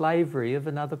the slavery of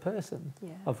another person,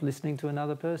 Yeah. of listening to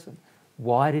another person?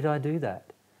 Why did I do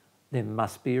that? There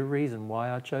must be a reason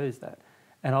why I chose that.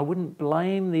 And I wouldn't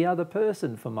blame the other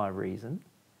person for my reason.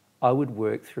 I would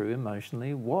work through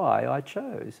emotionally why I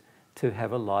chose to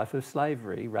have a life of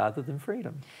slavery rather than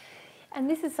freedom. And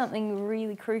this is something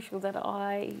really crucial that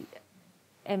I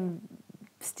am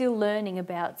still learning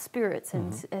about spirits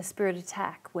and spirit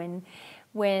attack.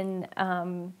 When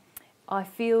I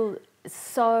feel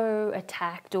so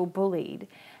attacked or bullied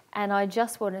and I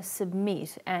just want to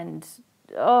submit and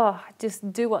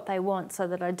just do what they want so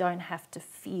that I don't have to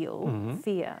feel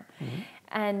fear.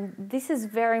 And this is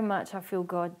very much, I feel,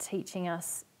 God teaching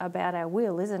us about our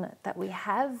will, isn't it? That we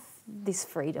have this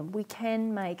freedom. We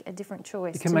can make a different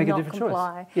choice to not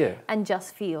comply and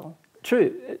just feel.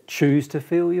 True. Choose to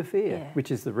feel your fear,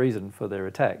 which is the reason for their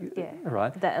attack. Yeah.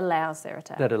 Right? That allows their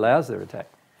attack. That allows their attack.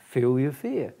 Feel your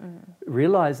fear.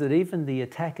 Realise that even the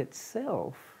attack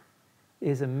itself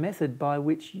is a method by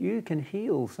which you can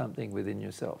heal something within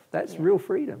yourself. That's real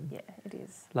freedom. Yeah, it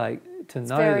is. Like to know. It's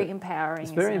very empowering.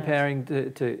 It's very empowering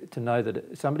to know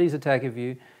that somebody's attack of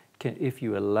you, if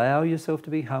you allow yourself to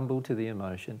be humble to the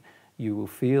emotion, you will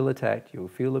feel attacked, you'll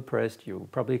feel oppressed, you'll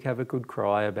probably have a good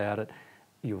cry about it,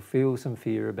 you'll feel some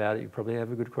fear about it, you'll probably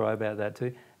have a good cry about that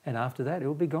too, and after that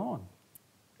it'll be gone.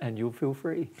 And you'll feel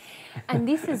free. And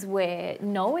this is where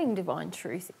knowing divine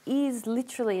truth is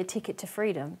literally a ticket to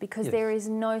freedom, because there is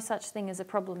no such thing as a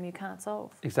problem you can't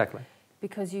solve. Exactly.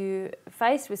 Because you're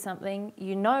faced with something,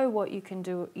 you know what you can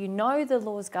do, you know the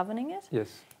laws governing it.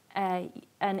 Yes.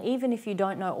 And even if you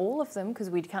don't know all of them, because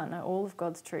we can't know all of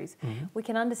God's truth, we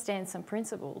can understand some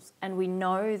principles, and we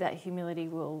know that humility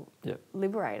will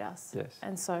liberate us. Yes.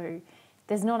 And so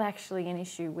there's not actually an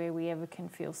issue where we ever can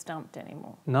feel stumped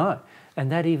anymore. No,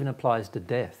 and that even applies to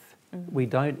death. We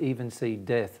don't even see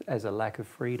death as a lack of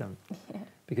freedom,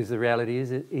 because the reality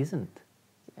is it isn't.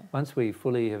 Once we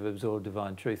fully have absorbed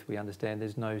divine truth, we understand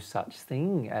there's no such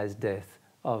thing as death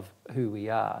of who we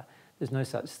are. There's no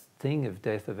such thing of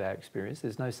death of our experience.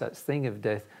 There's no such thing of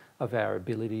death of our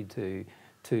ability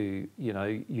to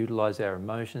utilise our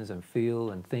emotions and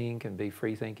feel and think and be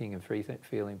free thinking and free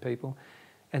feeling people.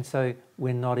 And so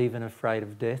we're not even afraid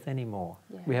of death anymore.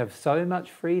 We have so much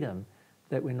freedom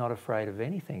that we're not afraid of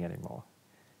anything anymore,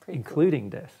 including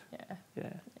death.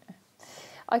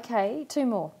 Okay, 2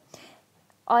 more.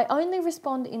 I only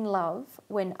respond in love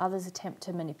when others attempt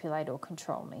to manipulate or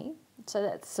control me. So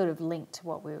that's sort of linked to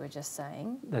what we were just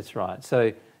saying. That's right.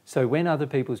 So when other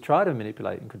people try to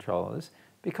manipulate and control us,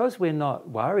 because we're not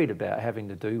worried about having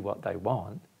to do what they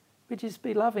want, we just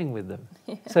be loving with them.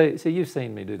 So you've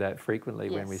seen me do that frequently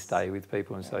when we stay with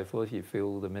people and so forth. You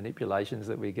feel the manipulations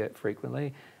that we get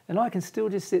frequently, and I can still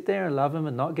just sit there and love them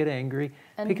and not get angry.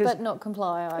 But not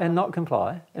comply either. And not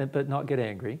comply, but not get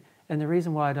angry. And the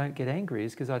reason why I don't get angry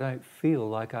is because I don't feel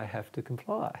like I have to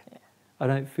comply. I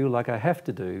don't feel like I have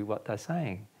to do what they're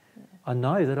saying. I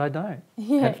know that I don't.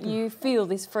 You feel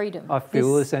this freedom. I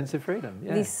feel a sense of freedom,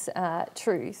 This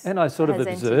truth. And I sort of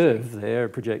observe their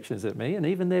projections at me and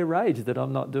even their rage that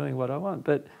I'm not doing what I want.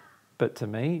 But to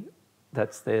me,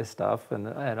 that's their stuff, and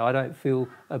I don't feel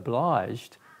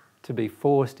obliged to be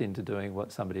forced into doing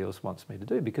what somebody else wants me to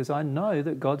do, because I know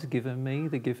that God's given me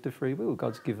the gift of free will.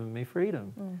 God's given me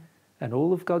freedom. And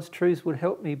all of God's truths would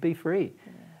help me be free.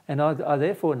 And I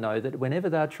therefore know that whenever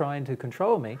they're trying to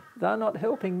control me, they're not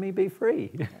helping me be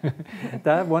free.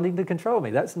 They're wanting to control me.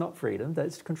 That's not freedom,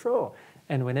 that's control.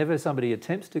 And whenever somebody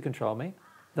attempts to control me,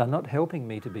 they're not helping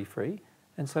me to be free.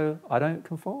 And so I don't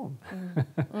conform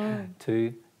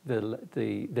to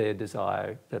their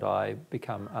desire that I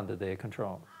become under their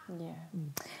control.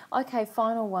 Okay,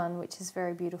 final one, which is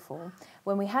very beautiful.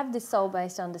 When we have this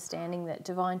soul-based understanding that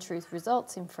divine truth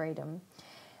results in freedom,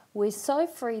 we're so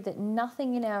free that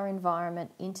nothing in our environment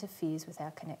interferes with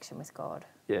our connection with God.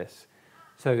 Yes.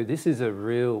 So this is a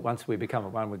real, once we become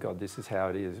at one with God, this is how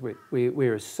it is. We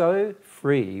are so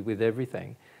free with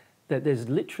everything that there's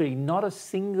literally not a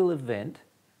single event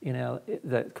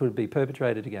that could be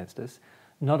perpetrated against us,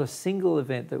 not a single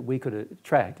event that we could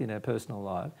attract in our personal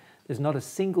life. There's not a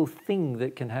single thing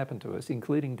that can happen to us,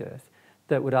 including death,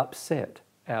 that would upset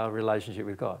our relationship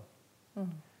with God,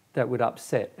 that would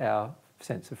upset our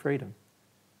sense of freedom.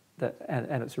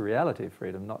 And it's a reality of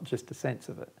freedom, not just a sense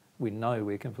of it. We know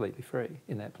we're completely free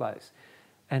in that place.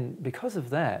 And because of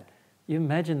that, you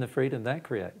imagine the freedom that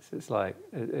creates. It's like,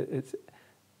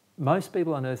 most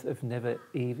people on earth have never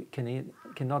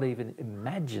cannot even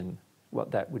imagine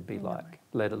what that would be like,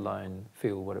 let alone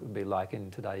feel what it would be like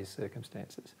in today's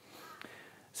circumstances.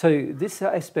 So this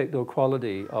aspect or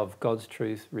quality of God's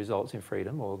truth results in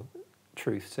freedom, or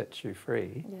truth sets you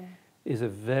free, is a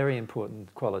very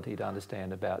important quality to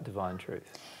understand about divine truth.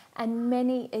 And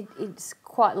it's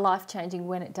quite life-changing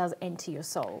when it does enter your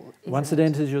soul. Once it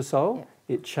enters your soul,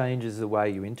 it changes the way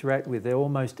you interact with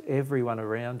almost everyone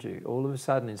around you. All of a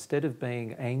sudden, instead of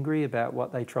being angry about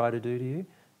what they try to do to you,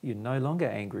 you're no longer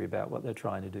angry about what they're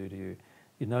trying to do to you.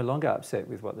 You're no longer upset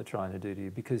with what they're trying to do to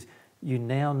you, because you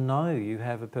now know you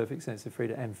have a perfect sense of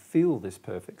freedom and feel this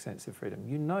perfect sense of freedom.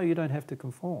 You know you don't have to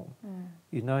conform.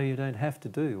 You know you don't have to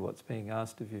do what's being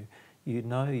asked of you. You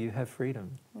know you have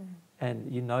freedom.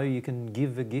 And you know you can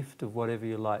give a gift of whatever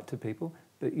you like to people,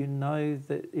 but you know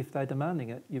that if they're demanding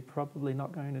it, you're probably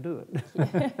not going to do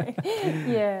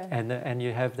it. And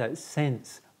you have that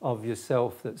sense of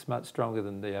yourself that's much stronger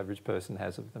than the average person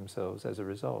has of themselves as a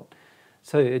result.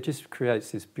 So it just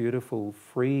creates this beautiful,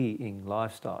 freeing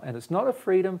lifestyle. And it's not a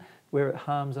freedom where it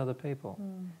harms other people.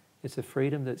 It's a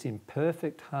freedom that's in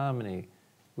perfect harmony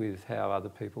with how other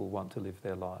people want to live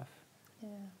their life. Yeah,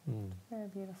 very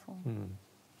beautiful.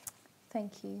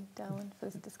 Thank you, Darwin, for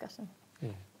this discussion. Yeah.